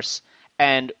universe,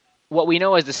 and what we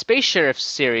know as the Space Sheriff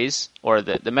series, or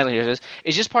the Metal Hero series,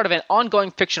 is just part of an ongoing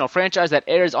fictional franchise that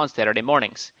airs on Saturday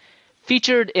mornings.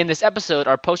 Featured in this episode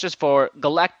are posters for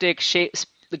Galactic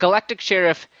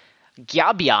Sheriff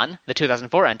Gyabian, the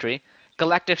 2004 entry,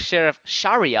 Galactic Sheriff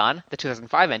Sharian, the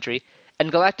 2005 entry,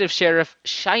 and Galactic Sheriff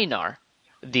Shinar,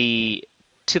 the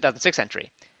 2006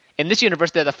 entry. In this universe,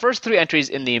 they're the first three entries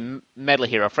in the Metal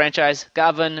Hero franchise: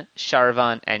 Gavan,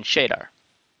 Sharvan, and Shadar.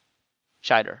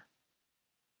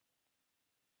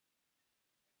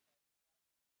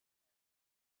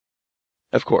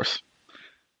 Of course.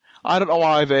 I don't know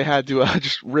why they had to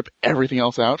just rip everything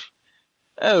else out.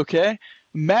 Okay.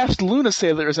 Masked Luna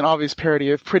Sailor is an obvious parody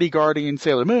of Pretty Guardian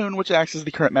Sailor Moon, which acts as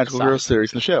the current Magical Girls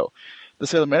series in the show. The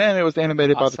Sailor Moon anime was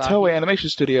animated by the Toei Animation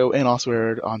Studio and also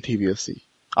aired on TVSC.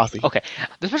 Okay.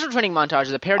 The special training montage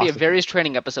is a parody of various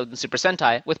training episodes in Super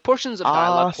Sentai, with portions of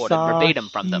dialogue quoted verbatim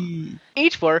from them.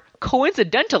 Each were,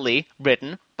 coincidentally,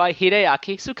 written by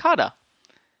Hideaki Tsukada.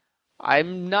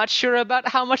 I'm not sure about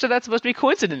how much of that's supposed to be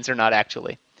coincidence or not,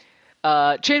 actually.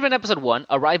 Changeman Episode 1,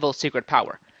 Arrival Secret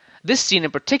Power. This scene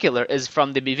in particular is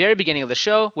from the very beginning of the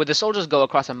show, where the soldiers go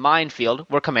across a minefield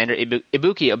where Commander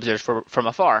Ibuki observes from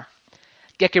afar.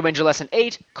 Geki Ranger Lesson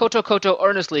 8, Koto Koto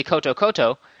Earnestly Koto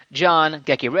Koto. John,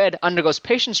 Geki Red, undergoes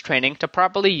patience training to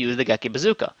properly use the Geki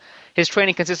Bazooka. His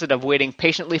training consisted of waiting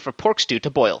patiently for pork stew to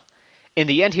boil. In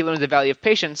the end, he learns the value of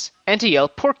patience, and to yell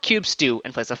pork cube stew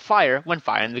in place of fire when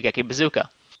firing the Geki Bazooka.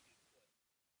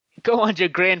 Go on to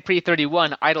Grand Prix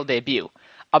 31 Idol debut.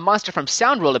 A monster from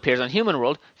Sound World appears on Human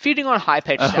World, feeding on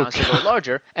high-pitched sounds to grow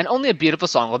larger, and only a beautiful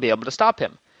song will be able to stop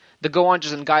him. The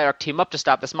Goanjers and Gaiark team up to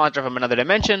stop this monster from another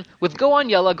dimension, with Goan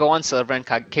Yellow, Goan Silver, and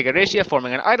Kigarishia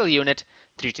forming an idol unit,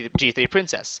 G3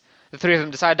 Princess. The three of them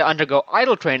decide to undergo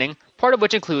idol training, part of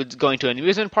which includes going to an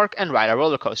amusement park and ride a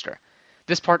roller coaster.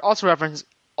 This part also references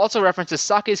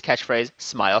Saki's catchphrase,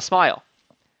 "Smile, smile."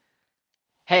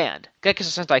 Hand.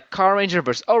 Gekisou Sentai Car Ranger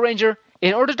vs. O-Ranger.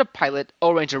 In order to pilot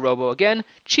O-Ranger Robo again,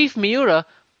 Chief Miura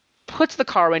puts the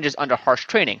Car Rangers under harsh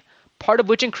training, part of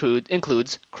which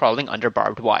includes crawling under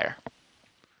barbed wire.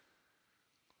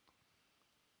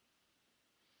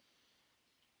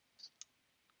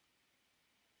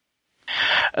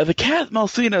 The cat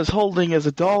Malsina is holding as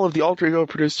a doll of the alter ego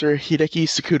producer Hideki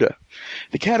Sakuda.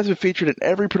 The cat has been featured in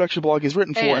every production blog he's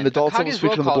written for, and the doll itself was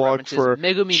featured on the blog for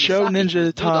Show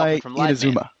Ninja Tai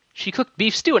Inazuma. She cooked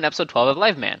beef stew in episode 12 of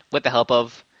Live Man, with the help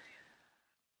of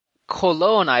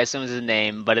Colon, I assume is his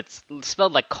name, but it's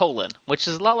spelled like colon, which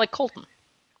is a lot like Colton.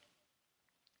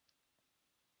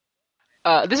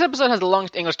 This episode has the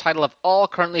longest English title of all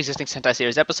currently existing Sentai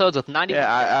series episodes, with 90.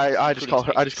 Yeah, I just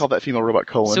call that female robot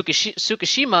Colon.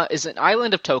 Tsukishima is an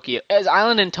island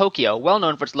in Tokyo, well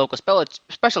known for its local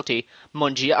specialty,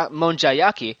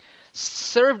 monjayaki,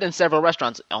 served in several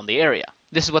restaurants on the area.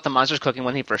 This is what the monster is cooking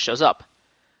when he first shows up.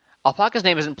 Alpaca's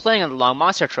name isn't playing on the long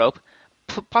monster trope,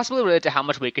 possibly related to how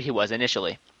much weaker he was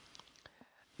initially.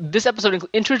 This episode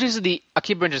introduces the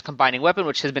Akiba Ranger's combining weapon,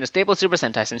 which has been a staple of Super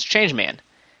Sentai since Changeman.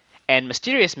 And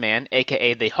Mysterious Man,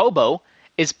 aka the Hobo,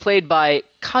 is played by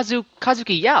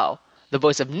Kazuki Yao, the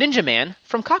voice of Ninja Man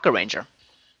from Kaka Ranger.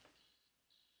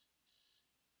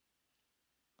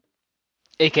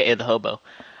 Aka the Hobo.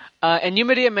 And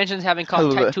Yumidia mentions having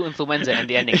caught Type 2 influenza in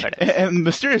the ending credits. And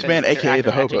Mysterious Man, aka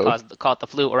the Hobo, caught the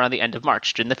flu around the end of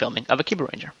March during the filming of Akiba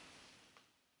Ranger.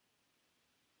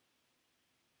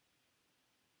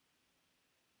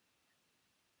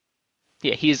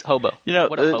 Yeah, he's Hobo. You know,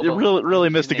 you really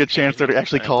missed a good chance there to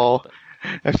actually call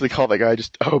that guy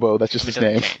just Hobo. That's just his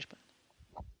name.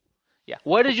 Yeah.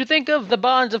 What did you think of the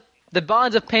bonds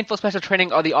of painful special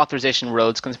training or the authorization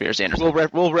roads conspiracy? Anderson?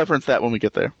 We'll reference that when we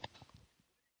get there.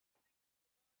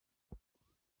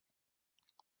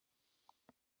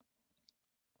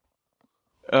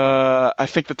 I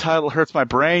think the title hurts my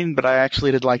brain, but I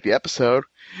actually did like the episode.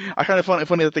 I kind of find it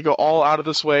funny that they go all out of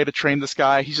this way to train this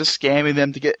guy. He's just scamming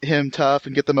them to get him tough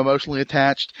and get them emotionally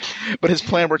attached. But his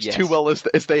plan works too well as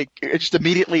they just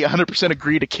immediately 100%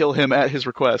 agree to kill him at his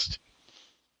request.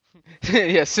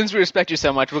 Yeah, since we respect you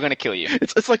so much, we're going to kill you.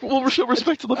 It's like, we'll show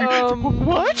respect to the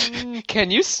what?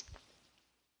 Can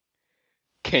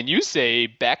you say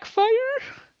backfire?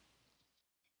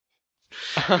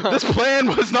 This plan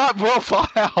was not well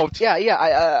thought out. Yeah.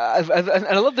 I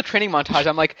love the training montage.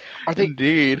 I'm like, are they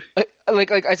indeed?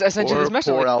 Like I sent you this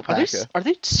message. Like, are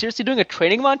they seriously doing a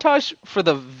training montage for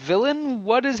the villain?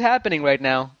 What is happening right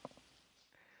now?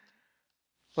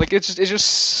 Like it's just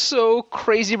so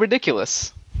crazy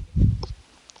ridiculous.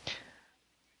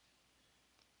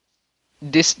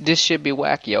 This should be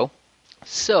whack, yo.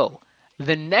 So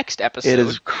the next episode. It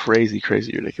is crazy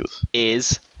ridiculous.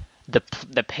 Is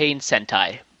the Pain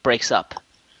Sentai breaks up.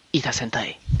 Ita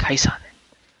Sentai Kaisan.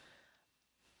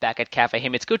 Back at Cafe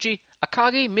Himitsuguchi,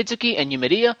 Akagi, Mitsuki, and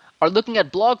Yumiria are looking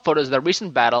at blog photos of their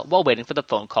recent battle while waiting for the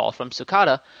phone call from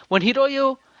Sukada when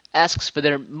Hiroyo asks for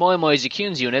their Moi Moi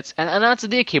Zukune's units and announces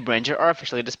the Akiba Ranger are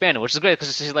officially disbanded, which is great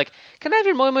because she's like, "Can I have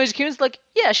your Moi Moi Zukune's?" Like,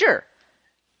 yeah, sure.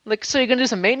 Like, so you're gonna do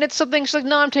some maintenance something? She's like,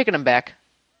 "No, I'm taking them back."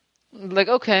 Like,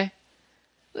 okay.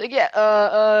 Like,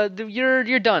 yeah,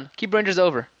 you're done. Akiba Ranger's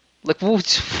over. Like,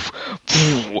 what?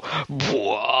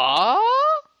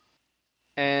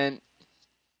 And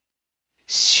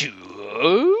so,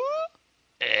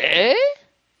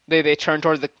 they turn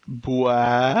towards the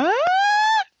what?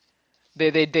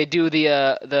 They do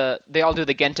they all do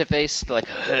the Genta face. They're like,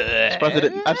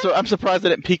 I'm surprised they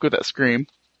didn't peek with that scream.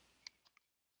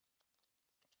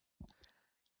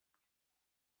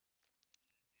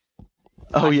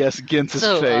 Oh yes, Genta's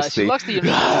face. She locks the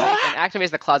unit and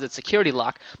activates the closet security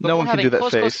lock. No one can do that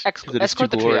face.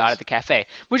 Escort the trio out of the cafe,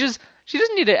 which is she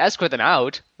doesn't need to escort them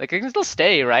out. Like they can still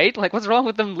stay, right? Like what's wrong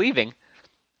with them leaving?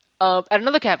 At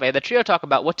another cafe, the trio talk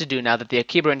about what to do now that the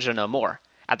Akiba Rangers are no more.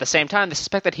 At the same time, they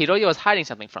suspect that Hiroyo is hiding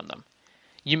something from them.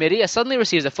 Yumiria suddenly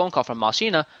receives a phone call from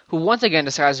Mashina, who once again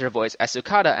disguises her voice as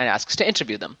Sukada and asks to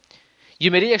interview them.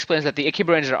 Yumiria explains that the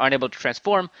Akiba Rangers are unable to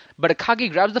transform, but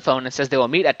Akagi grabs the phone and says they will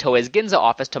meet at Toei's Ginza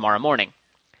office tomorrow morning.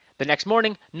 The next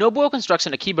morning, Nobuo constructs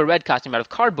an Akiba Red costume out of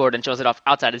cardboard and shows it off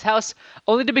outside his house,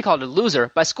 only to be called a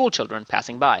loser by schoolchildren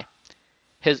passing by.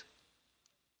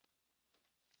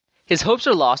 His hopes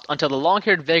are lost until the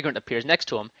long-haired vagrant appears next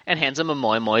to him and hands him a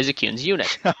Moi Moi Zukune's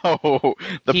unit. Oh,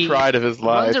 the pride of his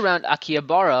life. He runs around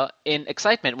Akihabara in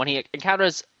excitement when he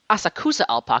encounters Asakusa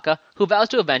Alpaca, who vows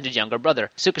to avenge his younger brother,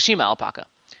 Tsukishima Alpaca.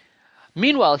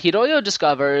 Meanwhile, Hiroyo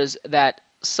discovers that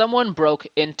someone broke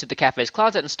into the cafe's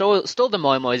closet and stole the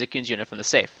Moi Moi Zukune's unit from the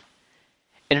safe.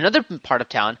 In another part of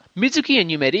town, Mitsuki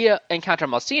and Yumiria encounter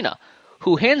Mashina,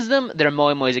 who hands them their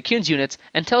Moi Moi Zukune's units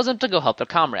and tells them to go help their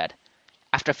comrade.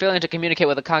 After failing to communicate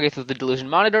with Akagi through the delusion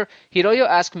monitor, Hiroyo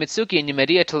asks Mitsuki and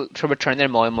Yumiria to return their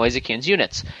Moi Moi Zukune's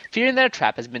units, fearing that a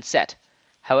trap has been set.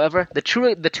 However, the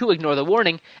two ignore the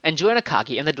warning and join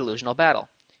Akagi in the delusional battle.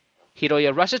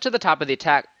 Hiroyo rushes to the top of a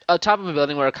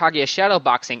building where Akagi is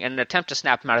shadowboxing in an attempt to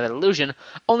snap him out of the delusion,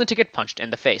 only to get punched in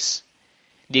the face.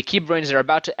 The Akiba Rangers are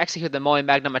about to execute the Moi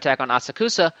Magnum attack on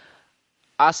Asakusa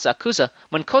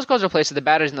when Coscos replaces the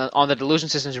batteries on the delusion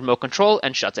system's remote control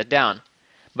and shuts it down.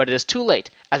 But it is too late,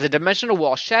 as the dimensional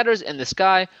wall shatters in the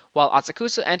sky while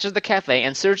Asakusa enters the cafe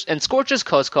and scorches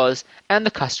Coscos and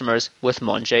the customers with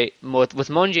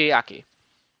monjayaki.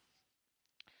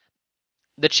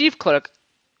 The chief clerk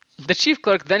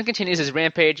then continues his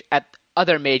rampage at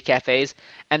other maid cafes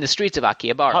and the streets of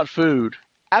Akihabara. Hot food.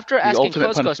 After asking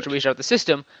Close to restart the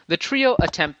system, the trio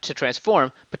attempt to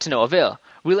transform, but to no avail,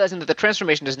 realizing that the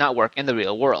transformation does not work in the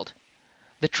real world.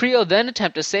 The trio then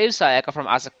attempt to save Sayaka from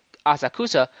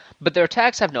Asakusa, but their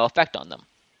attacks have no effect on them.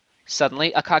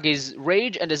 Suddenly, Akagi's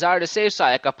rage and desire to save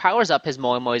Sayaka powers up his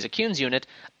Moe Zakune's unit,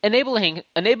 enabling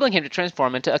him to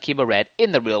transform into Akiba Red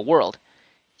in the real world.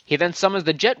 He then summons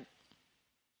the jet...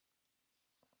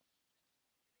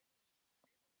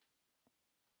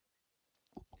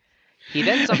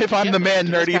 If I'm the man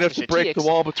nerdy enough to break the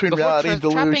wall between reality and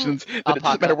delusions, then it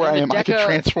doesn't matter where I am, I can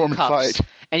transform and fight.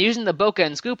 And using the Boka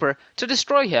and Scooper to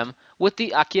destroy him with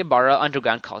the Akihabara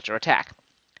underground culture attack.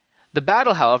 The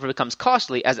battle, however, becomes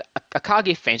costly as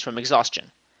Akagi faints from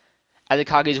exhaustion. As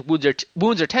Akagi's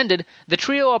wounds are tended, the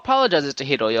trio apologizes to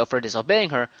Hiroyo for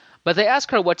disobeying her, but they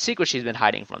ask her what secret she's been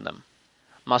hiding from them.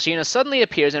 Mashina suddenly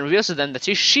appears and reveals to them that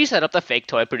she set up the fake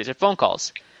toy producer phone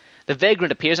calls. The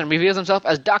vagrant appears and reveals himself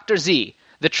as Dr. Z,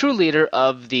 the true leader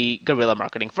of the guerrilla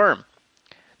marketing firm.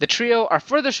 The trio are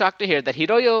further shocked to hear that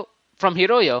from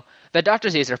Hiroyo that Dr.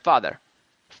 Z is her father.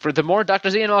 Furthermore,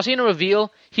 Dr. Z and Mashina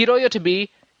reveal Hiroyo to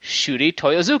be Shuri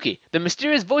Toyozuki, the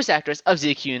mysterious voice actress of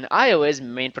Zikun Aoi's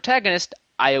main protagonist,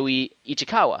 Aoi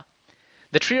Ichikawa.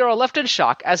 The trio are left in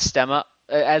shock as the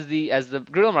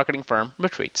guerrilla marketing firm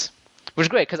retreats. Which is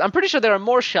great, because I'm pretty sure they were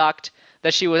more shocked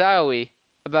that she was Aoi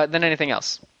than anything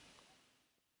else.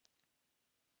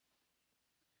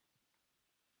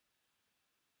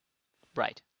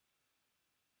 Right.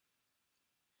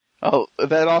 Oh,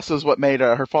 that also is what made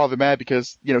her father mad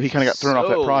because, he kind of got thrown off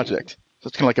that project. So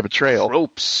it's kind of like a betrayal.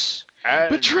 Tropes. And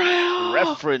betrayal!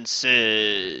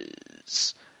 References.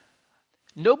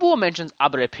 Nobuo mentions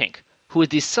Abare Pink, who is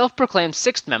the self-proclaimed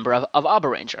sixth member of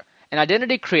Abaranger, an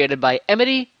identity created by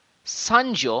Emiri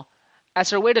Sanjo as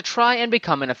her way to try and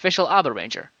become an official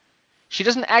Abaranger. She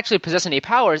doesn't actually possess any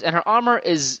powers, and her armor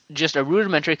is just a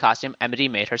rudimentary costume Emiri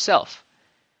made herself.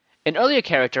 An earlier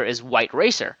character is White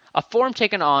Racer, a form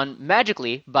taken on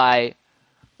magically by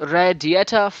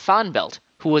Radieta Fanbelt,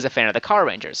 who was a fan of the Car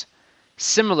Rangers.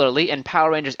 Similarly, in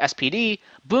Power Rangers SPD,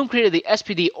 Boom created the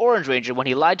SPD Orange Ranger when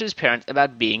he lied to his parents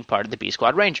about being part of the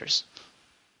B-Squad Rangers.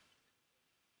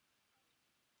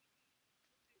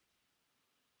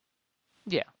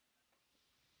 Yeah.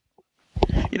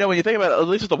 When you think about it, at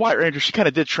least with the White Ranger, she kind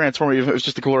of did transform even if it was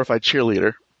just a glorified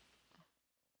cheerleader.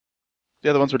 The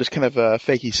other ones were just kind of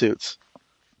fakey suits.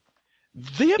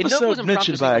 The episode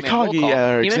mentioned by Akagi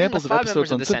are examples of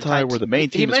episodes on Sentai where the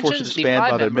main team is forced to disband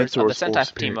by their mentors. The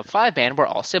Sentai team of 5-man were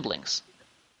all siblings.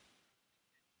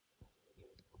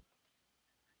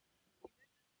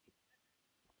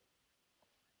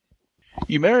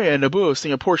 Yumeria and Nobuo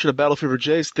sing a portion of Battle Fever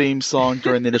J's theme song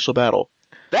during the initial battle.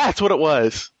 That's what it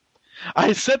was.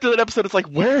 I said to that episode, it's like,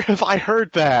 where have I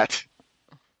heard that?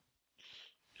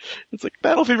 It's like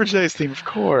Battle Fever J's theme, of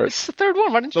course. It's the third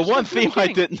one. Why didn't you the one theme I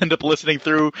didn't end up listening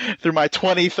through my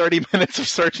 20-30 minutes of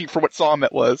searching for what song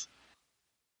that was.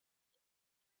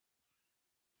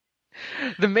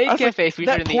 The maid cafe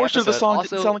featured in the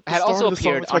episode had also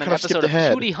appeared on an episode of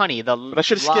Shooty Honey, the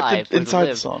live inside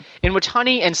the song, in which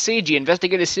Honey and Seiji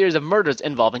investigate a series of murders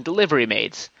involving delivery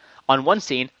maids. On one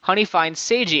scene, Honey finds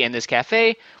Seiji in this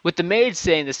cafe, with the maids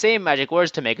saying the same magic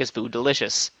words to make his food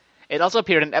delicious. It also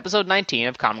appeared in episode 19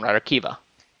 of Kamen Rider Kiva.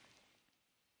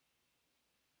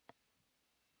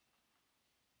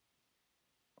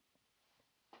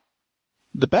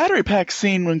 The battery pack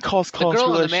scene when calls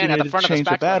Realize she needed to change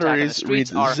the batteries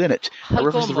reads Zenit, a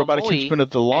reference to the robotic henchman of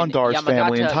the Londars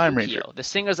family in Time Ranger. The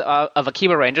singers of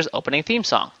Akiba Ranger's opening theme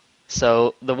song.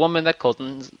 So the woman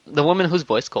whose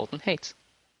voice Colton hates.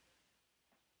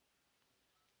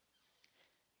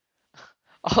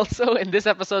 Also, in this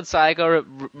episode, Sayaka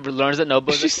learns that Nobuo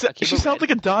is She sounds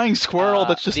like a dying squirrel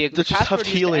that's just huffed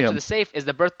helium. To the safe is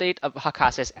the birth date of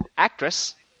Hakase's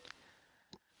actress.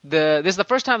 This is the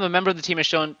first time a member of the team is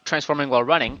shown transforming while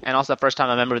running, and also the first time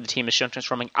a member of the team is shown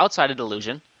transforming outside a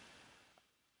delusion.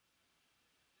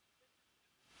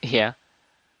 Yeah.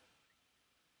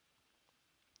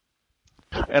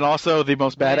 And also the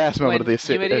most badass moment of the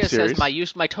series. Says,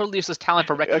 my totally useless talent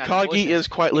for recognizing Akagi voices. is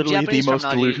quite literally the most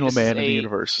delusional man in the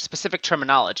universe. Specific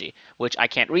terminology, which I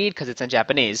can't read because it's in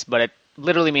Japanese, but it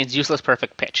literally means useless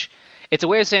perfect pitch. It's a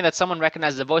way of saying that someone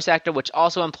recognizes a voice actor, which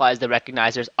also implies the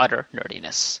recognizer's utter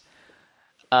nerdiness.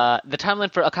 The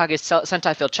timeline for Akagi's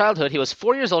Sentai-filled childhood, he was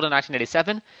 4 years old in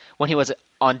 1987 when he was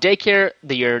on daycare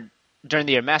during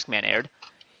the year Masked Man aired.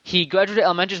 He graduated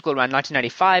elementary school around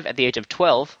 1995 at the age of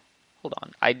 12. Hold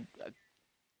on,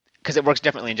 because it works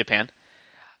differently in Japan.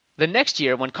 The next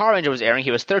year, when Car Ranger was airing,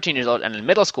 he was 13 years old and in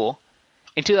middle school.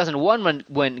 In 2001,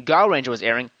 when Gao Ranger was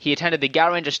airing, he attended the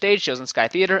Gao Ranger stage shows in Sky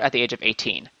Theater at the age of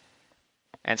 18.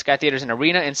 And Sky Theater is an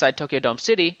arena inside Tokyo Dome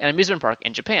City, an amusement park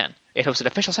in Japan. It hosted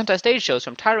official Sentai stage shows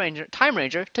from Time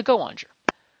Ranger to Go Ranger.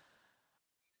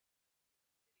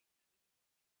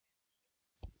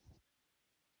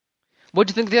 What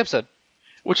do you think of the episode?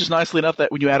 Which is nicely enough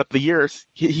that when you add up the years,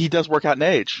 he does work out in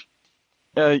age.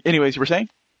 Anyways, you were saying?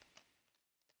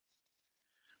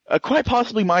 Quite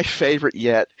possibly my favorite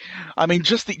yet. I mean,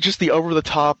 just the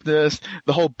over-the-topness,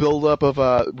 the whole build-up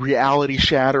of reality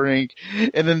shattering,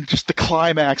 and then just the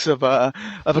climax of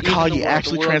Akagi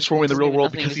actually transforming the real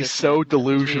world because he's so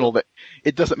delusional that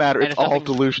it doesn't matter. It's all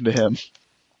delusion to him.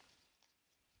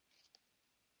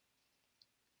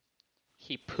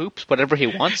 He poops whatever he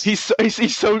wants. He's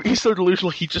so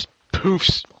delusional. He just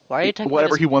poofs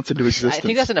whatever he wants into existence. I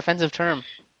think that's an offensive term.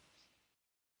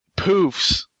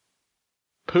 Poofs.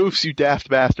 Poofs, you daft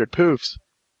bastard. Poofs.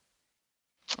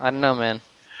 I don't know, man.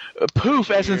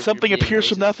 Poof, as in something appears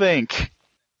from nothing.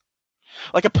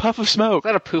 Like a puff of smoke. It's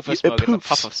not a poof of smoke, it's a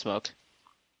puff of smoke.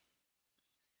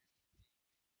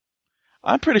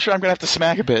 I'm pretty sure I'm going to have to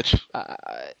smack a bitch.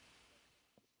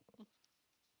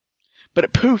 But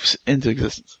it poofs into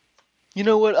existence. You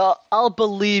know what? I'll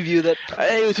believe you that.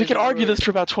 Anyways, we can argue this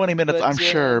for about 20 minutes, I'm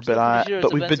sure,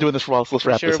 but we've been doing this for a while, so let's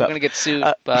wrap this up. We're going to get sued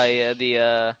by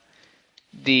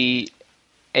the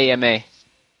AMA,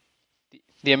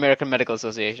 the American Medical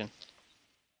Association.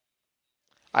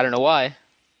 I don't know why.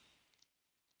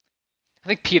 I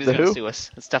think PETA is going to sue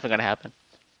us. It's definitely going to happen.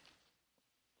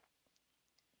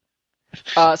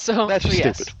 That's just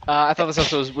stupid. I thought this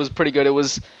episode was pretty good. It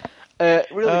was really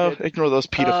good. Ignore those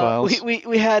pedophiles.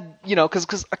 We had,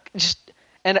 because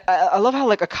and I love how,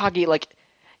 like, Akagi, like,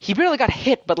 he barely got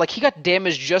hit, but, like, he got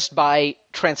damaged just by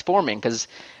transforming, because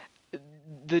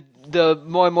the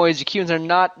Moi Moi Zikuns are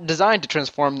not designed to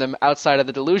transform them outside of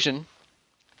the delusion.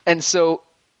 And so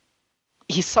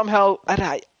he somehow,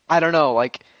 I don't know,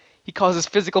 like, he causes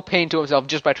physical pain to himself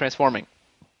just by transforming.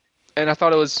 And I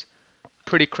thought it was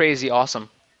pretty crazy awesome.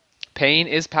 Pain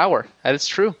is power. That is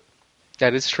true.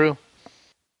 That is true.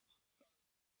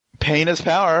 Pain is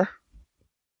power.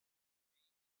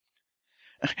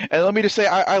 And let me just say,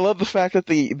 I love the fact that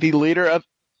the leader of.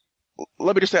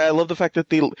 Let me just say, I love the fact that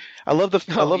the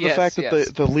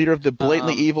leader of the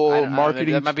blatantly evil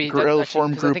marketing guerrilla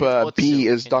form group B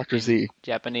is Dr. Z.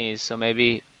 Japanese, so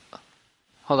maybe.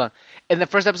 Hold on. In the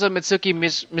first episode, Mitsuki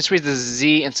misreads the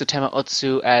Z in Sutema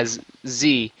Otsu as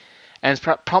Z, and is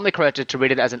promptly corrected to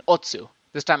read it as an Otsu.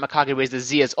 This time, Akagi reads the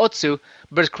Z as Otsu,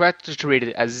 but is corrected to read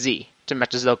it as Z to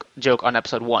match the joke on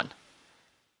episode 1.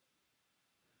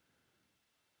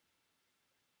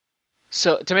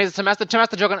 So to match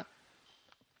the joke on.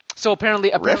 So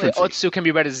apparently Otsu can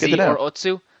be read as Z or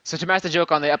Otsu. So to match the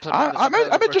joke on the episode,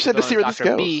 I'm interested to see where this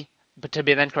goes. B, but to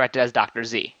be then corrected as Dr.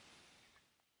 Z.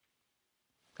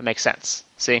 That makes sense.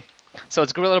 See? So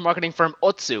it's guerrilla marketing firm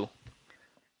Otsu,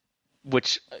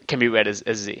 which can be read as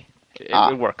Z.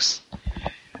 It works.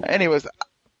 Anyways,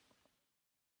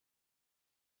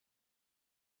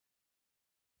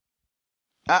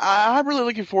 I'm really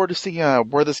looking forward to seeing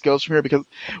where this goes from here, because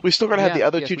we still got to have the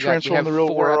other two transform in the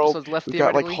real world. We've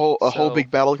got like a whole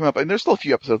big battle coming up, and there's still a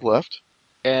few episodes left.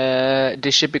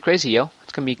 This should be crazy, yo.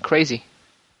 It's gonna be crazy,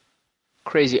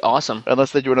 crazy awesome.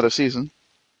 Unless they do another season.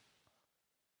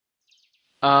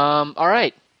 All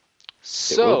right.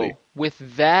 So with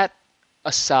that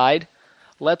aside,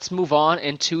 let's move on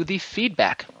into the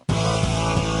feedback.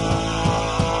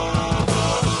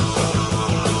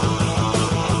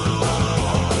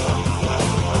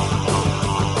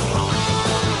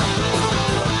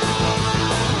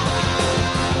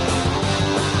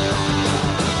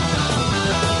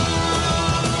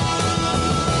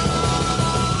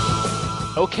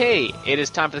 Okay, it is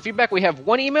time for the feedback. We have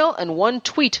one email and one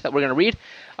tweet that we're going to read.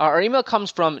 Our email comes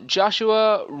from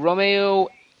Joshua Romeo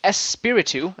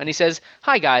Espiritu, and he says,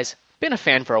 "Hi guys, been a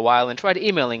fan for a while and tried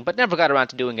emailing, but never got around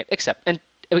to doing it,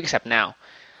 except now.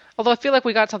 Although I feel like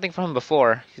we got something from him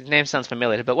before. His name sounds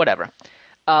familiar, but whatever.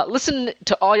 Listened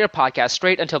to all your podcasts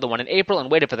straight until the one in April and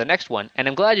waited for the next one, and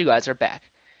I'm glad you guys are back.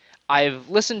 I've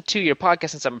listened to your podcast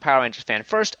since I'm a Power Rangers fan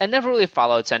first, and never really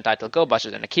followed Sentai till Go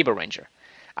Busters and Akiba Ranger.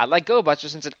 I like Go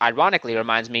Busters since it ironically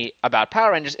reminds me about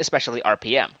Power Rangers, especially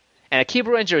RPM. And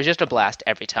Akiba Ranger is just a blast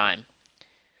every time.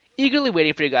 Eagerly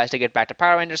waiting for you guys to get back to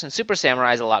Power Rangers, and Super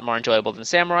Samurai is a lot more enjoyable than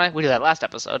Samurai. We did that last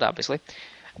episode, obviously.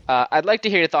 I'd like to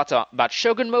hear your thoughts about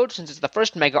Shogun Mode, since it's the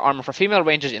first Mega Armor for female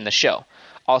Rangers in the show.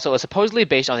 Also, is supposedly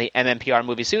based on the MMPR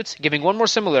movie suits, giving one more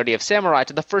similarity of Samurai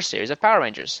to the first series of Power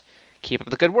Rangers. Keep up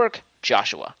the good work.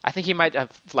 Joshua. I think he might have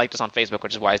liked us on Facebook,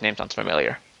 which is why his name sounds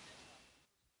familiar.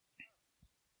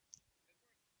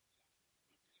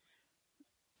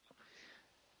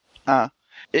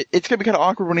 It's gonna be kind of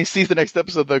awkward when he sees the next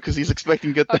episode though, because he's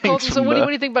expecting good things. Colton, so what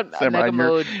do you think about Mega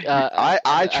Mode?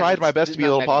 I tried my best to be a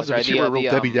little positive, but you were a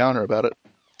real Debbie Downer about it.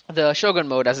 The Shogun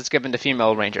mode, as it's given to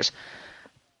female rangers.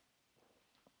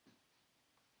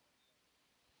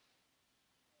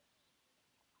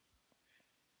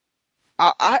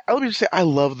 Let me just say, I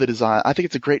love the design. I think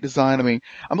it's a great design. I mean,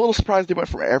 I'm a little surprised they went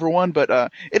for everyone,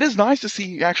 but it is nice to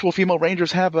see actual female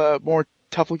rangers have a more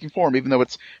tough-looking form, even though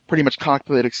it's pretty much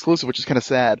cockpit exclusive, which is kind of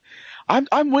sad.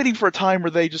 I'm waiting for a time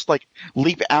where they just like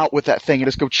leap out with that thing and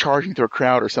just go charging through a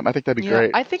crowd or something. I think that'd be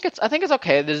great. I think it's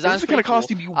okay. The design's this is the kind of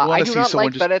costume you want to see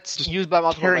someone just used by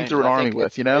multiple tearing through an army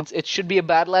with. You know, it should be a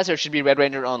Battle-Ass or it should be Red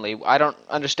Ranger only. I don't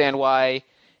understand why.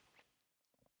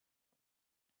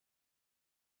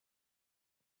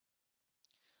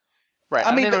 Right.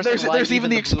 I mean, there's even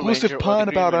the exclusive pun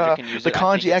about the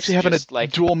kanji actually having a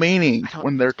dual meaning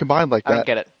when they're combined like that. I don't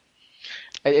get it.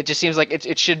 It just seems like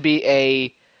it should be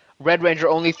a Red Ranger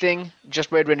only thing.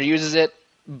 Just Red Ranger uses it,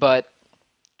 but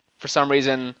for some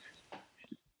reason.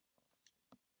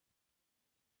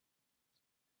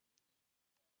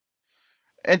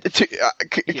 And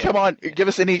come on, give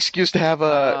us any excuse to have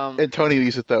Antonio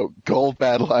use it though. Gold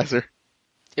Battleizer.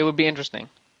 It would be interesting.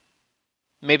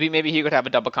 Maybe he could have a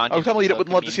double kanji. I'm telling you, I would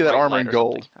love to see that armor in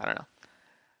gold. I don't know.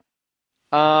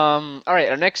 All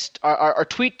right, our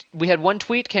tweet. We had one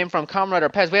tweet came from Comrade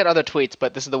Arpez. We had other tweets,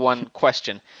 but this is the one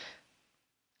question.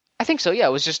 I think so. Yeah,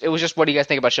 it was just what do you guys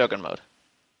think about Shogun mode?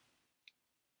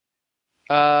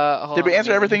 Did we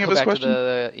answer everything of this question? To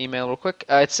the email real quick.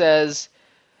 It says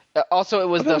also it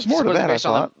was more to that, based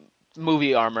on the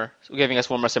movie armor, giving us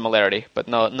one more similarity, but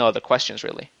no other questions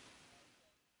really.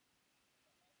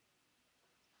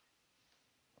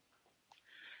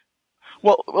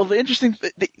 Well, the interesting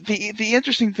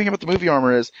thing about the movie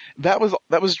armor is that was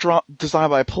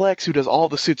designed by Plex, who does all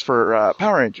the suits for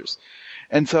Power Rangers,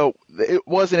 and so it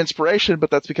was an inspiration. But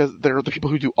that's because they're the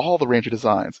people who do all the Ranger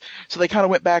designs. So they kind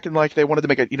of went back and like they wanted to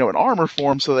make an armor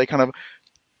form. So they kind of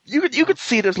you could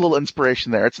see there's a little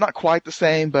inspiration there. It's not quite the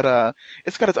same, but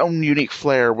it's got its own unique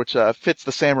flair, which fits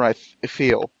the samurai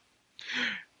feel.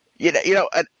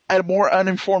 A more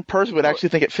uninformed person would actually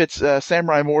think it fits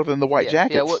samurai more than the white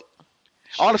jackets. Yeah,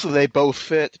 honestly, they both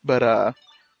fit, but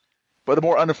the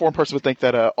more uninformed person would think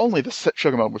that only the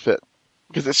Shogun mode would fit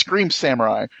because it screams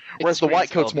samurai, whereas the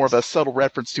white coat's more of a subtle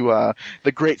reference to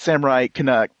the great samurai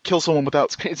can kill someone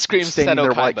without staining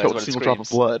their white coat with a single drop of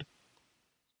blood.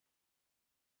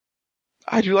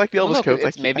 I do like the Elvis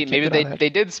coat. Maybe they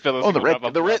did spill a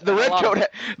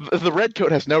the red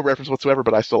coat has no reference whatsoever,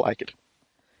 but I still like it.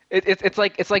 It's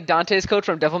like Dante's coat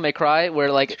from Devil May Cry, where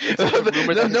like no, they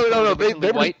were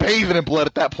just bathing in blood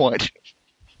at that point.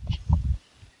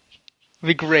 It'd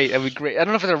be great. I don't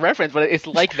know if it's a reference, but it's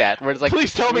like that, where it's like.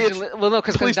 Please tell me it's. Well, no,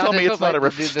 because please tell me it's not a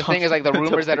reference. The thing is, like, the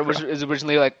rumors that it was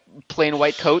originally like plain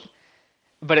white coat,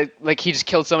 but he just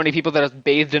killed so many people that it was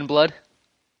bathed in blood.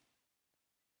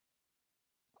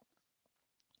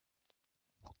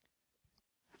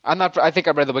 I think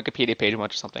I read the Wikipedia page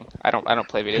once or something. I don't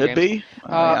play video games. Could be.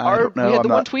 I don't know. We had the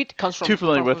one tweet comes from too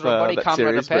familiar with our buddy that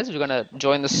series, Comrade Lopez, who's going to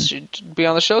join be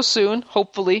on the show soon.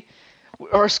 Hopefully,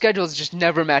 our schedules just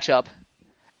never match up.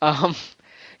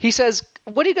 He says,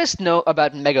 "What do you guys know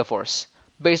about Megaforce?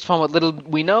 Based upon what little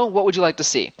we know, what would you like to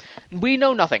see?" We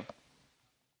know nothing.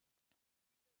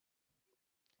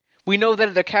 We know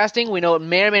that they're casting. We know it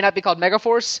may or may not be called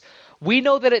Megaforce. We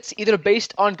know that it's either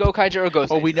based on Gokaiger or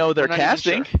Ghost. Oh, we know they're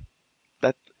casting.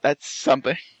 Sure. That's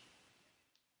something.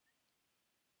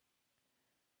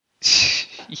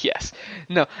 Yes.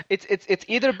 No. It's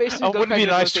either based on Gokaiger. Wouldn't it be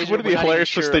nice? Wouldn't it be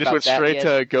hilarious if they just went straight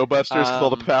to Go Busters with all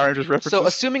the Power Rangers references? So,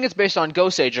 assuming it's based on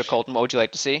Goseiger, Colton, what would you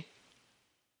like to see?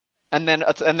 And then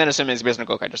assuming it's based on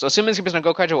Gokaiger. So, assuming it's based on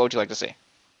Gokaiger, what would you like to see?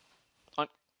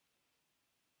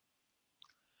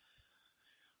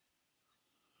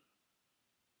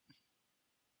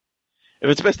 If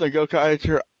it's based on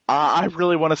Gokaiger, I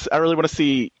really want to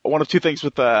see one of two things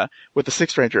with the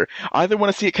Sixth Ranger. I either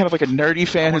want to see it kind of like a nerdy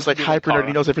fan who's like hyper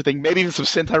nerdy, knows everything, maybe even some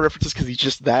Sentai references because he's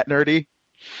just that nerdy,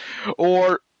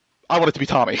 or I want it to be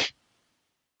Tommy.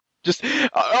 Just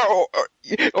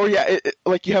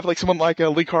like you have like someone like a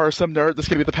Likar or some nerd that's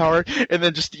gonna be the power, and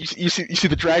then just you see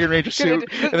the Dragon Ranger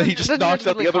suit, and then he just knocks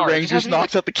out the other Rangers,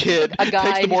 knocks out the kid,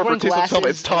 takes the morpher, takes the helmet,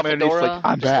 it's Tommy, and he's like,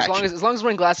 I'm back. As long as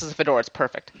wearing glasses and fedora, it's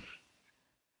perfect.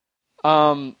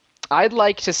 I'd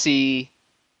like to see,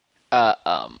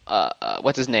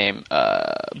 what's his name?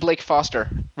 Blake Foster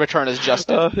return as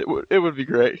Justin. It would be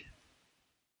great.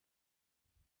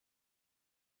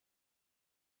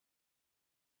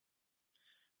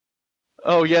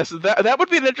 Oh yes, that would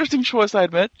be an interesting choice, I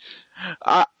admit.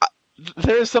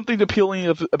 There is something appealing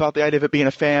about the idea of it being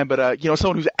a fan, but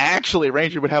someone who's actually a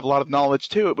Ranger would have a lot of knowledge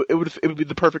too. It would be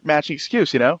the perfect matching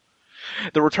excuse,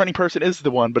 The returning person is the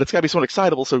one, but it's got to be someone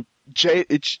excitable. So Justin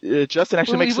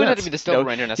actually makes sense. He wouldn't have to be the Silver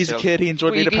Ranger necessarily. He's a kid. He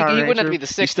enjoyed being a Power Ranger. He wouldn't have to be the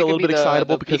Sixth. He's still a little bit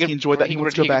excitable because he enjoyed that. He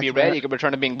could be red. He could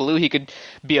return to being blue. He could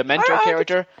be a mentor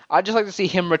character. I'd just like to see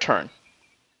him return.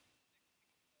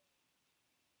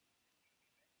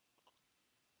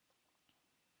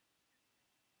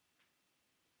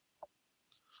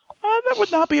 That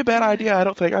would not be a bad idea, I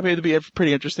don't think. I mean, it'd be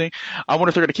pretty interesting. I wonder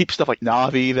if they're going to keep stuff like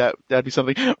Na'vi. That'd be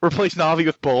something. Replace Na'vi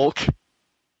with Bulk.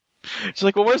 It's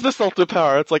like, well, where's this ultimate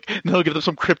power? It's like, they'll give them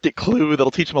some cryptic clue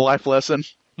that'll teach them a life lesson.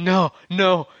 No.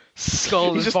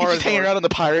 Skull he's just hanging around on the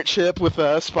pirate ship with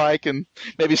Spike, and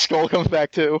maybe Skull comes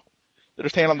back too. They're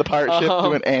just hanging on the pirate ship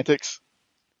doing antics.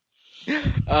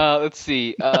 Let's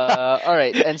see. All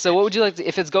right, and so what would you like to,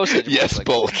 if it's Ghost Age? Yes,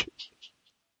 Bulk.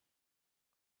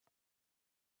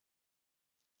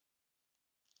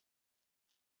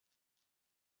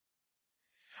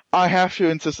 I have to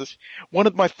insist this. One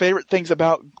of my favorite things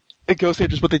about Ghost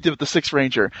Age is what they did with the Sixth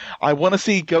Ranger. I want to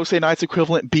see Gosei Knight's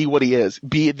equivalent be what he is,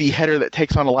 be the header that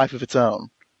takes on a life of its own.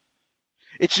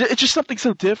 It's just something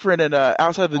so different and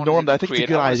outside of the norm that I think it's a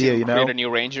good idea, Create a new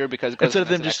Ranger because instead of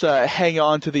them just hang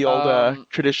on to the old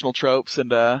traditional tropes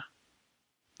and along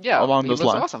those lines.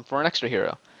 Looks awesome for an extra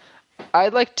hero.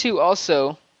 I'd like to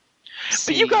also.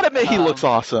 But you gotta admit, he looks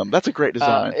awesome. That's a great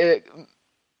design.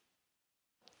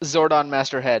 Zordon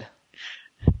Master Head.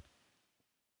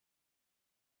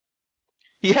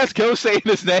 He has Gosei in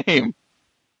his name.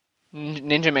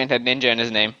 Ninja Man had Ninja in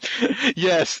his name.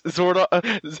 Yes,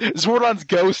 Zordon's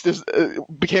ghost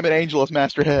became an angel as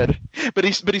Master Head, but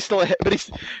he's still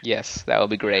yes, that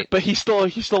would be great. But he's still a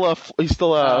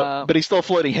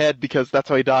floating head because that's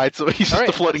how he died. So he's just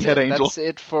a floating head angel. That's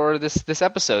it for this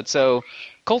episode. So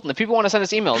Colton, if people want to send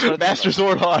us emails, Master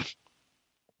Zordon.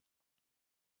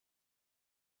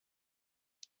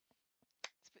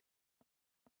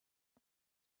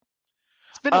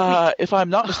 If I'm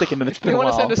not mistaken, then it's been a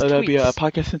while. That'd be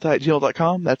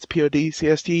podcastsentai@gmail.com. That's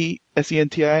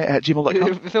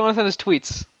podcastsenti@gmail.com. If they want to send us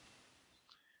tweets,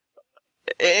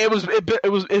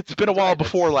 it's been a while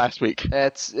before last week.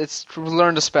 It's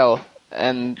learn to spell,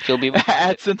 and you'll be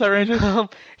at Sentai Ranger.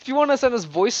 If you want to send us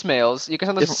voicemails, you can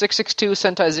send us 662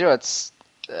 Sentai 0. It's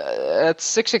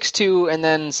 662 and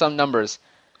then some numbers.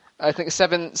 I think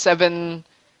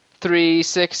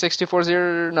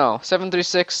 736-6240. No,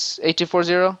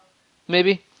 736-8240.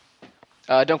 Maybe.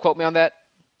 Don't quote me on that.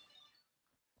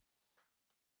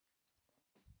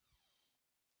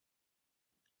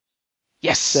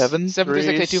 Yes.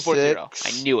 736-8240.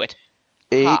 I knew it.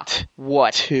 8.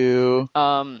 What? 2.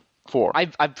 4.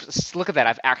 I've look at that.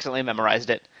 I've accidentally memorized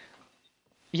it.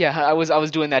 Yeah, I was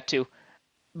doing that too.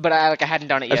 But I hadn't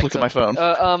done it yet. I looked at my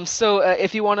phone. So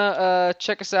if you want to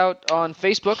check us out on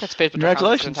Facebook, that's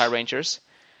Facebook.com/Sentai Rangers.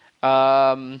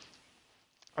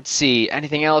 Let's see.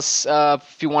 Anything else?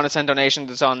 If you want to send donations,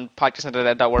 it's on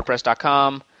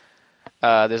podcastsentai.wordpress.com.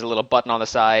 There's a little button on the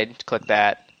side. Click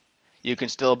that. You can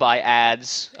still buy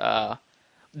ads.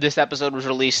 This episode was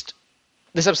released.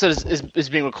 This episode is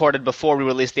being recorded before we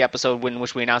release the episode in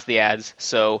which we announced the ads.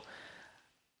 So.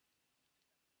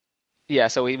 Yeah,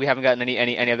 so we haven't gotten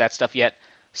any of that stuff yet.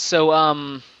 So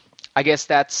I guess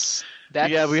that's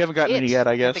yeah, we haven't gotten any yet.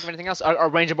 I guess. Can't think of anything else. Our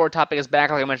Ranger Board topic is back,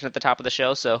 like I mentioned at the top of the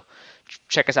show. So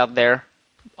check us out there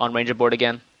on Ranger Board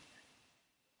again.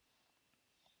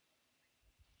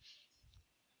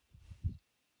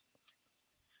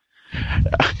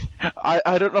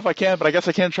 I don't know if I can, but I guess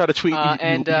I can try to tweet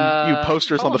you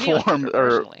posters on the forum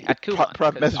or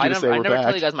message me to say we're back. I never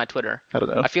tell you guys my Twitter. I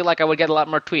don't know. I feel like I would get a lot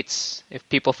more tweets if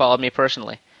people followed me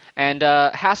personally. And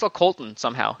hassle Colton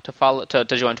somehow to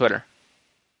join Twitter.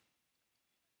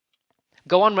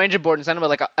 Go on Ranger Board and send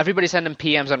him everybody send him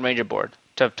PMs on Ranger Board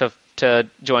to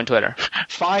join Twitter.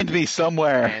 Find me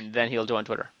somewhere, and then he'll join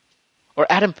Twitter, or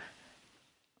add him.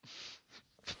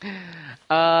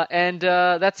 And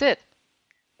that's it.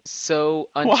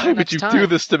 So until why would you do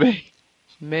this to me?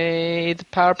 May the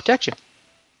power protect you.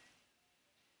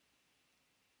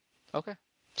 Okay.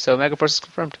 So Megaforce is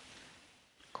confirmed.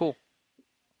 Cool.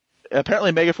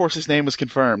 Apparently Megaforce's name was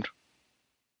confirmed.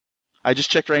 I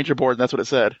just checked Ranger Board and that's what it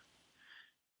said.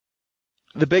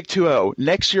 The Big 2-0.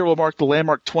 Next year will mark the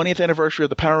landmark 20th anniversary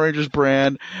of the Power Rangers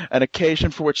brand, an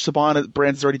occasion for which Saban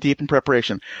Brands is already deep in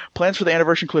preparation. Plans for the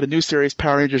anniversary include a new series,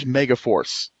 Power Rangers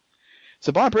Megaforce.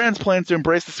 Saban Brands plans to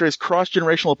embrace the series'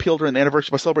 cross-generational appeal during the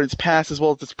anniversary by celebrating its past as well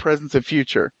as its present and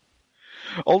future.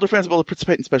 Older fans will be able to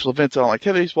participate in special events and all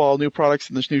activities, while new products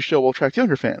in this new show will attract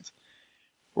younger fans.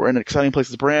 We're in an exciting place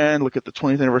as a brand. Look at the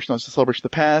 20th anniversary of the celebration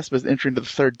of the past, but it's entering into the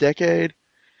third decade.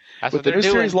 With the new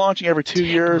series launching every 2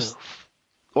 years.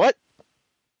 What?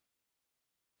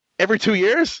 Every 2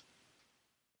 years?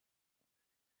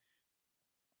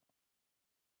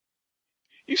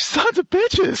 You sons of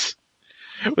bitches!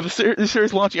 With the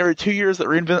series launching every 2 years that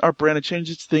reinvent our brand and change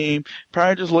its theme, Power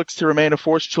Rangers looks to remain a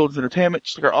force of children's entertainment.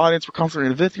 Just like our audience, we're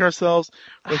constantly reinventing ourselves.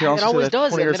 It always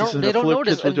does. They don't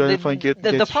notice.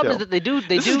 The problem is that they do.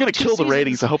 This is going to kill the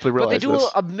ratings. I hope they realize this. But they do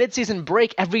a mid-season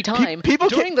break every time.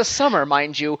 During the summer,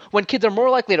 mind you, when kids are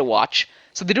more likely to watch.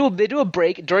 So they do a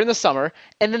break during the summer,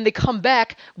 and then they come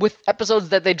back with episodes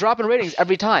that they drop in ratings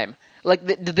every time. Like,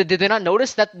 did they not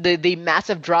notice that the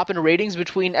massive drop in ratings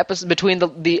between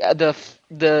the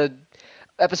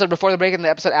episode before the break and the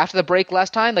episode after the break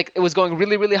last time? Like, it was going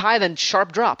really, really high, then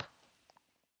sharp drop.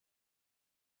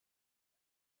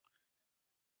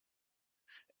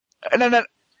 And then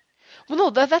well, no,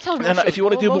 that's how. If you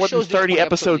want to do more than 30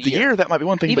 episodes a year, that might be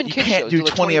one thing. Even but you can't do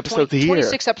 20 episodes a year.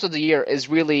 26 episodes a year is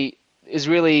really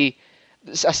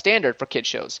a standard for kid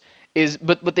shows.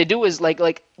 But what they do is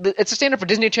like it's a standard for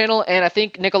Disney Channel and I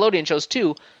think Nickelodeon shows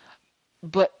too.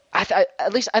 But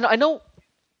at least I know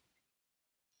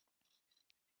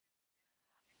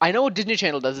Disney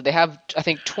Channel does it. They have I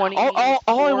think 20. All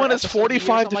I want is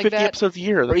 45 to 50 episodes a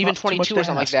year, or even 22 or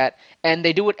something like that. And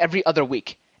they do it every other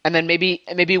week. And then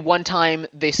maybe one time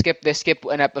they skip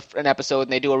an episode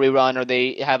and they do a rerun or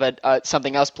they have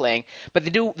something else playing. But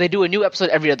they do a new episode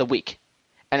every other week.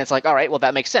 And it's like, all right, well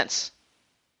that makes sense.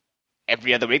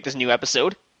 Every other week there's a new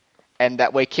episode, and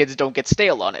that way kids don't get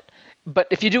stale on it. But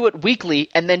if you do it weekly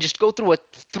and then just go through a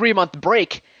 3-month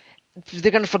break,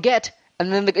 they're going to forget,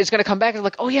 and then it's going to come back and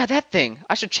like, oh yeah, that thing.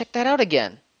 I should check that out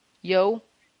again. Yo.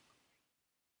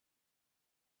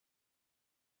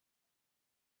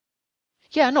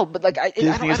 Yeah, no, but like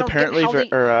Disney is apparently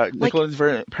Nickelodeon's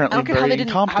very apparently very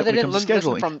incompetent when it comes to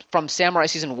scheduling. From Samurai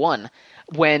Season 1,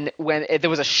 when there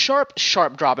was a sharp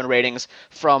drop in ratings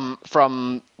from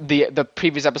the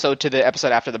previous episode to the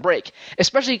episode after the break,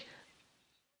 especially.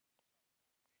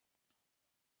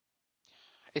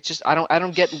 It's just I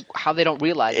don't get how they don't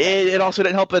realize that. It also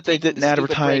didn't help that they didn't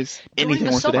advertise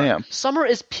anything worth a damn. Summer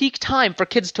is peak time for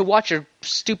kids to watch your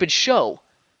stupid show.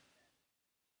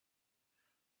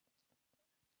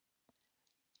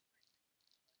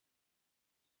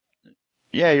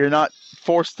 Yeah, you're not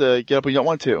forced to get up when you don't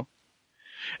want to.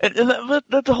 And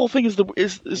that the whole thing is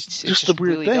just a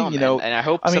weird really thing, dumb, you know. And I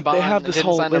hope they have this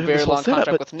whole sign a very long setup,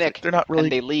 contract with Nick, they're not really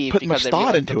and they leave putting because much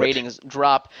thought into the ratings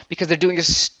drop because they're doing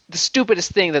the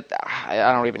stupidest thing that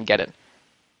I don't even get it.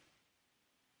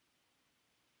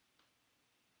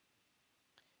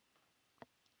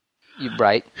 You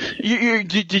right?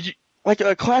 Did you like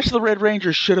Clash of the Red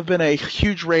Rangers should have been a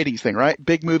huge ratings thing, right?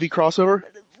 Big movie crossover.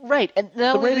 Right, and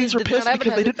the ratings were pissed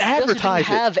because they didn't advertise it.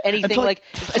 Have anything like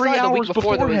 3 hours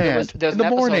beforehand there was an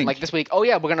episode like this week. Oh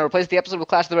yeah, we're going to replace the episode with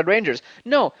Clash of the Red Rangers.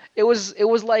 No, it was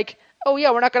like, oh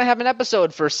yeah, we're not going to have an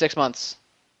episode for 6 months.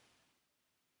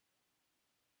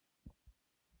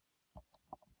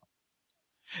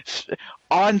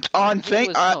 I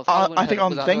think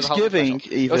on Thanksgiving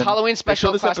even. It was Halloween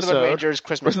special, Clash of the Red Rangers,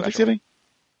 Christmas special. Thanksgiving?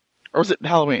 Or was it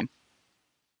Halloween?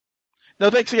 No,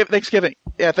 Thanksgiving.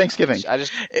 Yeah, Thanksgiving.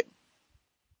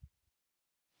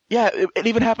 It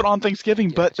even happened on Thanksgiving,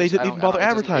 but they didn't even bother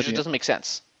advertising it. It doesn't make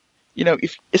sense. You know,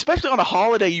 especially on a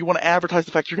holiday, you want to advertise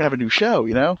the fact you're going to have a new show,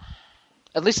 you know?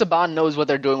 At least Saban knows what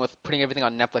they're doing with putting everything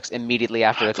on Netflix immediately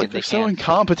after if they can. They're so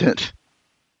incompetent.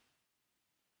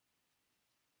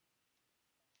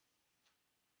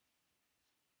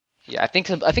 Yeah, I think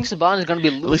Saban is going to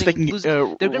be losing. At least they can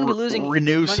they're going to be losing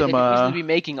renew money some they could easily be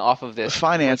making off of this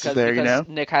finances there, you know.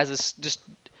 Nick has this just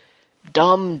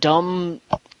dumb.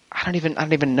 I don't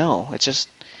even know. It just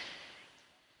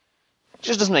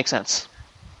doesn't make sense.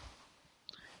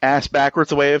 Ass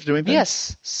backwards way of doing things.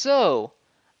 Yes. So,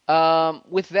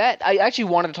 with that, I actually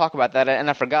wanted to talk about that and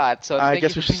I forgot. So I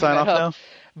guess we should sign off now.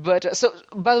 But so,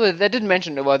 by the way, that didn't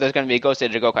mention whether there's going to be a Ghost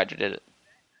Age or Gokaiger, did it?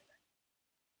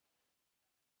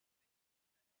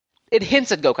 It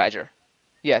hints at Gokaiger.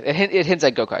 Yeah, it hints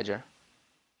at Gokaiger.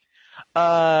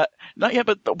 Not yet,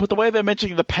 but the way they're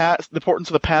mentioning the past, the importance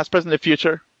of the past, present, and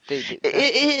future,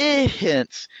 it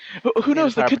hints. Who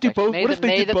knows? They could do both. What if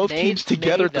they did both teams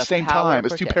together at the same time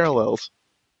as two parallels?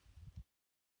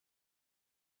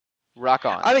 Rock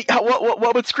on. I think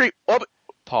what would scream?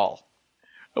 Paul.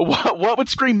 What would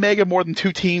scream mega more than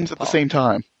two teams at the same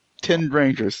time? 10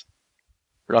 Rangers.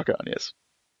 Rock on, yes.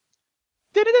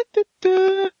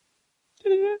 Da-da-da-da-da.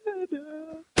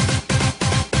 Da-da-da-da-da.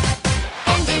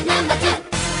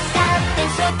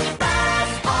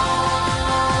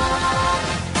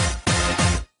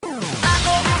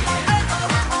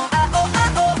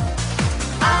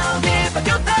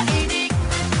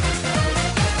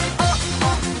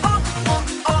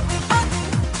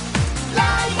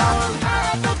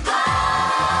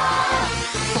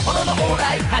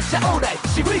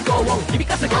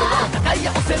 い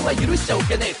や汚染は許しちゃお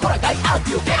けねえこらガイアウト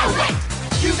よ Get away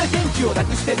地球が元気をな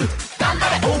くしてる頑張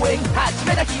れ応援始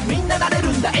めなきみんななれ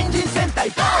るんだエンジン戦隊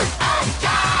ボーイジ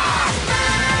ャ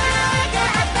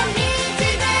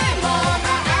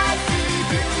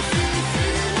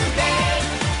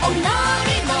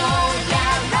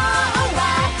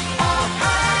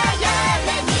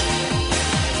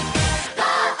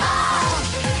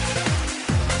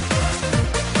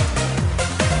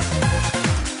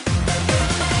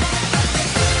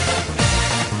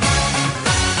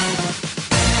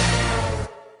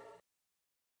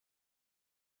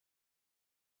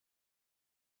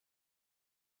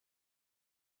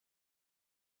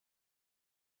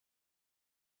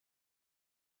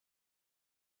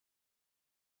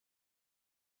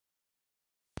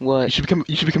What?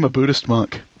 You should become a Buddhist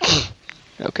monk.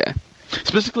 Okay.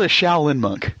 Specifically a Shaolin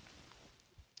monk.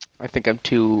 I think I'm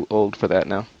too old for that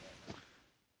now.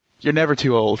 You're never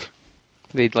too old.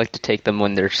 They'd like to take them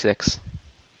when they're 6.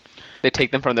 They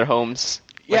take them from their homes.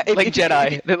 Yeah, like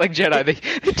Jedi. They're like Jedi.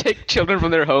 They take children from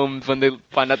their homes when they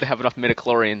find out they have enough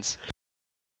midichlorians.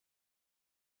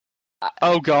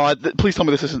 Oh God! Please tell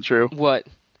me this isn't true. What?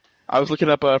 I was looking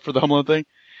up for the Home Alone thing.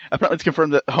 Apparently, it's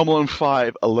confirmed that Home Alone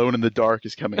 5, Alone in the Dark,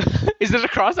 is coming. Is there a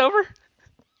crossover?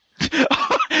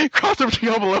 Crossover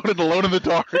between Home Alone and Alone in the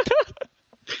Dark.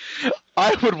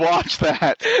 I would watch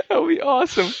that. That would be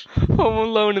awesome. Home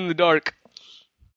Alone in the Dark.